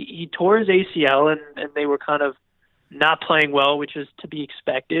like he tore his ACL and they were kind of not playing well, which is to be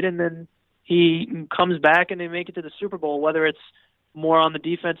expected. And then he comes back and they make it to the Super Bowl. Whether it's more on the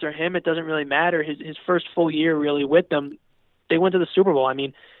defense or him, it doesn't really matter. His first full year really with them, they went to the Super Bowl. I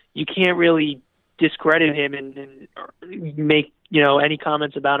mean, you can't really discredit him and make, any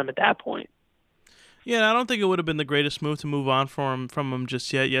comments about him at that point. Yeah, I don't think it would have been the greatest move to move on from him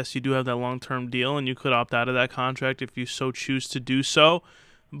just yet. Yes, you do have that long-term deal, and you could opt out of that contract if you so choose to do so.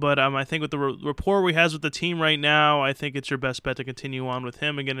 But I think with the rapport he has with the team right now, I think it's your best bet to continue on with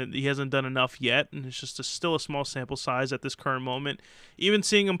him. Again, he hasn't done enough yet, and it's just still a small sample size at this current moment. Even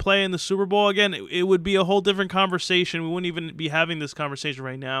seeing him play in the Super Bowl, again, it would be a whole different conversation. We wouldn't even be having this conversation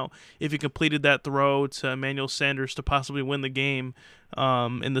right now if he completed that throw to Emmanuel Sanders to possibly win the game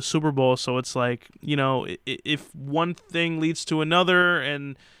in the Super Bowl. So it's like, if one thing leads to another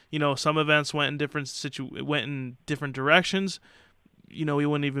and, some events went in different directions, we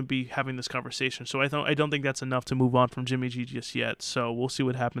wouldn't even be having this conversation. So I don't think that's enough to move on from Jimmy G just yet. So we'll see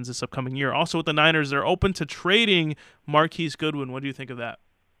what happens this upcoming year. Also with the Niners, they're open to trading Marquise Goodwin. What do you think of that?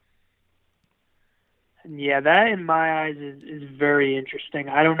 Yeah, that in my eyes is very interesting.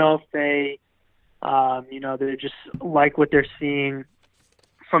 I don't know if they, they just like what they're seeing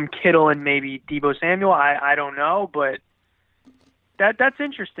from Kittle and maybe Deebo Samuel. I don't know, but that's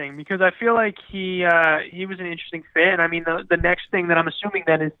interesting because I feel like he was an interesting fit. And I mean, the next thing that I'm assuming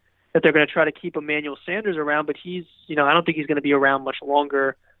then is that they're going to try to keep Emmanuel Sanders around, but he's, I don't think he's going to be around much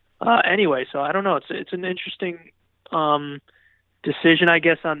longer anyway. So I don't know. It's an interesting decision, I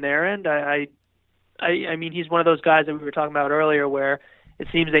guess, on their end. I mean, he's one of those guys that we were talking about earlier where it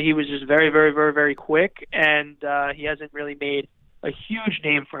seems that he was just very, very, very, very quick, and he hasn't really made a huge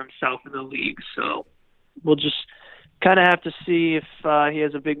name for himself in the league. So we'll just kind of have to see if he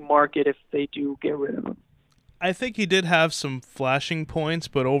has a big market if they do get rid of him. I think he did have some flashing points,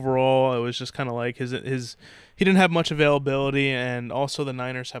 but overall it was just kind of like his he didn't have much availability, and also the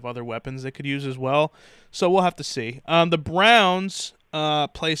Niners have other weapons they could use as well. So we'll have to see. The Browns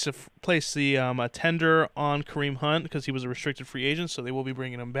place the tender on Kareem Hunt because he was a restricted free agent, so they will be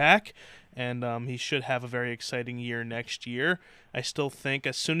bringing him back, and he should have a very exciting year next year. I still think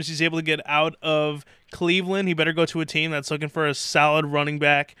as soon as he's able to get out of Cleveland, he better go to a team that's looking for a solid running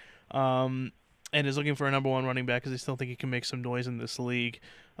back and is looking for a number one running back because I still think he can make some noise in this league.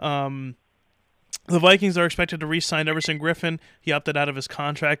 The Vikings are expected to re-sign Everson Griffin. He opted out of his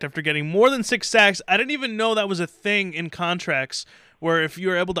contract after getting more than 6 sacks. I didn't even know that was a thing in contracts where if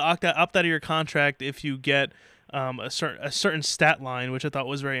you're able to opt out of your contract if you get a certain stat line, which I thought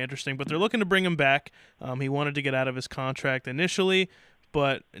was very interesting. But they're looking to bring him back. He wanted to get out of his contract initially,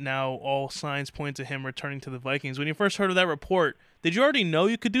 but now all signs point to him returning to the Vikings. When you first heard of that report, did you already know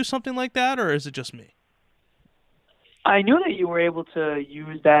you could do something like that, or is it just me? I knew that you were able to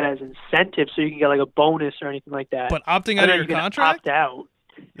use that as incentive so you can get like a bonus or anything like that. But opting out of your contract? Opt out.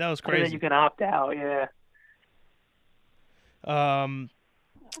 That was crazy. And then you can opt out, yeah.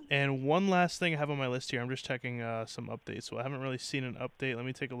 And one last thing I have on my list here. I'm just checking some updates. So I haven't really seen an update. Let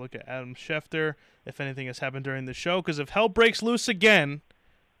me take a look at Adam Schefter, if anything has happened during the show. Because if hell breaks loose again,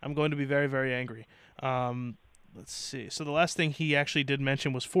 I'm going to be very, very angry. Let's see. So the last thing he actually did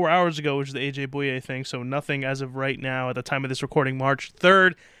mention was 4 hours ago, which is the A.J. Bouye thing. So nothing as of right now at the time of this recording, March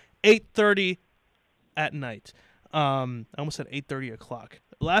 3rd, 8:30 at night. I almost said 8:30 o'clock.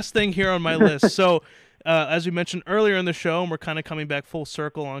 Last thing here on my list. So as we mentioned earlier in the show, and we're kind of coming back full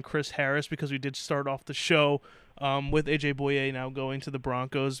circle on Chris Harris because we did start off the show with A.J. Bouye now going to the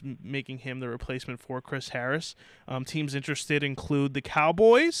Broncos, making him the replacement for Chris Harris. Teams interested include the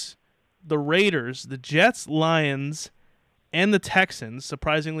Cowboys, the Raiders, the Jets, Lions, and the Texans.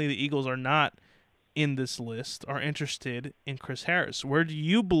 Surprisingly, the Eagles are not in this list, are interested in Chris Harris. Where do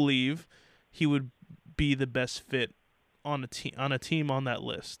you believe he would be the best fit on a team on that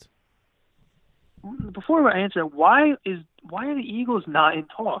list? Before I answer, why are the Eagles not in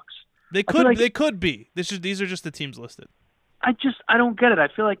talks? They could be. These are just the teams listed. I don't get it. I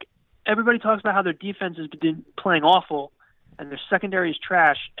feel like everybody talks about how their defense has been playing awful and their secondary is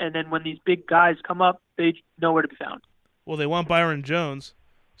trash, and then when these big guys come up, they nowhere to be found. Well, they want Byron Jones,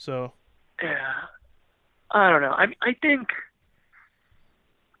 so yeah. I don't know. I think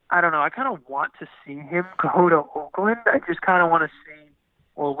I don't know. I kind of want to see him go to Oakland. I just kind of want to see.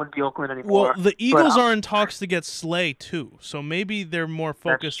 Well, it wouldn't be Oakland anymore. Well, the Eagles are in talks to get Slay too, so maybe they're more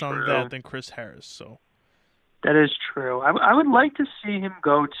focused on that than Chris Harris. So that is true. I would like to see him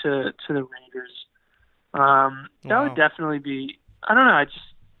go to the Raiders. That would definitely be. I don't know.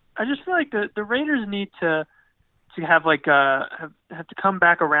 I just feel like the Raiders need to have like have to come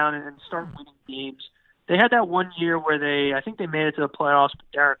back around and start winning games. they had that one year where I think they made it to the playoffs, but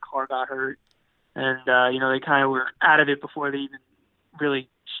Derek Carr got hurt, and they kind of were out of it before they even really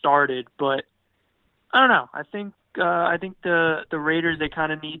started. But I don't know. I think the Raiders, they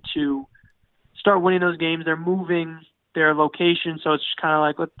kind of need to start winning those games. They're moving their location, so it's just kind of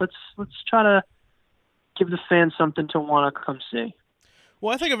like let's try to give the fans something to want to come see.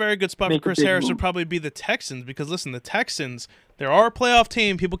 Well, I think a very good spot for Chris Harris would probably be the Texans because, listen, the Texans, they are a playoff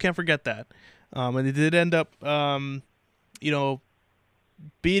team. People can't forget that. And they did end up,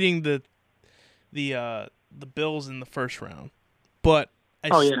 beating the Bills in the first round. But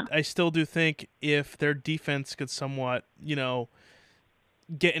I still do think if their defense could somewhat,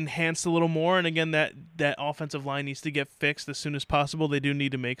 get enhanced a little more, and again, that offensive line needs to get fixed as soon as possible. They do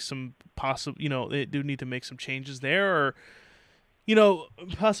need to make some changes there, or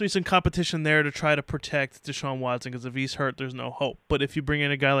possibly some competition there to try to protect Deshaun Watson, because if he's hurt, there's no hope. But if you bring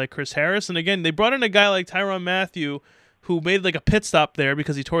in a guy like Chris Harris, and again, they brought in a guy like Tyrann Mathieu, who made like a pit stop there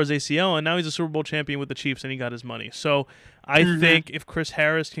because he tore his ACL, and now he's a Super Bowl champion with the Chiefs, and he got his money. So I think if Chris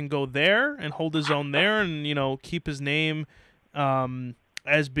Harris can go there and hold his own there and, keep his name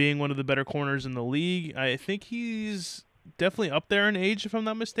as being one of the better corners in the league, I think he's definitely up there in age, if I'm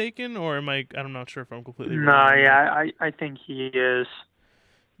not mistaken, or am I? I'm not sure if I'm completely wrong. No, yeah, I think he is.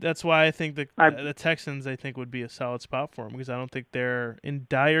 That's why I think the Texans, I think, would be a solid spot for him, because I don't think they're in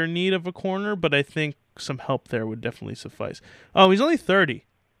dire need of a corner, but I think some help there would definitely suffice. Oh, he's only 30,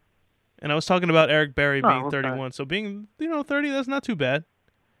 and I was talking about Eric Berry being 31, so being 30, that's not too bad.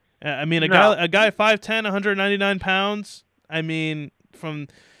 I mean, a guy 5'10", 199 pounds. I mean,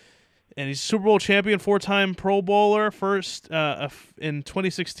 and he's Super Bowl champion, 4-time Pro Bowler. First in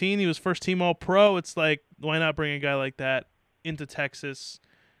 2016, he was first team All Pro. It's like, why not bring a guy like that into Texas,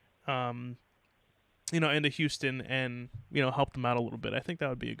 into Houston, and help them out a little bit? I think that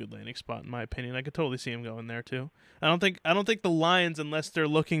would be a good landing spot, in my opinion. I could totally see him going there too. I don't think the Lions, unless they're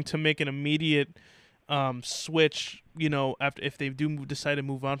looking to make an immediate switch, after if they do decide to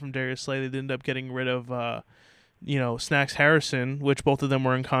move on from Darius Slay, they'd end up getting rid of Snacks Harrison, which both of them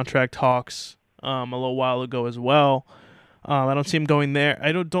were in contract talks a little while ago as well. I don't see him going there.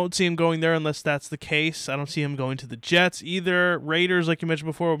 I don't see him going there unless that's the case. I don't see him going to the Jets either. Raiders, like you mentioned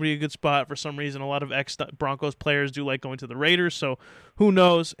before, would be a good spot. For some reason, a lot of ex-Broncos players do like going to the Raiders, so who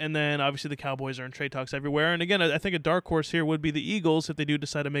knows? And then, obviously, the Cowboys are in trade talks everywhere. And again, I think a dark horse here would be the Eagles if they do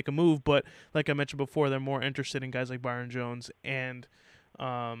decide to make a move. But like I mentioned before, they're more interested in guys like Byron Jones and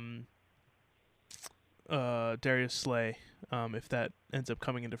Darius Slay, if that ends up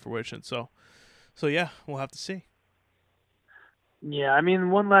coming into fruition. So yeah, we'll have to see. Yeah, I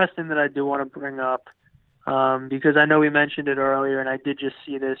mean, one last thing that I do want to bring up, because I know we mentioned it earlier, and I did just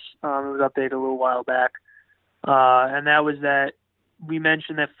see this. It was updated a little while back, and that was that we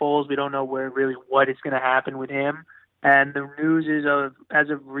mentioned that Foles, we don't know what is going to happen with him. And the news is as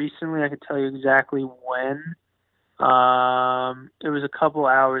of recently, I can tell you exactly when. It was a couple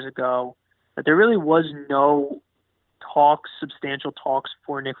hours ago. But there really was no substantial talks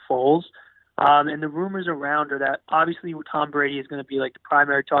for Nick Foles. And the rumors around are that obviously Tom Brady is going to be like the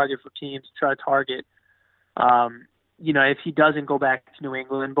primary target for teams to try to target, if he doesn't go back to New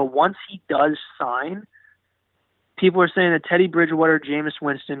England. But once he does sign, people are saying that Teddy Bridgewater, Jameis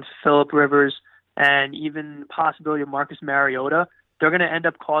Winston, Phillip Rivers, and even the possibility of Marcus Mariota, they're going to end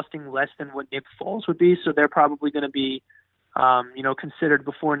up costing less than what Nick Foles would be. So they're probably going to be considered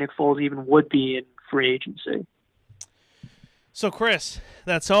before Nick Foles even would be in free agency. So, Chris,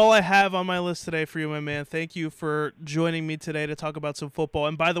 that's all I have on my list today for you, my man. Thank you for joining me today to talk about some football.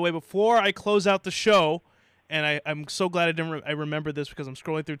 And by the way, before I close out the show, and I'm so glad I remembered this because I'm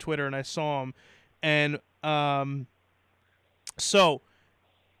scrolling through Twitter and I saw him. And so,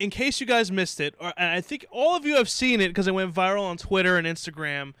 in case you guys missed it, and I think all of you have seen it because it went viral on Twitter and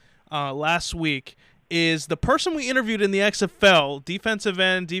Instagram last week, is the person we interviewed in the XFL, defensive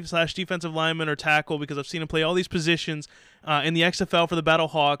end /defensive lineman or tackle, because I've seen him play all these positions in the XFL for the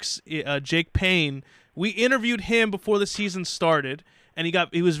Battlehawks, Jake Payne. We interviewed him before the season started, and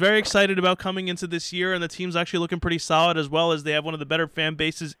he was very excited about coming into this year, and the team's actually looking pretty solid, as well as they have one of the better fan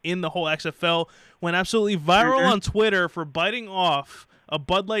bases in the whole XFL. Went absolutely viral on Twitter for biting off a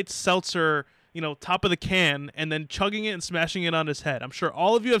Bud Light seltzer, top of the can, and then chugging it and smashing it on his head. I'm sure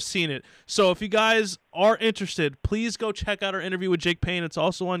all of you have seen it. So if you guys are interested, please go check out our interview with Jake Payne. It's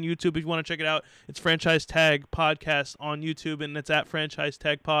also on YouTube if you want to check it out. It's Franchise Tag Podcast on YouTube, and it's at Franchise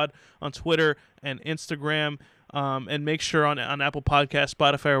Tag Pod on Twitter and Instagram. And make sure on Apple Podcasts,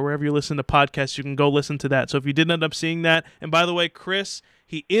 Spotify, or wherever you listen to podcasts, you can go listen to that. So if you didn't end up seeing that, and by the way, Chris,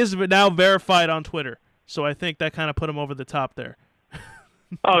 he is now verified on Twitter. So I think that kind of put him over the top there.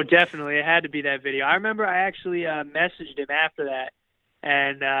 Oh, definitely. It had to be that video. I remember I actually messaged him after that.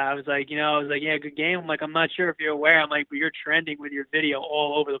 And I was like, yeah, good game. I'm like, I'm not sure if you're aware. I'm like, but you're trending with your video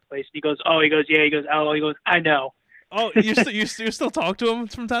all over the place. And he goes, I know. Oh, you still talk to him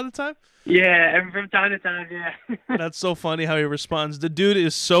from time to time? Yeah, and from time to time, yeah. That's so funny how he responds. The dude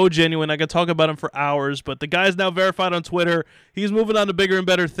is so genuine. I could talk about him for hours, but the guy's now verified on Twitter. He's moving on to bigger and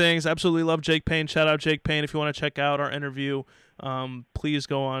better things. Absolutely love Jake Payne. Shout out Jake Payne. If you want to check out our interview, please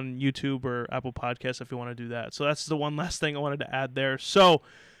go on YouTube or Apple Podcasts if you want to do that. So that's the one last thing I wanted to add there. So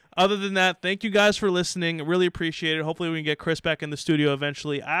other than that, thank you guys for listening. Really appreciate it. Hopefully we can get Chris back in the studio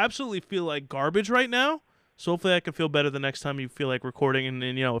eventually. I absolutely feel like garbage right now. So hopefully I can feel better the next time you feel like recording. And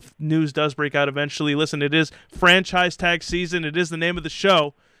if news does break out eventually, listen, it is franchise tag season. It is the name of the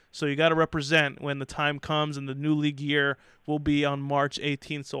show. So you got to represent when the time comes, and the new league year will be on March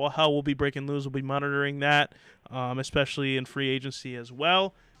 18th. So all hell will be breaking news. We'll be monitoring that, especially in free agency as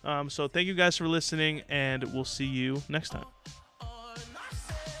well. So thank you guys for listening, and we'll see you next time.